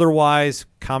 Otherwise,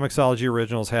 Comixology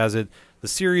Originals has it. The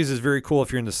series is very cool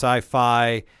if you're into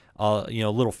sci-fi, a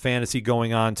little fantasy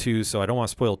going on too, so I don't want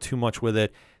to spoil too much with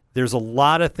it. There's a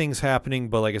lot of things happening,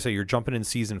 but like I say, you're jumping in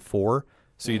season 4,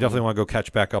 so you definitely want to go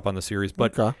catch back up on the series.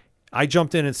 But I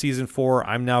jumped in season 4.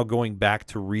 I'm now going back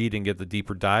to read and get the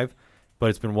deeper dive, but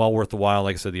it's been well worth the while.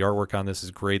 Like I said, the artwork on this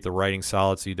is great. The writing's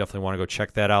solid, so you definitely want to go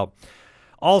check that out.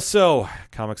 Also,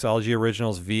 Comixology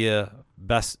Originals via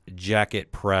Best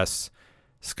Jacket Press.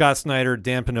 Scott Snyder,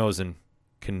 Dan Panozin,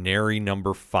 Canary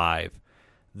number 5.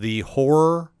 The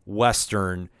horror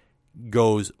Western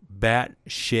goes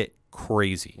batshit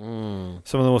crazy.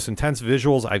 Some of the most intense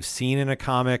visuals I've seen in a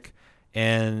comic,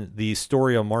 and the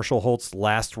story of Marshall Holt's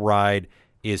last ride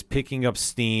is picking up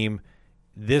steam.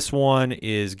 This one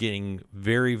is getting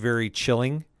very, very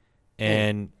chilling,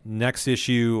 and next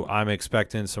issue I'm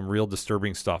expecting some real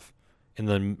disturbing stuff.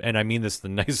 And I mean this the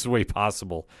nicest way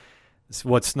possible.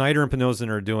 What Snyder and Panozan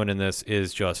are doing in this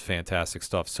is just fantastic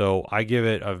stuff. So I give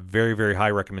it a very, very high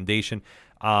recommendation.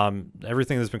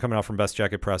 Everything that's been coming out from Best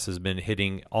Jacket Press has been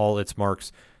hitting all its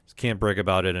marks. Can't brag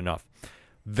about it enough.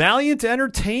 Valiant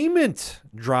Entertainment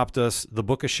dropped us The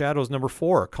Book of Shadows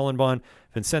 #4. Cullen Bunn,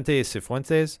 Vicente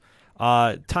Cifuentes,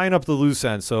 tying up the loose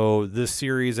ends. So this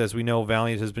series, as we know,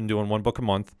 Valiant has been doing one book a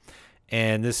month,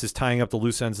 and this is tying up the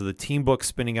loose ends of the team book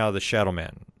spinning out of the Shadow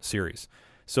Man series.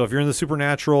 So if you're in the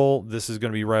Supernatural, this is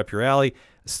going to be right up your alley.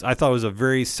 I thought it was a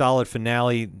very solid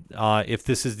finale. If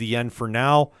this is the end for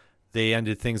now, they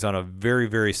ended things on a very,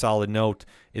 very solid note.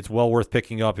 It's well worth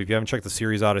picking up. If you haven't checked the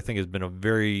series out, I think it's been a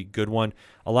very good one.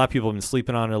 A lot of people have been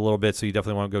sleeping on it a little bit, so you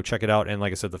definitely want to go check it out. And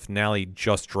like I said, the finale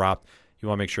just dropped. You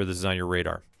want to make sure this is on your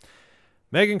radar.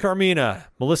 Megan Carmina,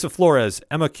 Melissa Flores,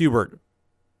 Emma Kubert,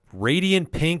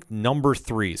 Radiant Pink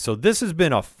 #3. So this has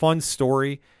been a fun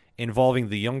story involving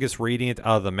the youngest Radiant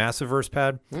out of the Massiverse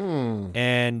pad.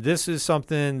 And this is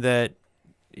something that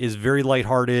is very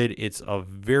lighthearted. It's a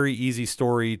very easy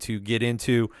story to get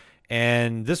into.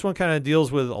 And this one kind of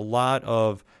deals with a lot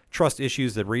of trust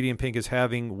issues that Radiant Pink is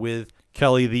having with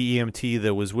Kelly, the EMT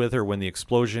that was with her when the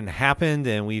explosion happened.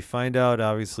 And we find out,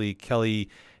 obviously, Kelly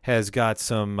has got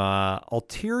some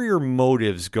ulterior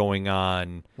motives going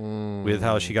on with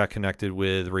how she got connected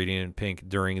with Radiant Pink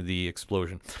during the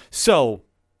explosion. So,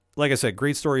 like I said,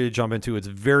 great story to jump into. It's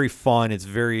very fun. It's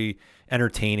very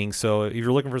entertaining. So if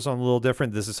you're looking for something a little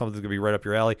different, this is something that's going to be right up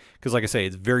your alley. Because like I say,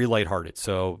 it's very lighthearted.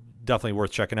 So definitely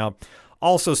worth checking out.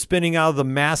 Also spinning out of the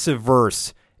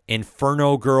Massiverse,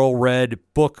 Inferno Girl Red,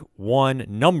 Book 1,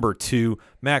 #2.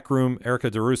 Matt Groom,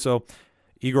 Erica DeRusso,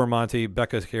 Igor Monte,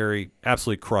 Becca Carey,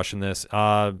 absolutely crushing this.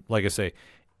 Like I say,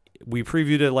 we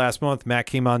previewed it last month. Matt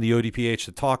came on the ODPH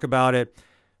to talk about it.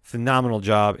 Phenomenal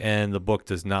job, and the book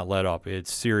does not let up. It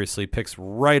seriously picks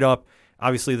right up.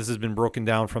 Obviously, this has been broken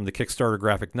down from the Kickstarter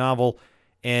graphic novel,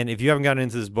 and if you haven't gotten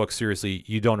into this book, seriously,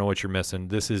 you don't know what you're missing.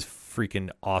 This is freaking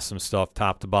awesome stuff,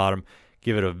 top to bottom.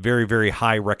 Give it a very, very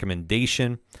high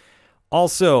recommendation.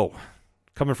 Also,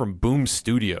 coming from Boom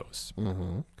Studios,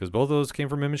 because both of those came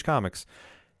from Image Comics.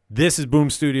 This is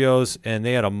Boom Studios, and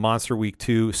they had a monster week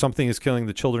too. Something is Killing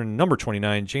the Children,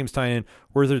 #29. James Tynion,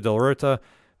 Werther Del Rota,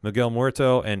 Miguel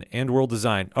Muerto, and World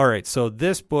Design. All right, so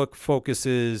this book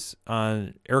focuses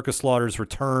on Erica Slaughter's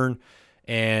return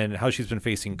and how she's been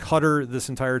facing Cutter this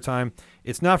entire time.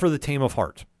 It's not for the tame of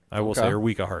heart, I will say, or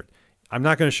weak of heart. I'm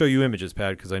not going to show you images,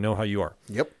 Pat, because I know how you are.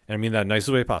 Yep. And I mean that in the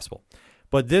nicest way possible.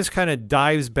 But this kind of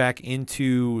dives back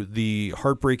into the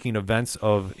heartbreaking events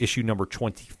of issue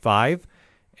 #25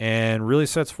 and really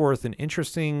sets forth an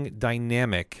interesting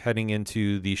dynamic heading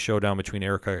into the showdown between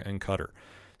Erica and Cutter.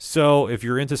 So if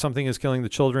you're into Something is Killing the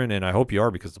Children, and I hope you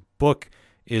are, because the book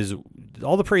is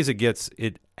all the praise it gets,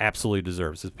 it absolutely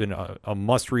deserves. It's been a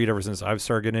must-read ever since I've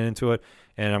started getting into it,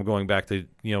 and I'm going back to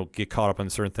get caught up on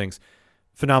certain things.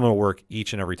 Phenomenal work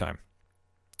each and every time.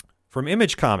 From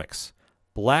Image Comics,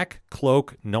 Black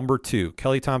Cloak #2,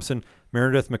 Kelly Thompson,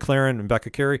 Meredith McLaren, and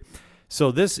Becca Carey.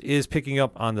 So this is picking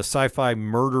up on the sci-fi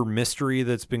murder mystery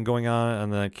that's been going on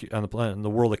the planet, in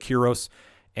the world of Kyros.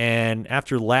 And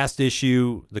after last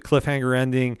issue, the cliffhanger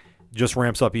ending just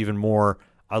ramps up even more.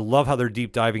 I love how they're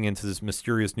deep diving into this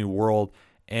mysterious new world,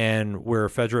 and where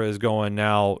Fedra is going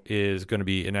now is going to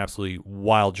be an absolutely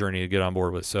wild journey to get on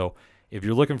board with. So if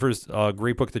you're looking for a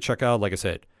great book to check out, like I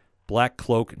said, Black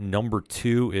Cloak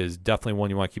 #2 is definitely one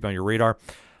you want to keep on your radar.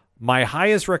 My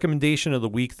highest recommendation of the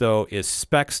week, though, is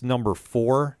Specs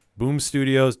 #4, Boom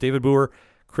Studios, David Boer,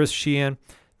 Chris Sheehan.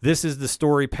 This is the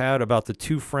story, Pat, about the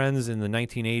two friends in the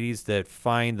 1980s that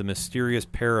find the mysterious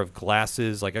pair of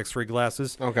glasses, like X-ray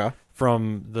glasses,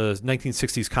 from the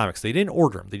 1960s comics. They didn't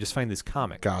order them. They just find this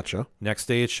comic. Gotcha. Next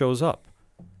day it shows up.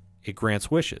 It grants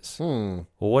wishes. Well,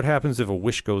 what happens if a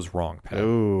wish goes wrong, Pat?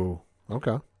 Ooh,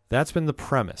 okay. That's been the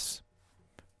premise.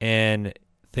 And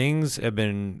things have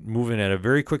been moving at a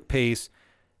very quick pace.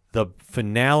 The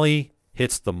finale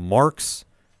hits the marks.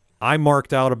 I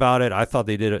marked out about it. I thought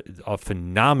they did a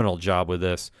phenomenal job with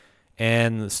this.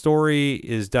 And the story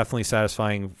is definitely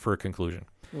satisfying for a conclusion.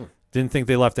 Didn't think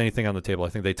they left anything on the table. I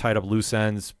think they tied up loose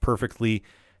ends perfectly.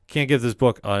 Can't give this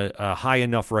book a high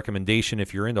enough recommendation.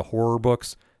 If you're into horror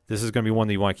books, this is going to be one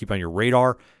that you want to keep on your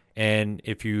radar. And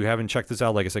if you haven't checked this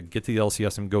out, like I said, get to the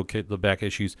LCS and go get the back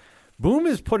issues. Boom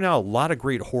is putting out a lot of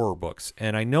great horror books,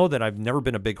 and I know that I've never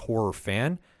been a big horror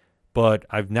fan, but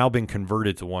I've now been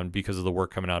converted to one because of the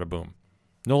work coming out of Boom.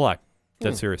 No lie.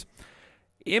 That's serious.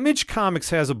 Image Comics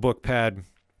has a book pad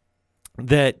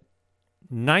that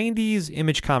 90s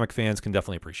Image comic fans can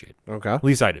definitely appreciate. Okay. At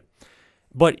least I did.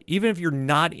 But even if you're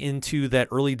not into that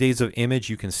early days of Image,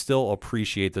 you can still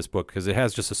appreciate this book because it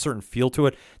has just a certain feel to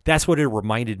it. That's what it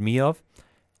reminded me of.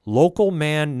 Local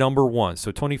Man #1.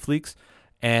 So Tony Fleeks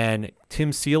and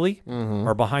Tim Seeley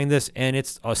are behind this, and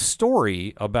it's a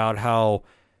story about how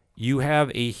you have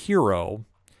a hero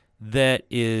that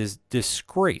is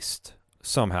disgraced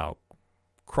somehow.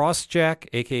 Crossjack,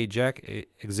 a.k.a. Jack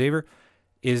Xavier,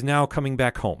 is now coming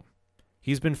back home.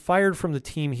 He's been fired from the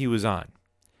team he was on.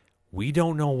 We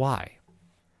don't know why,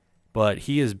 but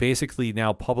he is basically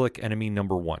now public enemy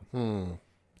 #1.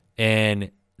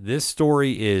 And this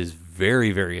story is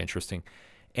very, very interesting.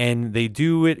 And they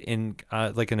do it in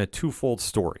in a twofold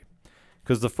story,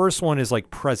 because the first one is like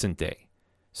present day.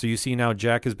 So you see now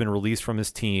Jack has been released from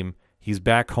his team. He's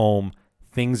back home.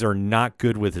 Things are not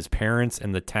good with his parents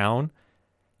and the town.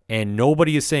 And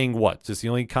nobody is saying what. Just the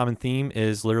only common theme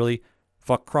is literally,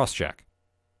 fuck Crossjack.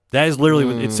 That is literally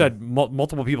what it said.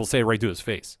 Multiple people say it right to his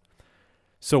face.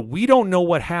 So we don't know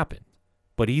what happened.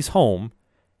 But he's home,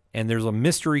 and there's a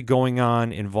mystery going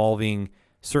on involving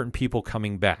certain people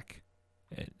coming back,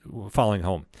 following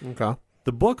home. Okay.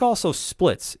 The book also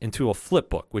splits into a flip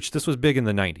book, which this was big in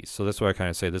the 90s. So that's why I kind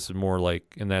of say this is more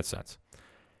like in that sense.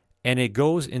 And it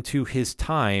goes into his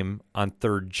time on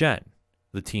Third Gen,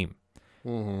 the team.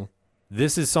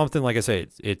 This is something, like I say,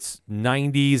 it's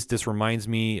 90s. This reminds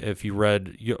me, if you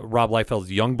read Rob Liefeld's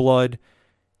Youngblood,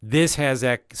 this has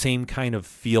that same kind of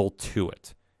feel to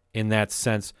it in that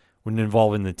sense when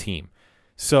involving the team.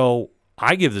 So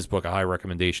I give this book a high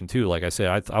recommendation too. Like I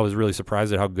said, I was really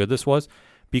surprised at how good this was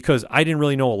because I didn't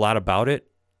really know a lot about it.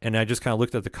 And I just kind of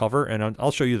looked at the cover, and I'll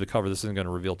show you the cover. This isn't going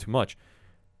to reveal too much.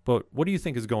 But what do you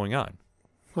think is going on?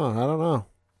 I don't know.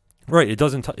 Right, it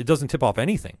doesn't tip off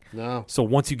anything. No. So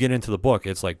once you get into the book,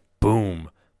 it's like boom,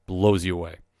 blows you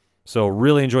away. So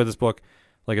really enjoy this book.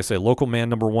 Like I say, Local Man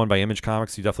 #1 by Image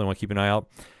Comics. You definitely want to keep an eye out.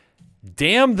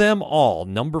 Damn Them All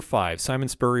 #5. Simon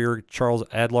Spurrier, Charles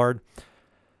Adlard.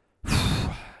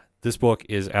 This book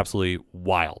is absolutely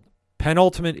wild.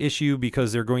 Penultimate issue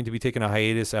because they're going to be taking a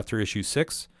hiatus after issue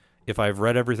 6, if I've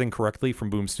read everything correctly from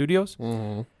Boom Studios.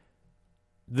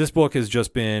 This book has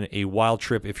just been a wild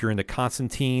trip. If you're into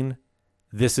Constantine,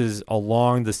 this is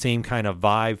along the same kind of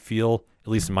vibe, feel, at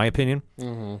least in my opinion.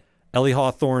 Ellie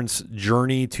Hawthorne's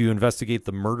journey to investigate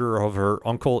the murder of her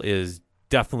uncle is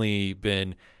definitely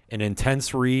been an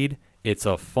intense read. It's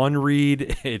a fun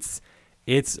read.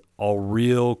 It's a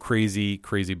real crazy,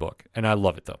 crazy book. And I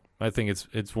love it, though. I think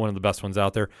it's one of the best ones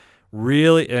out there.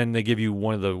 Really, and they give you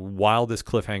one of the wildest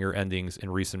cliffhanger endings in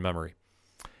recent memory.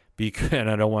 And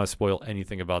I don't want to spoil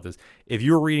anything about this. If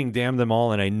you're reading Damn Them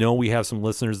All, and I know we have some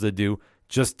listeners that do,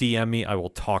 just DM me. I will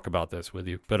talk about this with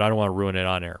you, but I don't want to ruin it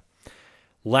on air.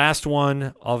 Last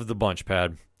one of the bunch,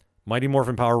 Pad. Mighty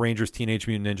Morphin Power Rangers Teenage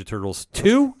Mutant Ninja Turtles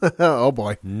 2. Oh,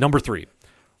 boy. #3.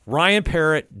 Ryan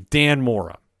Parrott, Dan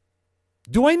Mora.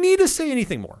 Do I need to say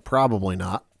anything more? Probably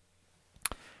not.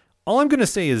 All I'm going to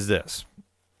say is this.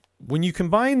 When you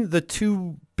combine the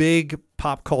two big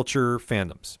pop culture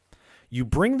fandoms, you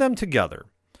bring them together,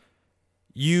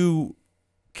 you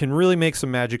can really make some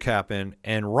magic happen,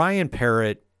 and Ryan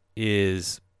Parrott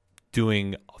is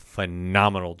doing a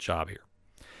phenomenal job here.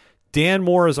 Dan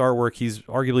Mora's artwork, he's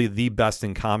arguably the best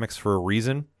in comics for a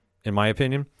reason, in my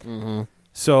opinion.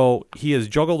 So he has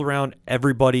juggled around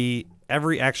everybody.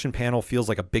 Every action panel feels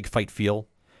like a big fight feel.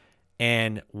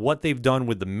 And what they've done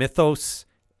with the mythos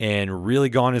and really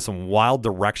gone in some wild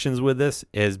directions with this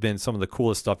has been some of the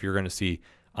coolest stuff you're going to see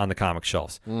on the comic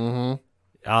shelves.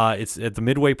 It's at the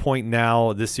midway point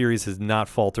now. This series has not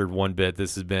faltered one bit.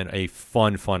 This has been a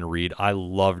fun read. I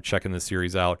love checking this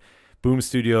series out. Boom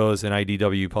Studios and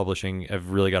IDW Publishing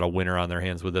have really got a winner on their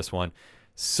hands with this one.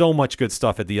 So much good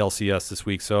stuff at the LCS this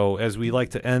week. So as we like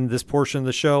to end this portion of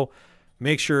the show,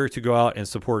 make sure to go out and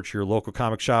support your local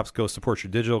comic shops. Go support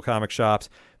your digital comic shops.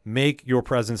 Make your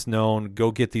presence known. Go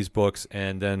get these books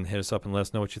and then hit us up and let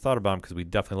us know what you thought about them, because we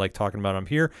definitely like talking about them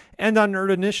here and on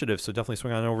Nerd Initiative. So definitely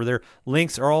swing on over there.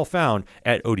 Links are all found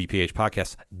at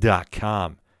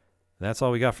odphpodcast.com. That's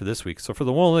all we got for this week. So for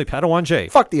the one only Padawan J,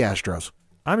 Fuck the Astros.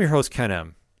 I'm your host, Ken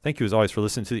M. Thank you as always for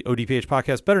listening to the ODPH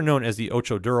podcast, better known as the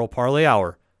Ocho Duro Parlay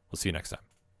Hour. We'll see you next time.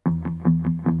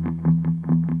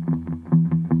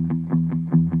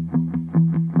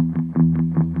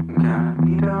 Gotta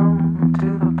beat 'em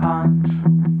to the punch.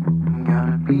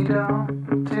 Gotta beat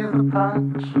 'em to the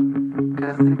punch.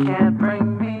 'cause they can't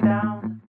bring